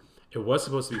Jackson. It was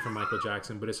supposed to be from Michael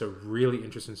Jackson, but it's a really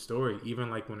interesting story. Even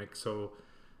like when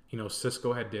you know,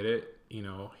 Cisco had did it. You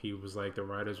know, he was like, the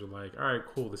writers were like, all right,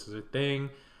 cool, this is a thing.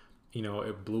 You know,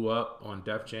 it blew up on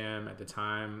Def Jam at the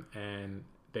time, and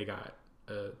they got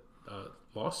a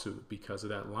lawsuit because of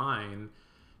that line,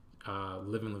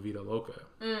 Livin' La Vida Loca.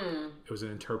 It was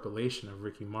an interpolation of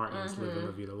Ricky Martin's Livin'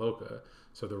 La Vida Loca.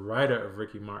 So the writer of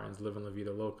Ricky Martin's Livin' La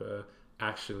Vida Loca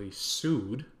actually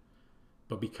sued,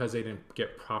 but because they didn't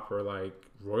get proper like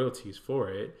royalties for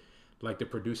it, like the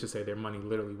producers say their money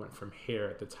literally went from here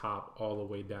at the top all the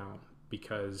way down,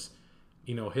 because,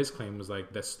 you know, his claim was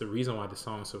like, that's the reason why the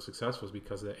song is so successful is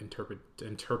because of the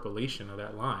interpolation of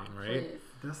that line, right?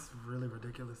 That's really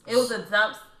ridiculous. It was a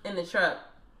dump in the truck.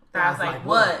 I was like,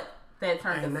 what? That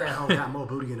turned and that hoe got more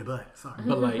booty in the butt. Sorry.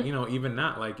 But like, you know, even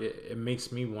that, like it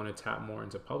makes me want to tap more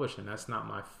into publishing. That's not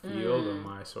my field or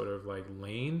my sort of like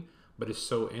lane, but it's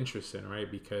so interesting, right?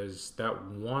 Because that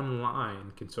one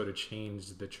line can sort of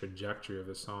change the trajectory of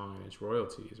the song and its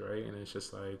royalties, right? And it's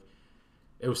just like,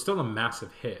 it was still a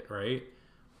massive hit, right?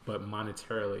 But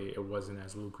monetarily, it wasn't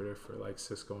as lucrative for like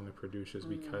Cisco and the producers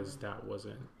because that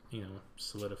wasn't, you know,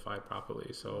 solidified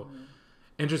properly. So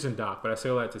interesting doc, but I say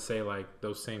all that to say like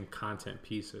those same content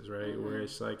pieces, right? Where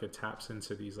it's like it taps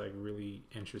into these like really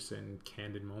interesting,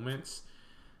 candid moments.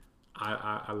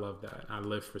 I love that. I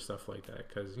live for stuff like that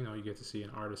because, you know, you get to see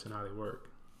an artist and how they work.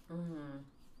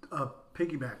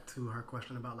 Piggyback to her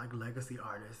question about like legacy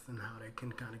artists and how they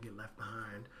can kind of get left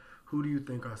behind. Who do you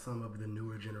think are some of the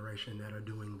newer generation that are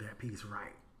doing that piece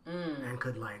right and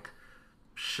could like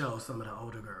show some of the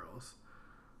older girls.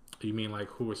 You mean like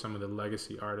who are some of the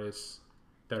legacy artists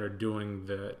that are doing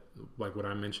the, like what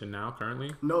I mentioned now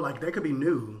currently? No, like they could be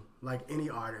new, like any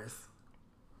artist.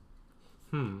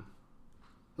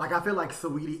 Like I feel like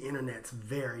Saweetie internets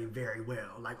very, very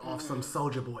well, like off some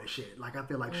Soulja Boy shit. Like I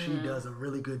feel like she does a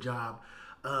really good job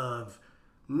of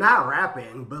not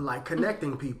rapping, but like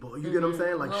connecting people. You get what I'm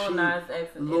saying? Like Lil Nas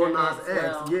X and Lil Nas internet as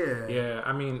X, well. yeah. Yeah,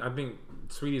 I mean, I think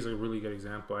Sweetie's a really good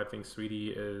example. I think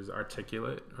Sweetie is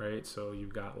articulate, right? So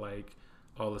you've got like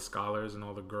all the scholars and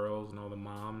all the girls and all the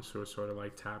moms who are sort of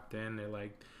like tapped in. They're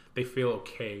like, they feel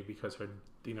okay because her,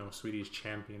 you know, Sweetie's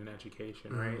champion in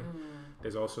education, right?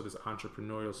 There's also this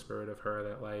entrepreneurial spirit of her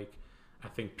that like I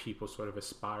think people sort of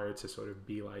aspire to sort of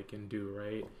be like and do,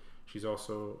 right? She's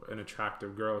also an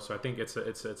attractive girl, so I think it's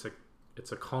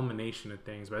a culmination of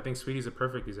things. But I think Sweetie's a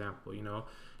perfect example. You know,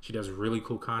 she does really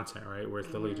cool content, right? Where it's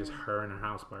literally just her in her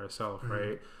house by herself,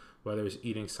 right? Whether it's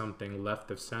eating something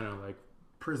left of center, like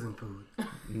Prison food.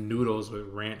 noodles with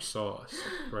ranch sauce,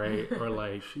 right? Or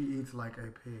like She eats like a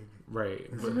pig. right,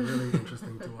 It's really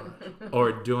interesting to watch.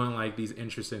 or doing like these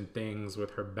interesting things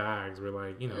with her bags. Where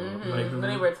like, you know, like When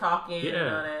they were talking and all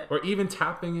yeah, that. or even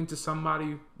tapping into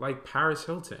somebody like Paris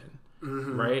Hilton,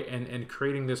 right? And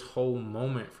creating this whole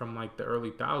moment from like the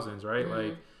early thousands, right?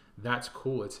 Like that's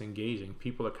cool. It's engaging.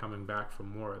 People are coming back for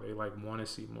more. They like want to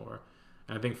see more.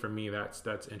 And I think for me, that's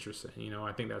interesting. You know,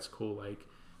 I think that's cool. Like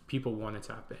people want to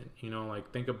tap in. You know,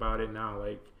 like think about it now.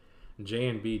 Like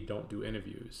J&B don't do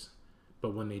interviews.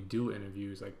 But when they do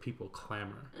interviews, like people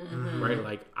clamor, right?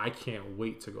 Like I can't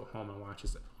wait to go home and watch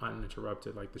this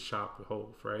uninterrupted, like the shop with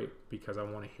Hov, right? Because I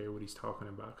want to hear what he's talking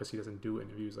about because he doesn't do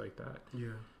interviews like that. Yeah.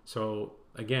 So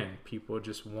again, people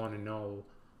just want to know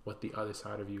what the other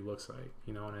side of you looks like,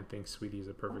 you know. And I think Sweetie is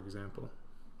a perfect example.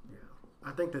 Yeah.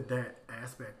 I think that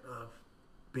aspect of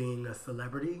being a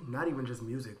celebrity, not even just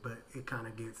music, but it kind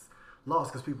of gets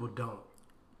lost because people don't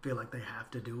feel like they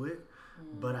have to do it.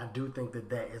 But I do think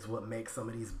that is what makes some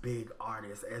of these big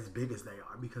artists as big as they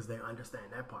are because they understand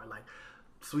that part. Like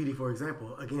Sweetie, for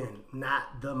example, again,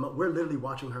 we're literally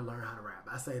watching her learn how to rap.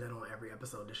 I say that on every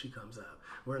episode that she comes up.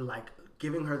 We're like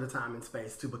giving her the time and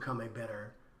space to become a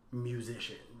better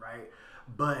musician, right?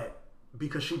 But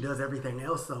because she does everything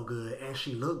else so good and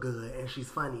she look good and she's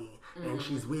funny and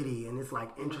she's witty and it's like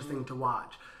interesting to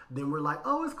watch, then we're like,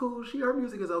 oh, it's cool. Her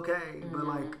music is okay, but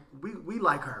like we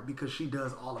like her because she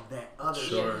does all of that other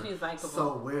shit she's likable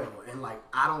so well. And like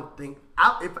I don't think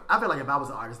I feel like if I was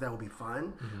an artist that would be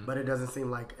fun, but it doesn't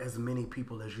seem like as many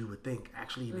people as you would think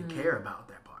actually even care about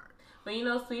that part. But you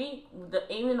know, Sweet,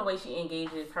 even the way she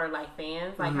engages her like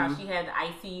fans, like how she had the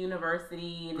IC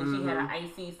University and then she had an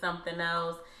IC something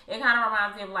else. It kind of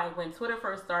reminds me of like when Twitter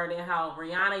first started, how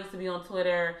Rihanna used to be on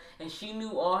Twitter and she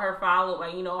knew all her followers,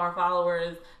 like you know, her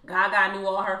followers. Gaga knew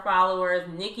all her followers.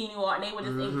 Nicki knew all, and they would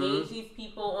just engage these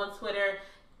people on Twitter.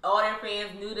 All their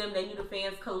fans knew them. They knew the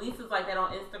fans. Khaleesi's like that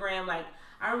on Instagram. Like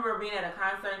I remember being at a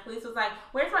concert and Khaleesi was like,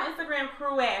 "Where's my Instagram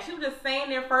crew at?" She was just saying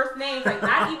their first names, like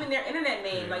not even their internet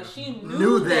names. Like she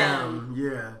knew them.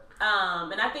 Yeah.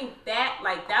 And I think that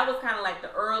was kind of like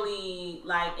the early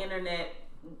like internet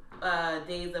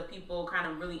days of people kind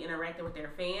of really interacting with their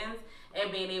fans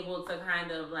and being able to kind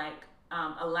of like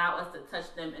allow us to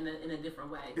touch them in a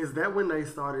different way. Is that when they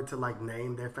started to like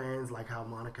name their fans, like how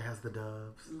Monica has the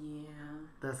Doves? Yeah.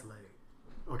 That's late.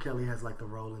 Or Kelly has like the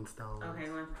Rolling Stones. Okay,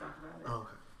 let's talk about it.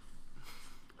 Okay.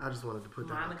 I just wanted to put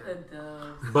that Monica out there.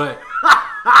 Doves. But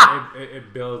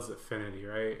it builds affinity,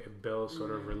 right? It builds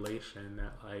sort of relation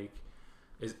that like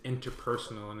is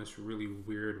interpersonal in this really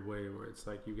weird way where it's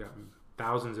like you got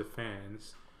thousands of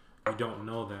fans, you don't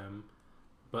know them,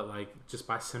 but like just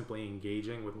by simply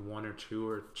engaging with one or two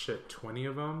or 20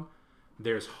 of them,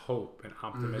 there's hope and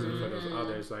optimism for those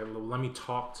others. Like, let me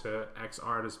talk to X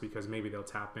artist because maybe they'll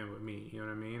tap in with me. You know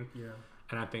what I mean? Yeah.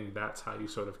 And I think that's how you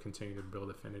sort of continue to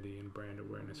build affinity and brand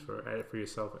awareness for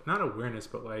yourself. Not awareness,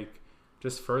 but like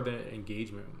just further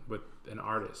engagement with an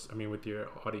artist. I mean, with your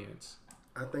audience.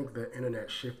 I think the internet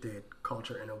shifted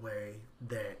culture in a way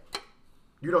that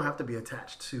you don't have to be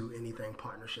attached to anything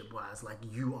partnership wise. Like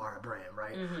you are a brand,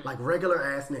 right? Like regular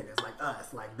ass niggas like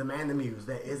us, like the Man the Muse,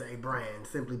 that is a brand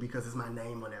simply because it's my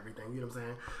name on everything. You know what I'm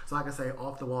saying? So I can say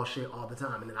off the wall shit all the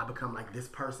time and then I become like this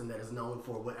person that is known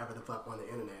for whatever the fuck on the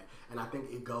internet. And I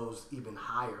think it goes even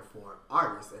higher for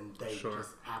artists and they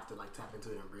just have to like tap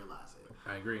into it and realize it.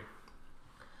 I agree.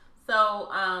 So,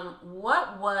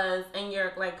 what was in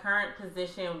your like current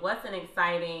position? What's an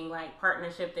exciting like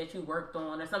partnership that you worked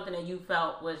on, or something that you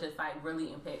felt was just like really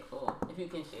impactful? If you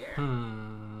can share.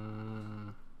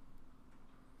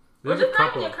 Or There's just a not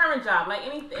couple. your current job, like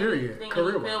anything Period. that you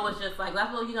Career-wise. feel was just like,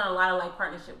 that's what you got a lot of like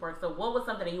partnership work. So what was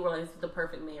something that you were like, this is the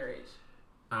perfect marriage?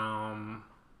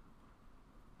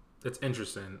 It's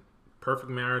interesting.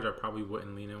 Perfect marriage, I probably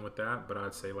wouldn't lean in with that, but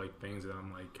I'd say like things that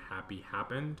I'm like happy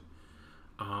happened.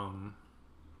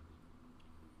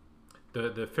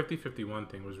 The 50-51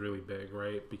 thing was really big,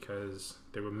 right? Because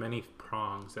there were many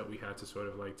prongs that we had to sort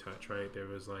of like touch, right? There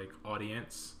was like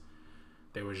audience,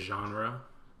 there was genre,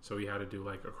 so we had to do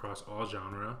like across all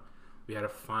genre. We had to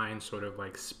find sort of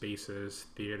like spaces,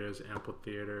 theaters,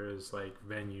 amphitheaters, like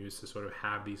venues to sort of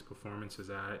have these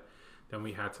performances at. Then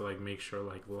we had to like make sure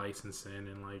like licensing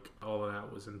and like all of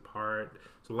that was in part.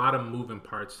 There's a lot of moving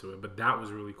parts to it, but that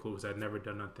was really cool because I'd never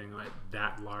done nothing like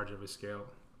that large of a scale.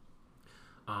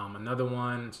 Another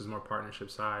one, this is more partnership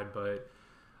side, but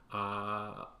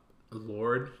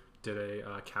Lorde did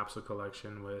a capsule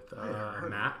collection with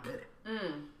Mac.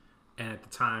 And at the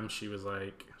time she was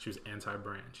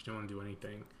anti-brand. She didn't want to do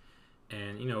anything.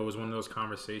 And, you know, it was one of those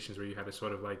conversations where you had to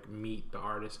sort of like meet the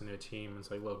artist and their team. It's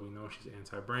like, look, we know she's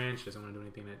anti-brand. She doesn't want to do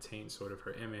anything that taints sort of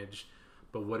her image.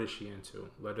 But what is she into?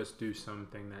 Let us do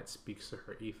something that speaks to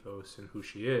her ethos and who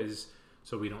she is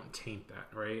so we don't taint that,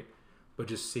 right? But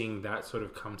just seeing that sort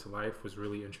of come to life was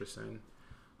really interesting.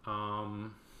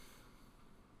 What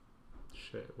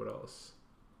else?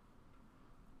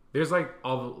 There's like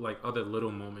all like other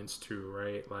little moments too,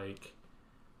 right? Like,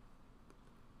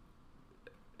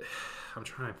 I'm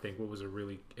trying to think what was a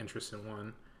really interesting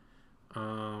one.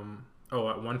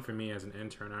 One for me as an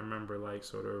intern, I remember like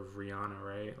sort of Rihanna,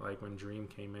 right? Like when Dream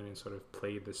came in and sort of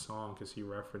played the song because he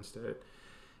referenced it.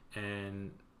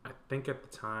 And I think at the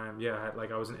time, I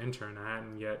was an intern. I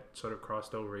hadn't yet sort of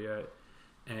crossed over yet.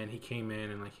 And he came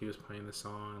in and like he was playing the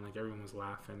song and like everyone was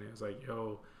laughing. It was like,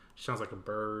 yo, she sounds like a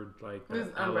bird. Like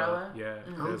that Umbrella. Yeah.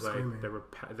 Mm-hmm. It was like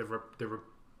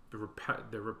the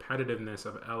repetitiveness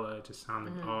of Ella just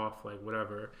sounded off, like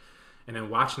whatever. And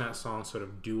then watching that song sort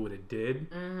of do what it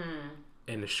did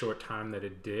in the short time that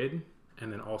it did,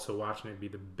 and then also watching it be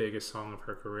the biggest song of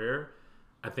her career,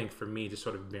 I think for me, just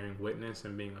sort of bearing witness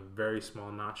and being a very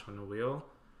small notch on the wheel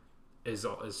is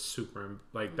super,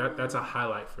 like that's a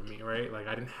highlight for me, right? Like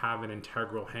I didn't have an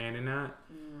integral hand in that,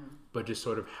 but just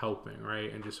sort of helping,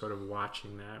 right? And just sort of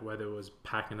watching that, whether it was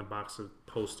packing a box of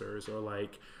posters or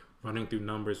like running through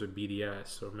numbers with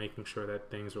BDS or making sure that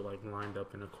things were like lined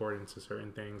up in accordance to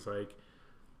certain things, like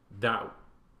that.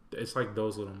 It's like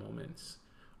those little moments.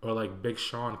 Or like Big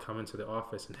Sean coming to the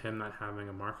office and him not having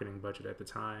a marketing budget at the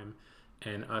time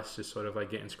and us just sort of like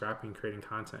getting scrappy and creating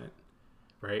content,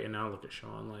 right? And now look at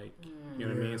Sean, like, you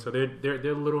know what I mean? So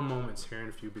they're little moments here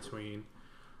and few between.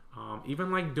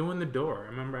 Even like doing the door. I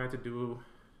remember I had to do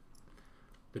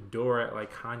the door at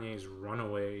like Kanye's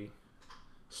Runaway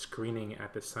screening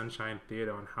at the Sunshine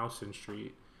Theater on Houston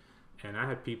Street, and I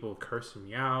had people cursing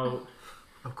me out.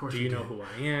 Of course. Do you know who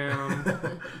I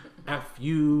am? F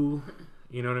you.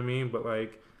 You know what I mean? But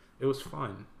like, it was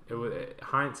fun. It was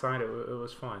hindsight. It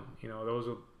was fun. You know, those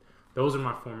are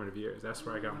my formative years. That's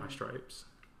where I got my stripes.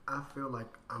 I feel like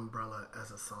Umbrella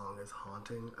as a song is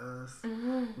haunting us.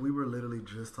 We were literally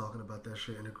just talking about that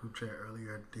shit in a group chat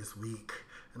earlier this week.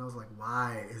 And I was like,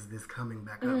 why is this coming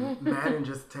back up? Madden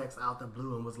just texted out the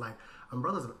blue and was like,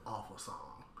 Umbrella's an awful song.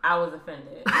 I was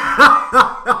offended. Because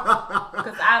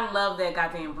I love that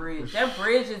goddamn bridge. That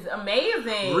bridge is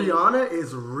amazing. Rihanna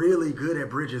is really good at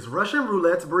bridges. Russian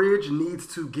Roulette's bridge needs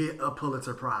to get a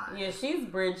Pulitzer Prize. Yeah, she's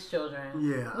bridge children.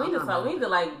 Yeah. We need to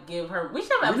like give her. We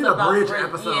should have We an need a episode bridge about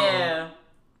episode. Yeah.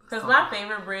 Because my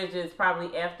favorite bridge is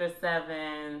probably After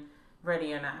 7,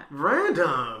 Ready or Not.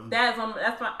 Random. I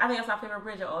think that's my favorite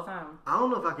bridge of all time. I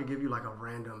don't know if I could give you like a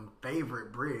random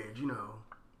favorite bridge, you know,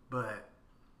 but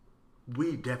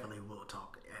we definitely will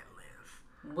talk at length.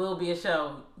 Will be a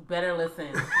show. Better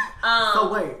listen.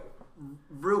 So wait,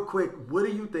 real quick, what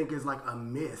do you think is like a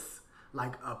miss,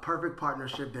 like a perfect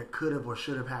partnership that could have or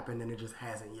should have happened and it just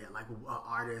hasn't yet? Like an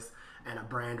artist and a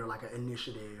brand or like an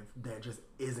initiative that just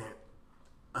isn't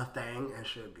a thing and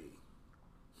should be.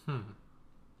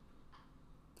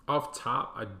 Off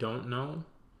top, I don't know,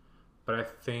 but I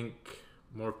think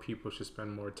more people should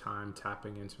spend more time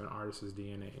tapping into an artist's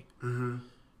DNA.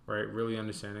 Right, really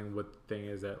understanding what the thing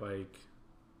is that like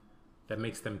that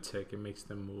makes them tick and makes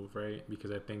them move, right?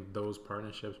 Because I think those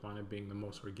partnerships wind up being the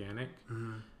most organic,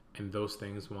 and those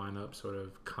things wind up sort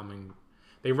of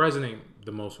they resonate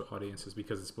the most with audiences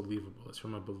because it's believable. It's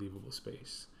from a believable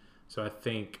space. So I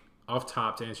think off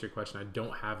top, to answer your question, I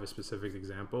don't have a specific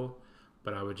example,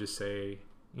 but I would just say,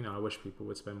 you know, I wish people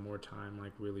would spend more time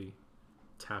like really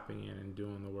tapping in and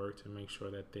doing the work to make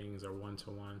sure that things are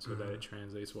one-to-one so that it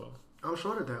translates well. I'm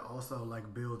sure that also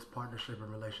like builds partnership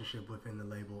and relationship within the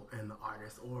label and the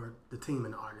artist, or the team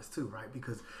and the artist too, right?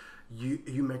 Because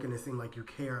you making it seem like you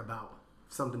care about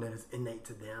something that is innate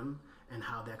to them and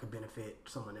how that could benefit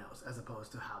someone else, as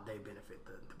opposed to how they benefit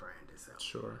the brand itself.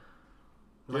 Sure.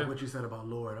 Like what you said about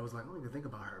Lorde, I was like, I don't even think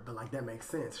about her, but like that makes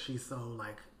sense. She's so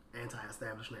like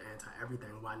anti-establishment, anti-everything.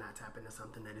 Why not tap into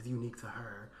something that is unique to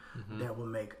her that will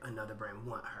make another brand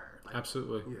want her? Like,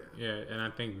 absolutely. Yeah, and I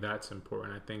think that's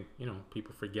important. I think,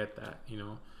 people forget that,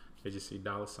 They just see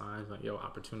dollar signs like, yo,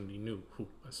 opportunity new.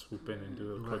 Let's swoop in and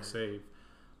do a quick save.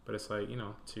 But it's like,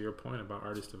 to your point about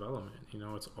artist development,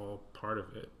 it's all part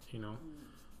of it,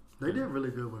 They did really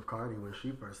good with Cardi when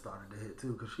she first started to hit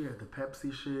too, because she had the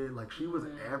Pepsi shit. Like, she was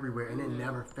everywhere, and it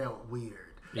never felt weird.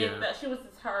 Yeah. She was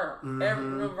just her,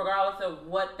 regardless of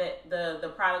what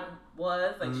the product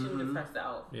was. Like, she was just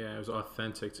herself. Yeah, it was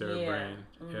authentic to her brand.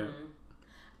 Yeah.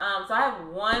 So I have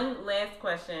one last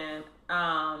question.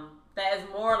 That is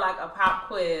more like a pop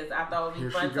quiz. I thought would be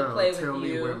fun to play with you. Tell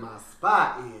me where my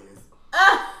spot is.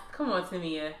 Come on,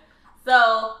 Tamia.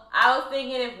 So I was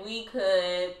thinking if we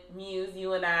could, Muse,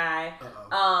 you and I,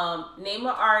 name an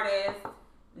artist,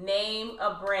 name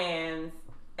a brand,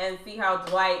 and see how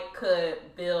Dwight could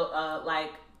build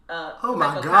oh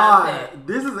my God.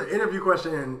 This is an interview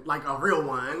question, like a real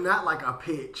one, not like a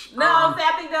pitch. No,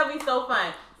 I think that would be so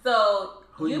fun. So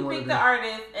you pick the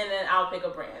artist, and then I'll pick a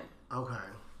brand. Okay.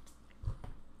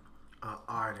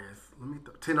 Artist. Let me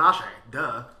Tinashe,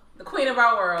 duh. The queen of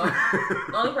our world.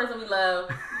 The only person we love.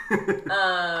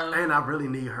 And I really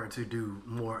need her to do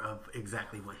more of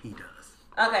exactly what he does.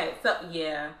 Okay, so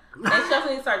yeah. And she also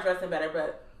needs to start dressing better,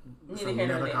 but neither here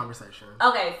nor there. Conversation.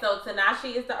 Okay, so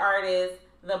Tinashe is the artist.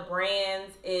 The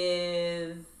brand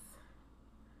is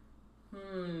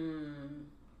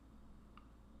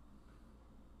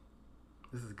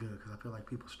This is good because I feel like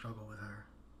people struggle with her.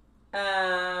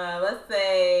 Let's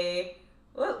say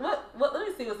what let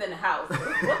me see what's in the house.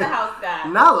 What the house got?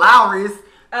 Not Lowry's.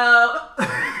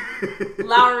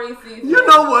 Lowry season. You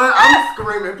know what? I'm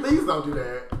screaming. Please don't do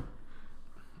that.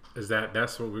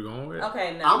 That's what we're going with?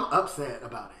 Okay, no. I'm upset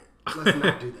about it. Let's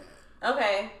not do that.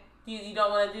 Okay. You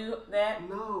don't want to do that?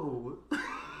 No.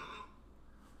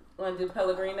 Want to do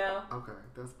Pellegrino? Okay,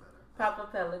 that's better. Papa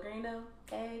Pellegrino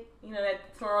egg? You know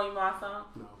that Toro Ma song?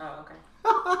 No. Oh, okay.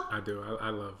 I do.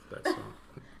 I love that song.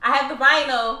 I have the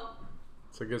vinyl.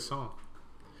 It's a good song.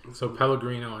 So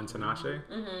Pellegrino and Tinashe?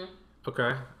 Mm-hmm.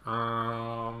 Okay.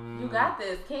 You got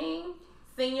this, King.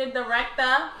 Senior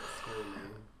director.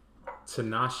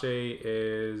 Tinashe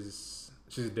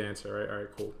she's a dancer, right? All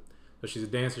right, cool. So she's a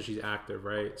dancer, she's active,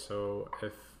 right? So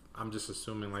if I'm just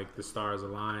assuming like the stars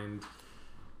aligned,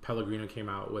 Pellegrino came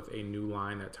out with a new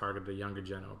line that targeted the younger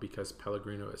general because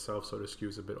Pellegrino itself sort of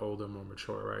skews a bit older, more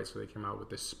mature, right? So they came out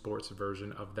with this sports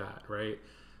version of that, right?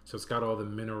 So it's got all the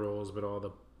minerals, but all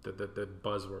the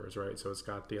buzzwords, right? So it's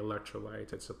got the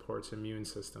electrolytes, it supports immune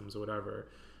systems, whatever.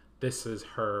 This is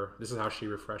how she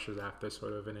refreshes after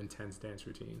sort of an intense dance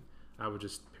routine. I would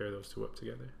just pair those two up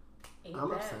together.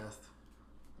 I'm obsessed.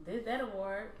 Did that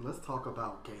award. Let's talk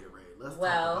about Gatorade. Let's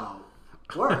talk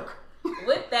about work.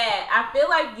 With that, I feel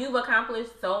like you've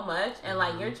accomplished so much, and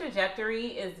like your trajectory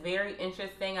is very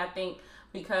interesting. I think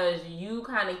because you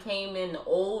kind of came in the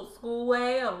old school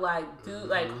way of like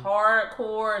like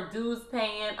hardcore dues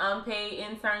paying, unpaid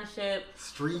internship,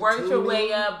 worked your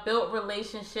way up, built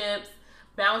relationships,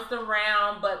 bounced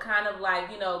around, but kind of like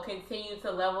continue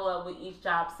to level up with each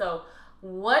job. So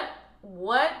what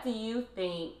do you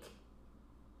think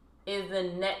is the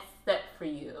next step for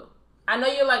you? I know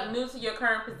you're like new to your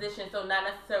current position, so not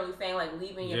necessarily saying like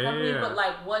leaving your company, but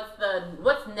like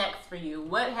what's next for you?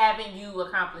 What haven't you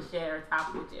accomplished yet or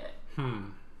toppled yet?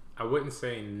 I wouldn't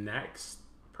say next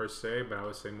per se, but I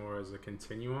would say more as a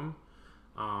continuum.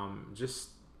 Just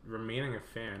remaining a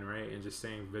fan, right? And just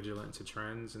staying vigilant to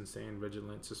trends and staying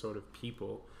vigilant to sort of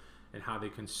people and how they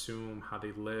consume, how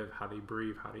they live, how they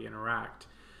breathe, how they interact.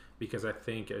 Because I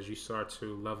think as you start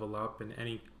to level up in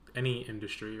any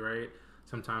industry, right?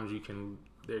 Sometimes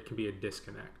there can be a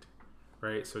disconnect,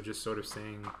 right? So just sort of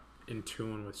staying in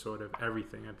tune with sort of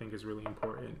everything, I think is really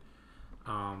important.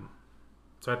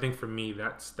 So I think for me,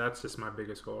 that's just my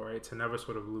biggest goal, right? To never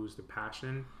sort of lose the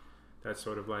passion that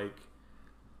sort of like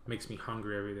makes me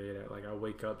hungry every day, that like I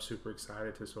wake up super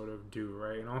excited to sort of do,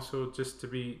 right? And also just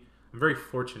I'm very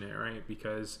fortunate, right?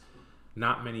 Because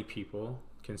not many people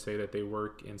can say that they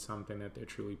work in something that they're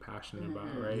truly passionate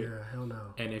about, right? Yeah, hell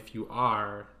no. And if you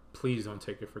are, please don't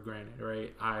take it for granted,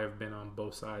 right? I have been on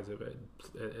both sides of it.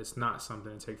 It's not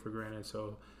something to take for granted.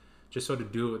 So just sort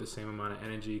of do it with the same amount of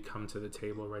energy, come to the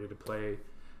table ready to play,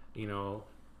 you know,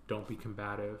 don't be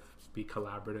combative, be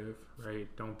collaborative, right?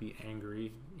 Don't be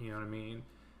angry, you know what I mean?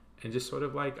 And just sort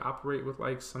of like operate with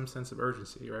like some sense of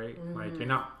urgency, right? Like you're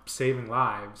not saving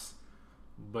lives,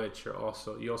 but you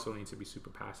also need to be super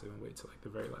passive and wait till like the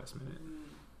very last minute.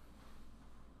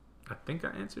 I think I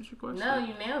answered your question. No,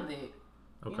 you nailed it.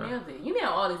 Okay. You nailed it. You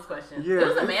nailed all these questions. Yeah. It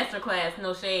was a masterclass,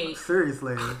 no shade.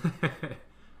 Seriously.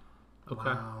 Okay.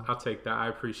 Wow. I'll take that. I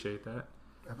appreciate that.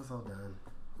 Episode done.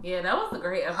 Yeah, that was a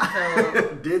great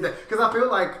episode. Did that. Because I feel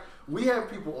like we have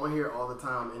people on here all the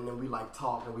time and then we like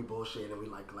talk and we bullshit and we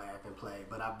like laugh and play.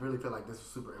 But I really feel like this was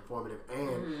super informative.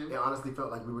 And it honestly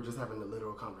felt like we were just having a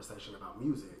literal conversation about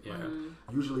music. Yeah. Like,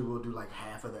 usually we'll do like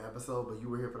half of the episode, but you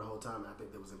were here for the whole time. And I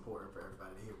think that was important for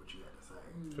everybody to hear what you had to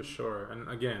say. For sure. And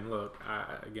again, look,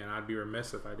 I'd be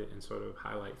remiss if I didn't sort of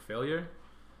highlight failure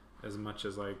as much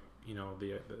as like, you know,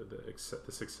 the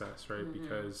success, right?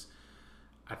 Because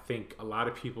I think a lot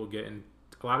of people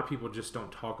just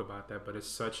don't talk about that, but it's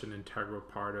such an integral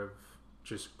part of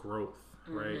just growth,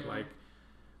 right? Like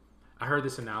I heard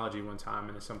this analogy one time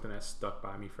and it's something that stuck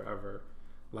by me forever.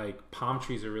 Like palm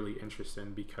trees are really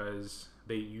interesting because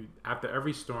after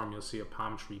every storm you'll see a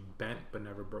palm tree bent but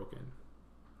never broken.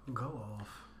 Go off.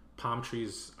 Palm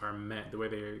trees are meant the way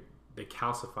they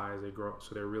calcify as they grow,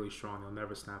 so they're really strong. They'll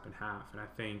never snap in half. And I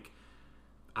think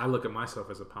I look at myself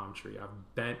as a palm tree.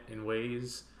 I've bent in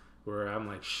ways where I'm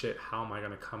like, shit, how am I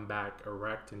gonna come back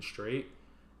erect and straight?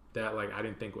 That like I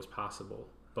didn't think was possible.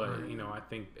 But you know, I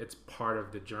think it's part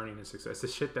of the journey to success. It's the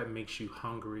shit that makes you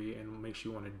hungry and makes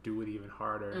you want to do it even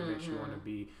harder and makes you want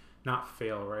to not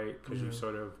fail, right? Because you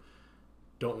sort of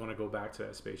don't want to go back to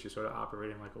that space. You're sort of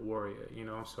operating like a warrior, you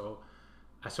know? So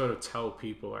I sort of tell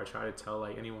people, I try to tell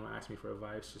like anyone who asks me for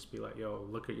advice, just be like, yo,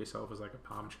 look at yourself as like a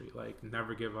palm tree. Like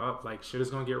never give up. Like shit is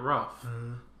going to get rough,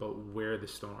 but wear the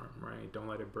storm, right? Don't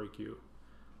let it break you.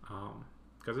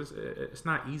 Because it's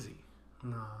not easy.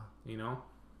 Nah. You know?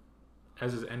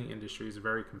 As is any industry, it's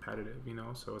very competitive, you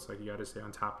know? So it's like you got to stay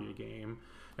on top of your game.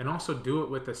 And also do it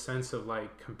with a sense of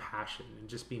like compassion and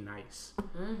just be nice.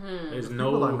 There's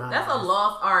That's a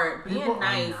lost art. Being People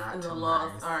nice is a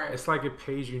lost art. It's like it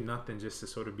pays you nothing just to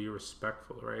sort of be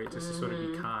respectful, right? Just to sort of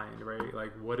be kind, right?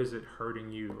 Like what is it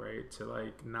hurting you, right? To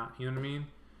like not, you know what I mean?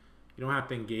 You don't have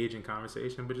to engage in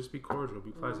conversation, but just be cordial,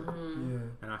 be pleasant. Yeah.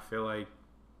 And I feel like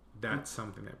that's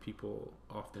something that people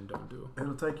often don't do.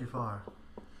 It'll take you far.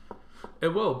 It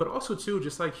will, but also too,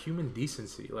 just like human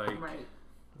decency, like Right.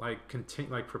 like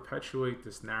continue, like perpetuate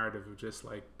this narrative of just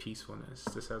like peacefulness,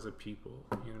 just as a people,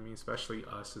 you know what I mean? Especially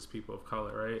us as people of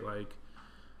color, right? Like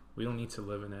we don't need to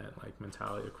live in that like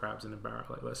mentality of crabs in a barrel.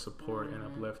 Like let's support and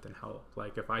uplift and help.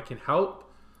 Like if I can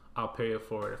help, I'll pay it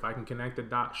forward. If I can connect the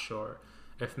dots, sure.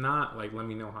 If not, like let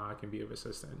me know how I can be of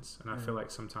assistance. And I feel like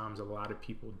sometimes a lot of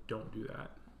people don't do that.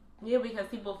 Yeah, because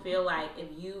people feel like if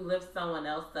you lift someone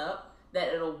else up,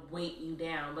 that it'll weight you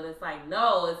down. But it's like,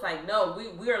 no,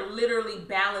 we are literally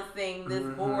balancing this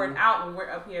board out when we're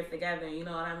up here together. You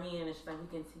know what I mean? And it's just like we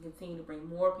can continue to bring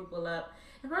more people up.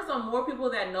 And first of all, more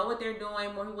people that know what they're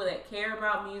doing, more people that care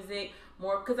about music,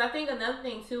 more. Because I think another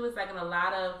thing too is like in a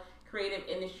lot of creative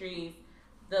industries,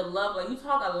 the love, like you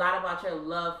talk a lot about your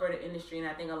love for the industry, and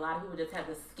I think a lot of people just have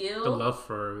the skill. The love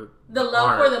for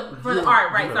the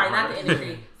art, right? Sorry, not the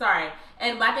industry. Sorry.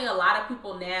 And I think a lot of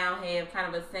people now have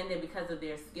kind of ascended because of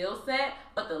their skill set,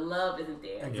 but the love isn't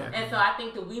there. Exactly. And so I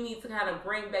think that we need to kind of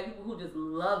bring back people who just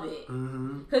love it,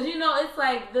 because you know it's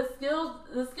like the skills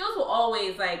will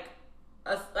always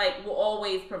will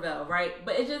always prevail, right?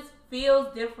 But it just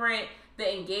feels different.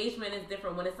 The engagement is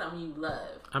different when it's something you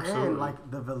love. Absolutely. And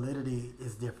like the validity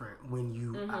is different when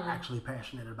you are actually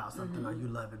passionate about something or you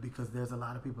love it, because there's a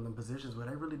lot of people in positions where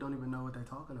they really don't even know what they're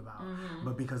talking about.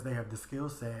 But because they have the skill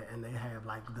set and they have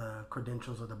like the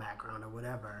credentials or the background or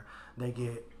whatever, they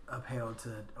get upheld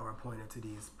to or appointed to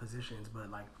these positions.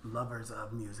 But like lovers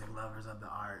of music, lovers of the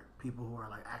art, people who are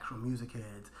like actual music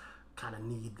heads kind of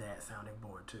need that sounding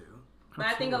board too. But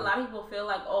I think a lot of people feel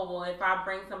like, oh, well, if I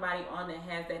bring somebody on that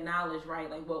has that knowledge, right,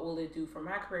 like, what will it do for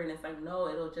my career? And it's like, no,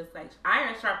 it'll just, like,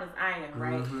 iron sharpens iron,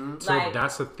 right? So like,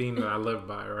 that's a theme that I live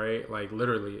by, right? Like,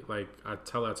 literally, like, I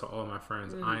tell that to all my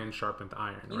friends, iron sharpened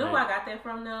iron, You know where I got that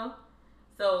from, though?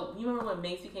 So, you remember when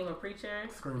Mace became a preacher?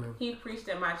 Screaming. He preached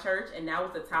at my church, and that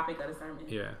was the topic of the sermon.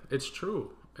 Yeah, it's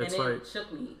true. It's and like, it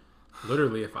shook me.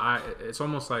 Literally, it's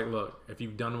almost like, look, if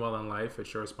you've done well in life,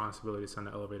 it's your responsibility to send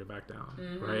the elevator back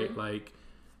down, right? Like,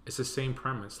 it's the same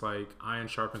premise. Like, iron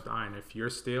sharpens iron. If you're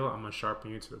steel, I'm going to sharpen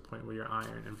you to the point where you're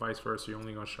iron, and vice versa. You're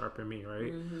only going to sharpen me,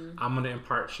 right? I'm going to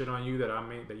impart shit on you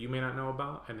that you may not know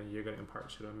about, and then you're going to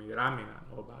impart shit on me that I may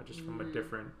not know about, just from a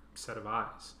different set of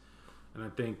eyes. And I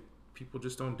think people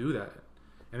just don't do that.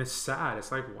 And it's sad.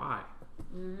 It's like, why?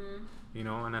 You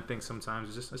know, and I think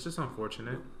sometimes it's just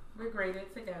unfortunate. We're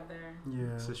graded together.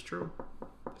 Yeah. This is true.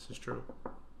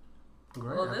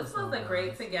 Great Well, this was a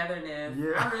great togetherness.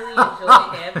 Yeah. I really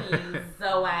enjoyed having you,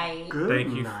 Zoe. Good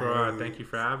Thank you night.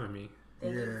 for having me.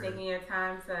 Thank you for taking your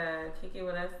time to kick it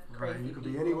with us. Crazy Right, you could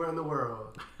be people. anywhere in the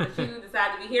world. But you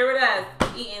decided to be here with us,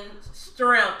 eating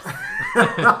shrimps.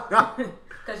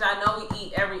 Because y'all know we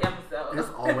eat every episode. It's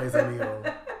always a meal.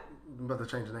 I'm about to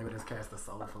change the name of this cast to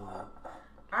Soul Food.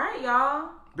 All right, y'all.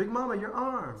 Big Mama, your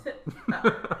arm.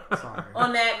 Sorry.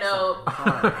 On that note,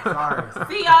 Sorry.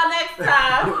 see y'all next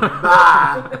time.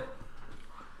 Bye.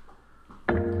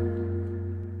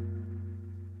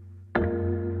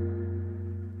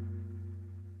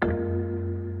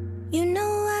 You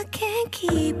know I can't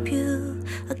keep you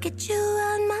or get you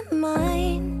on my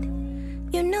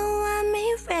mind. You know I'm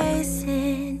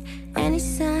erasing any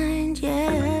sign,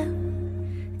 yeah.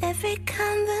 Every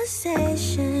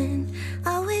conversation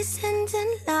always ends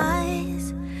in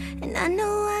lies, and I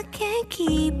know I can't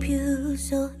keep you.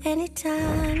 So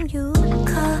anytime you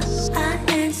call, I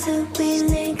answer, we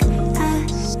link. I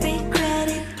regret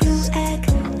it, you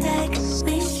act like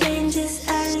we strangers.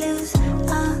 I lose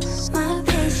all my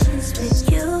patience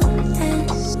with you, and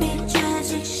me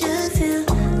tragic should feel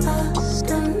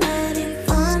automatic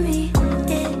for me.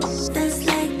 It feels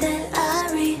like that I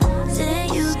reason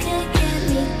you can't get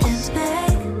me that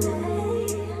back.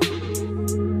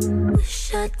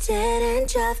 Wish I didn't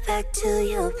drive back to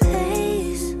your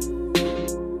place.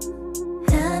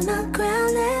 Held my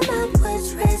ground, let my words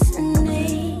resonate.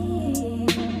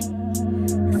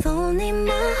 If only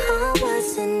my heart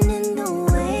wasn't in the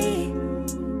way.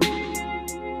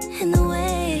 In the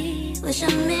way, wish I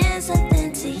meant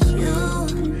something to you.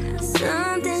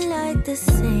 Something like the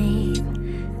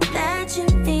same that you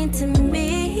mean to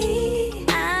me.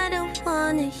 I don't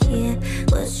wanna hear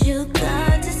what you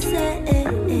got to say.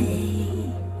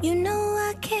 You know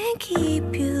I can't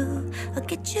keep you or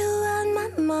get you on my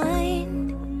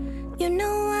mind. You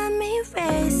know I'm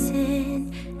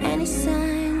erasing any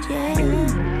sign, yeah.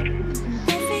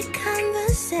 Every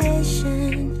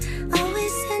conversation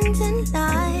always ends in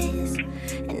lies,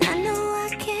 and I know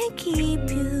I can't keep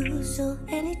you. So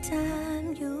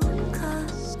anytime you